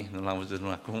Cami, nu l-am văzut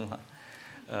numai acum.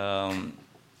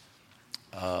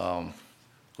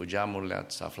 Cu geamurile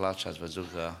ați aflat și ați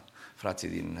văzut că frații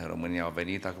din România au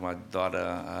venit. Acum doar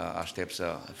aștept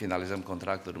să finalizăm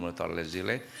contractul următoarele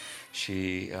zile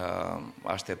și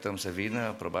așteptăm să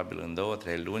vină, probabil în 2,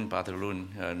 3 luni, 4 luni,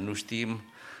 nu știm.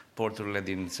 Porturile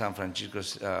din San Francisco,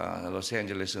 Los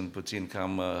Angeles sunt puțin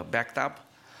cam backed up.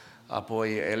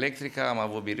 Apoi electrica, am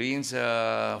avut biruință,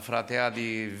 frate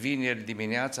Adi, vineri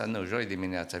dimineața,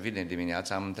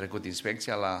 am trecut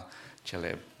inspecția la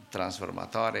cele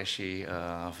transformatoare și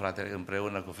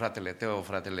împreună cu fratele Teo,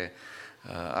 fratele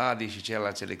Adi și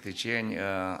ceilalți electricieni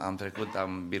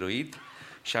am biruit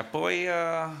și apoi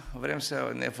vrem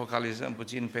să ne focalizăm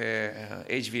puțin pe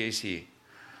HVAC.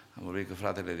 Am vorbit cu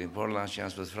fratele din Portland și am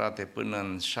spus, frate, până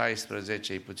în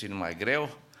 16 e puțin mai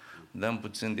greu, dăm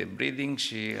puțin de breathing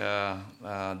și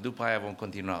după aia vom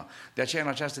continua. De aceea în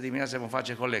această dimineață vom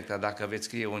face colecta. Dacă veți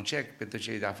scrie un cec pentru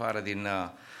cei de afară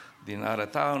din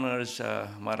Arătauners,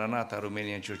 Maranatha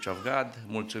Romanian Church of God,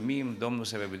 mulțumim, Domnul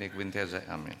să vă binecuvânteze.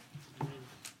 Amin.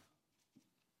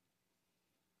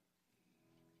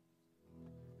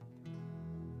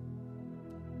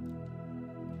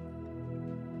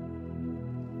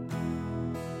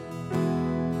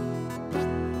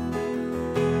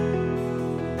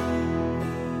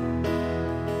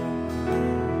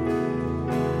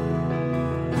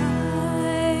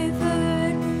 I've heard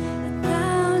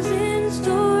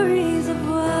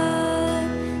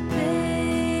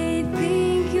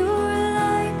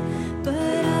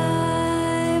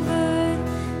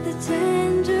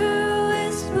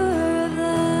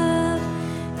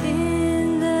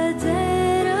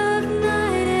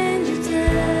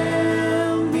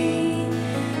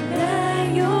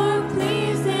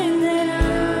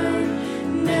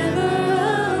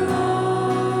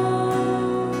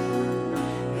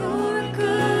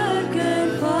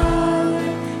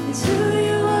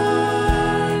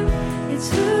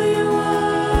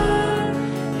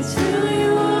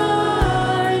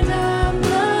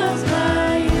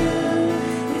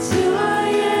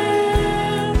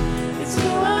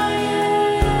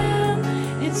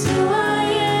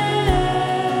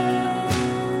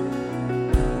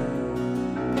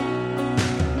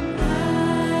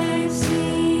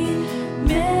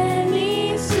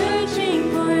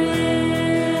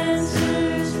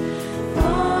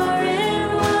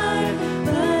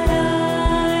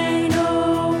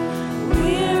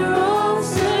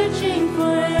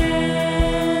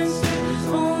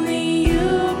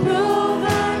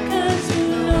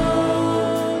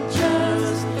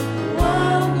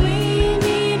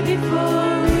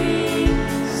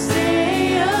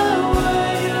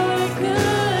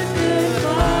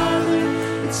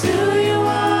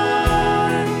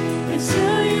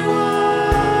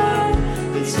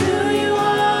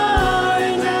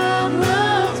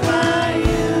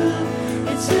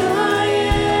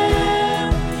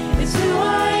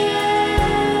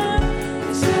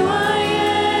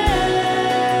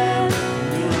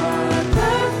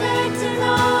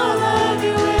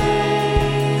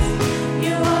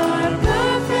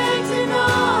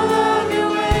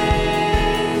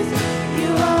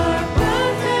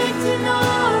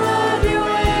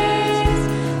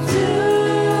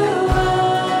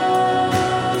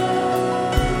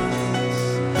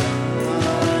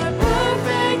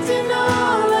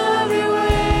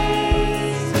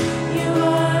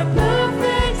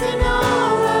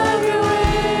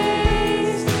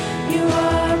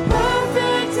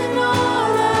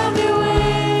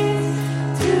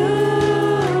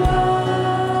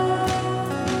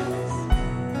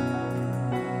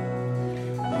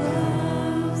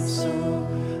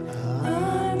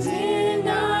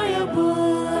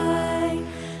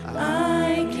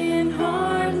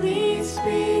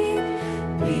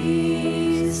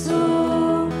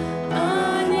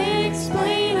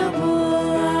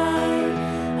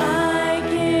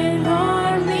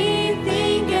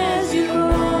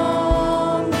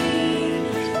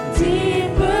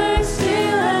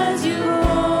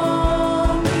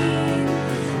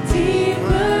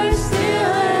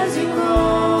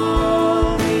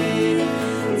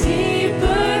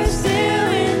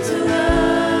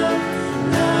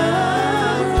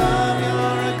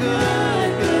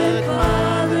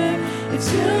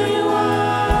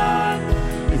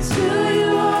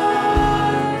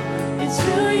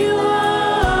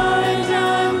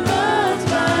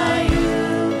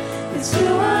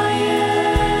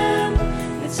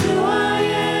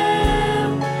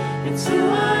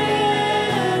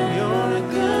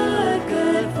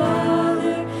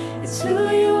who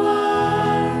you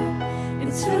are,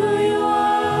 it's who you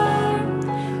are,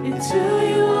 it's who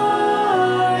you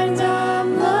are, and I'm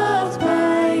loved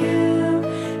by you.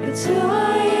 It's who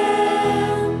I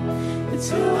am, it's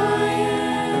who I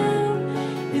am,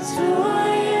 it's who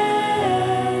I am.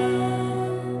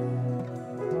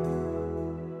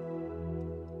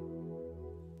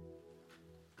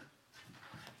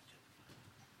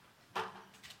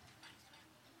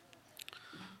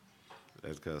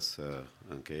 Cred că să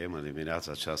încheiem în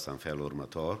dimineața aceasta în felul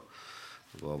următor.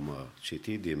 Vom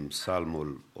citi din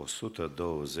Psalmul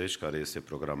 120, care este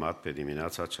programat pe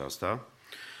dimineața aceasta,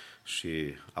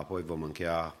 și apoi vom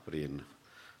încheia prin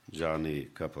Gianni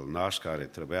Căpălnaș, care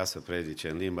trebuia să predice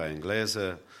în limba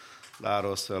engleză, dar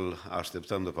o să-l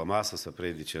așteptăm după masă să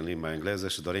predice în limba engleză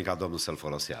și dorim ca Domnul să-l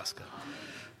folosească.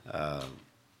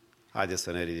 Haideți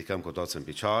să ne ridicăm cu toți în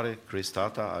picioare. Chris,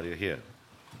 tata, are you here?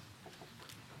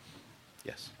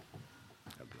 Yes.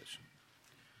 God bless you.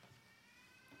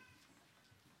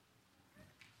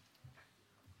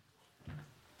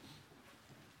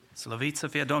 Slăvit să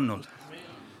fie Domnul.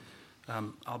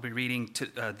 I'll be reading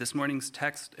this morning's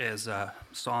text is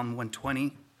Psalm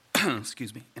 120,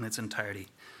 excuse me, in its entirety.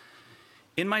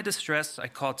 In my distress, I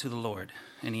called to the Lord,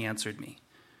 and he answered me.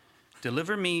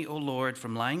 Deliver me, O Lord,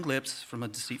 from lying lips, from a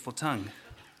deceitful tongue.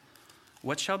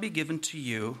 What shall be given to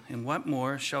you, and what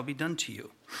more shall be done to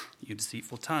you, you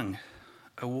deceitful tongue?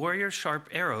 A warrior's sharp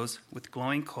arrows with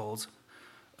glowing coals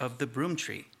of the broom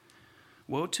tree.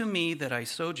 Woe to me that I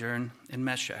sojourn in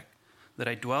Meshech, that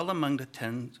I dwell among the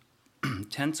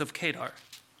tents of Kedar.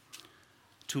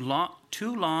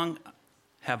 Too long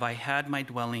have I had my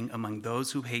dwelling among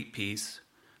those who hate peace,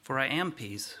 for I am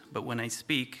peace, but when I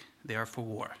speak, they are for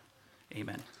war.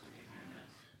 Amen.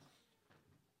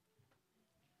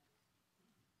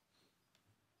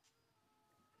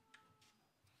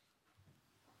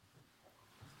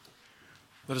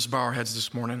 Let us bow our heads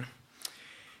this morning.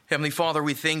 Heavenly Father,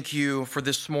 we thank you for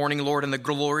this morning, Lord, and the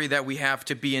glory that we have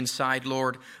to be inside,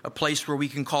 Lord, a place where we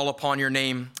can call upon your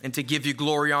name and to give you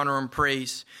glory, honor, and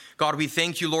praise. God, we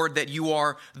thank you, Lord, that you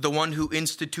are the one who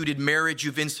instituted marriage.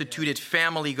 You've instituted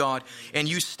family, God, and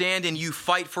you stand and you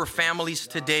fight for families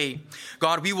today.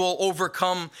 God, we will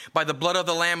overcome by the blood of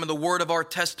the Lamb and the word of our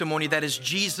testimony, that is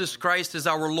Jesus Christ is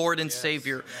our Lord and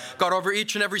Savior. God, over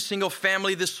each and every single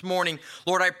family this morning,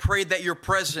 Lord, I pray that your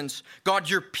presence, God,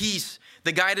 your peace,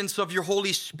 the guidance of your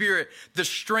Holy Spirit, the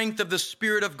strength of the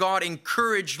Spirit of God,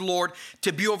 encourage, Lord,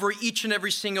 to be over each and every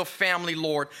single family,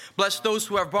 Lord. Bless those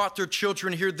who have brought their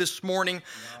children here this morning.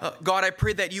 God, I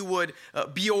pray that you would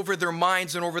be over their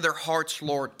minds and over their hearts,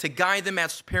 Lord, to guide them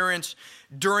as parents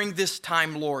during this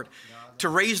time, Lord. To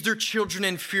raise their children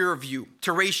in fear of you,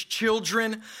 to raise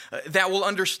children that will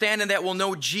understand and that will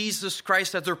know Jesus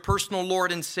Christ as their personal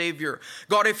Lord and Savior.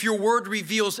 God, if your word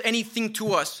reveals anything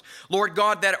to us, Lord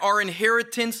God, that our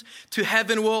inheritance to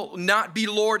heaven will not be,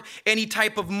 Lord, any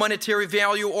type of monetary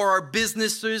value or our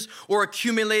businesses or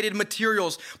accumulated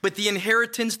materials, but the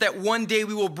inheritance that one day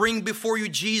we will bring before you,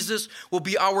 Jesus, will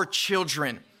be our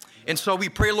children. And so we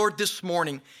pray, Lord, this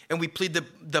morning, and we plead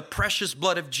the precious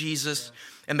blood of Jesus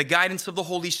and the guidance of the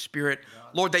Holy Spirit,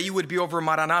 Lord, that you would be over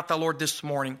Maranatha, Lord, this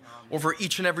morning, over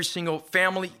each and every single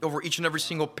family, over each and every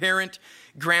single parent,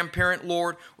 grandparent,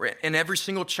 Lord, and every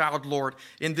single child, Lord,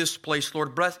 in this place,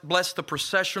 Lord. Bless the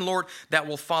procession, Lord, that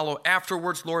will follow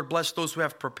afterwards, Lord. Bless those who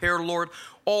have prepared, Lord,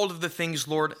 all of the things,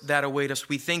 Lord, that await us.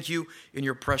 We thank you in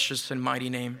your precious and mighty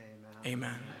name.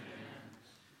 Amen.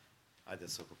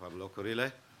 Haideți să ocupăm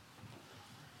locurile.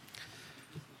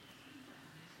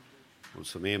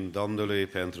 Mulțumim Domnului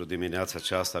pentru dimineața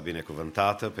aceasta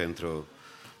binecuvântată, pentru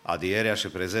adierea și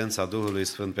prezența Duhului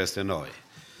Sfânt peste noi.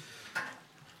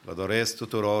 Vă doresc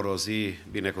tuturor o zi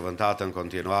binecuvântată în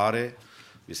continuare.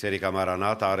 Biserica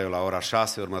Maranatha are la ora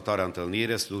 6 următoarea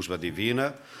întâlnire, slujbă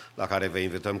divină, la care vă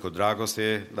invităm cu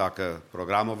dragoste, dacă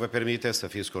programul vă permite, să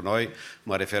fiți cu noi.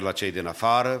 Mă refer la cei din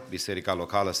afară, biserica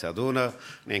locală se adună,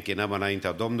 ne închinăm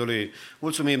înaintea Domnului.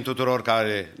 Mulțumim tuturor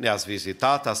care ne-ați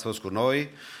vizitat, ați fost cu noi.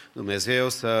 Dumnezeu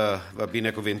să vă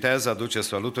binecuvinteze, aduce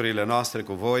saluturile noastre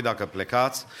cu voi dacă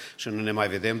plecați și nu ne mai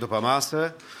vedem după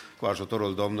masă. Cu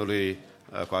ajutorul Domnului,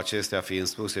 cu acestea fiind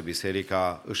spuse,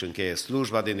 biserica își încheie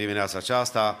slujba din dimineața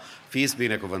aceasta. Fiți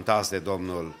binecuvântați de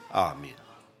Domnul. Amin.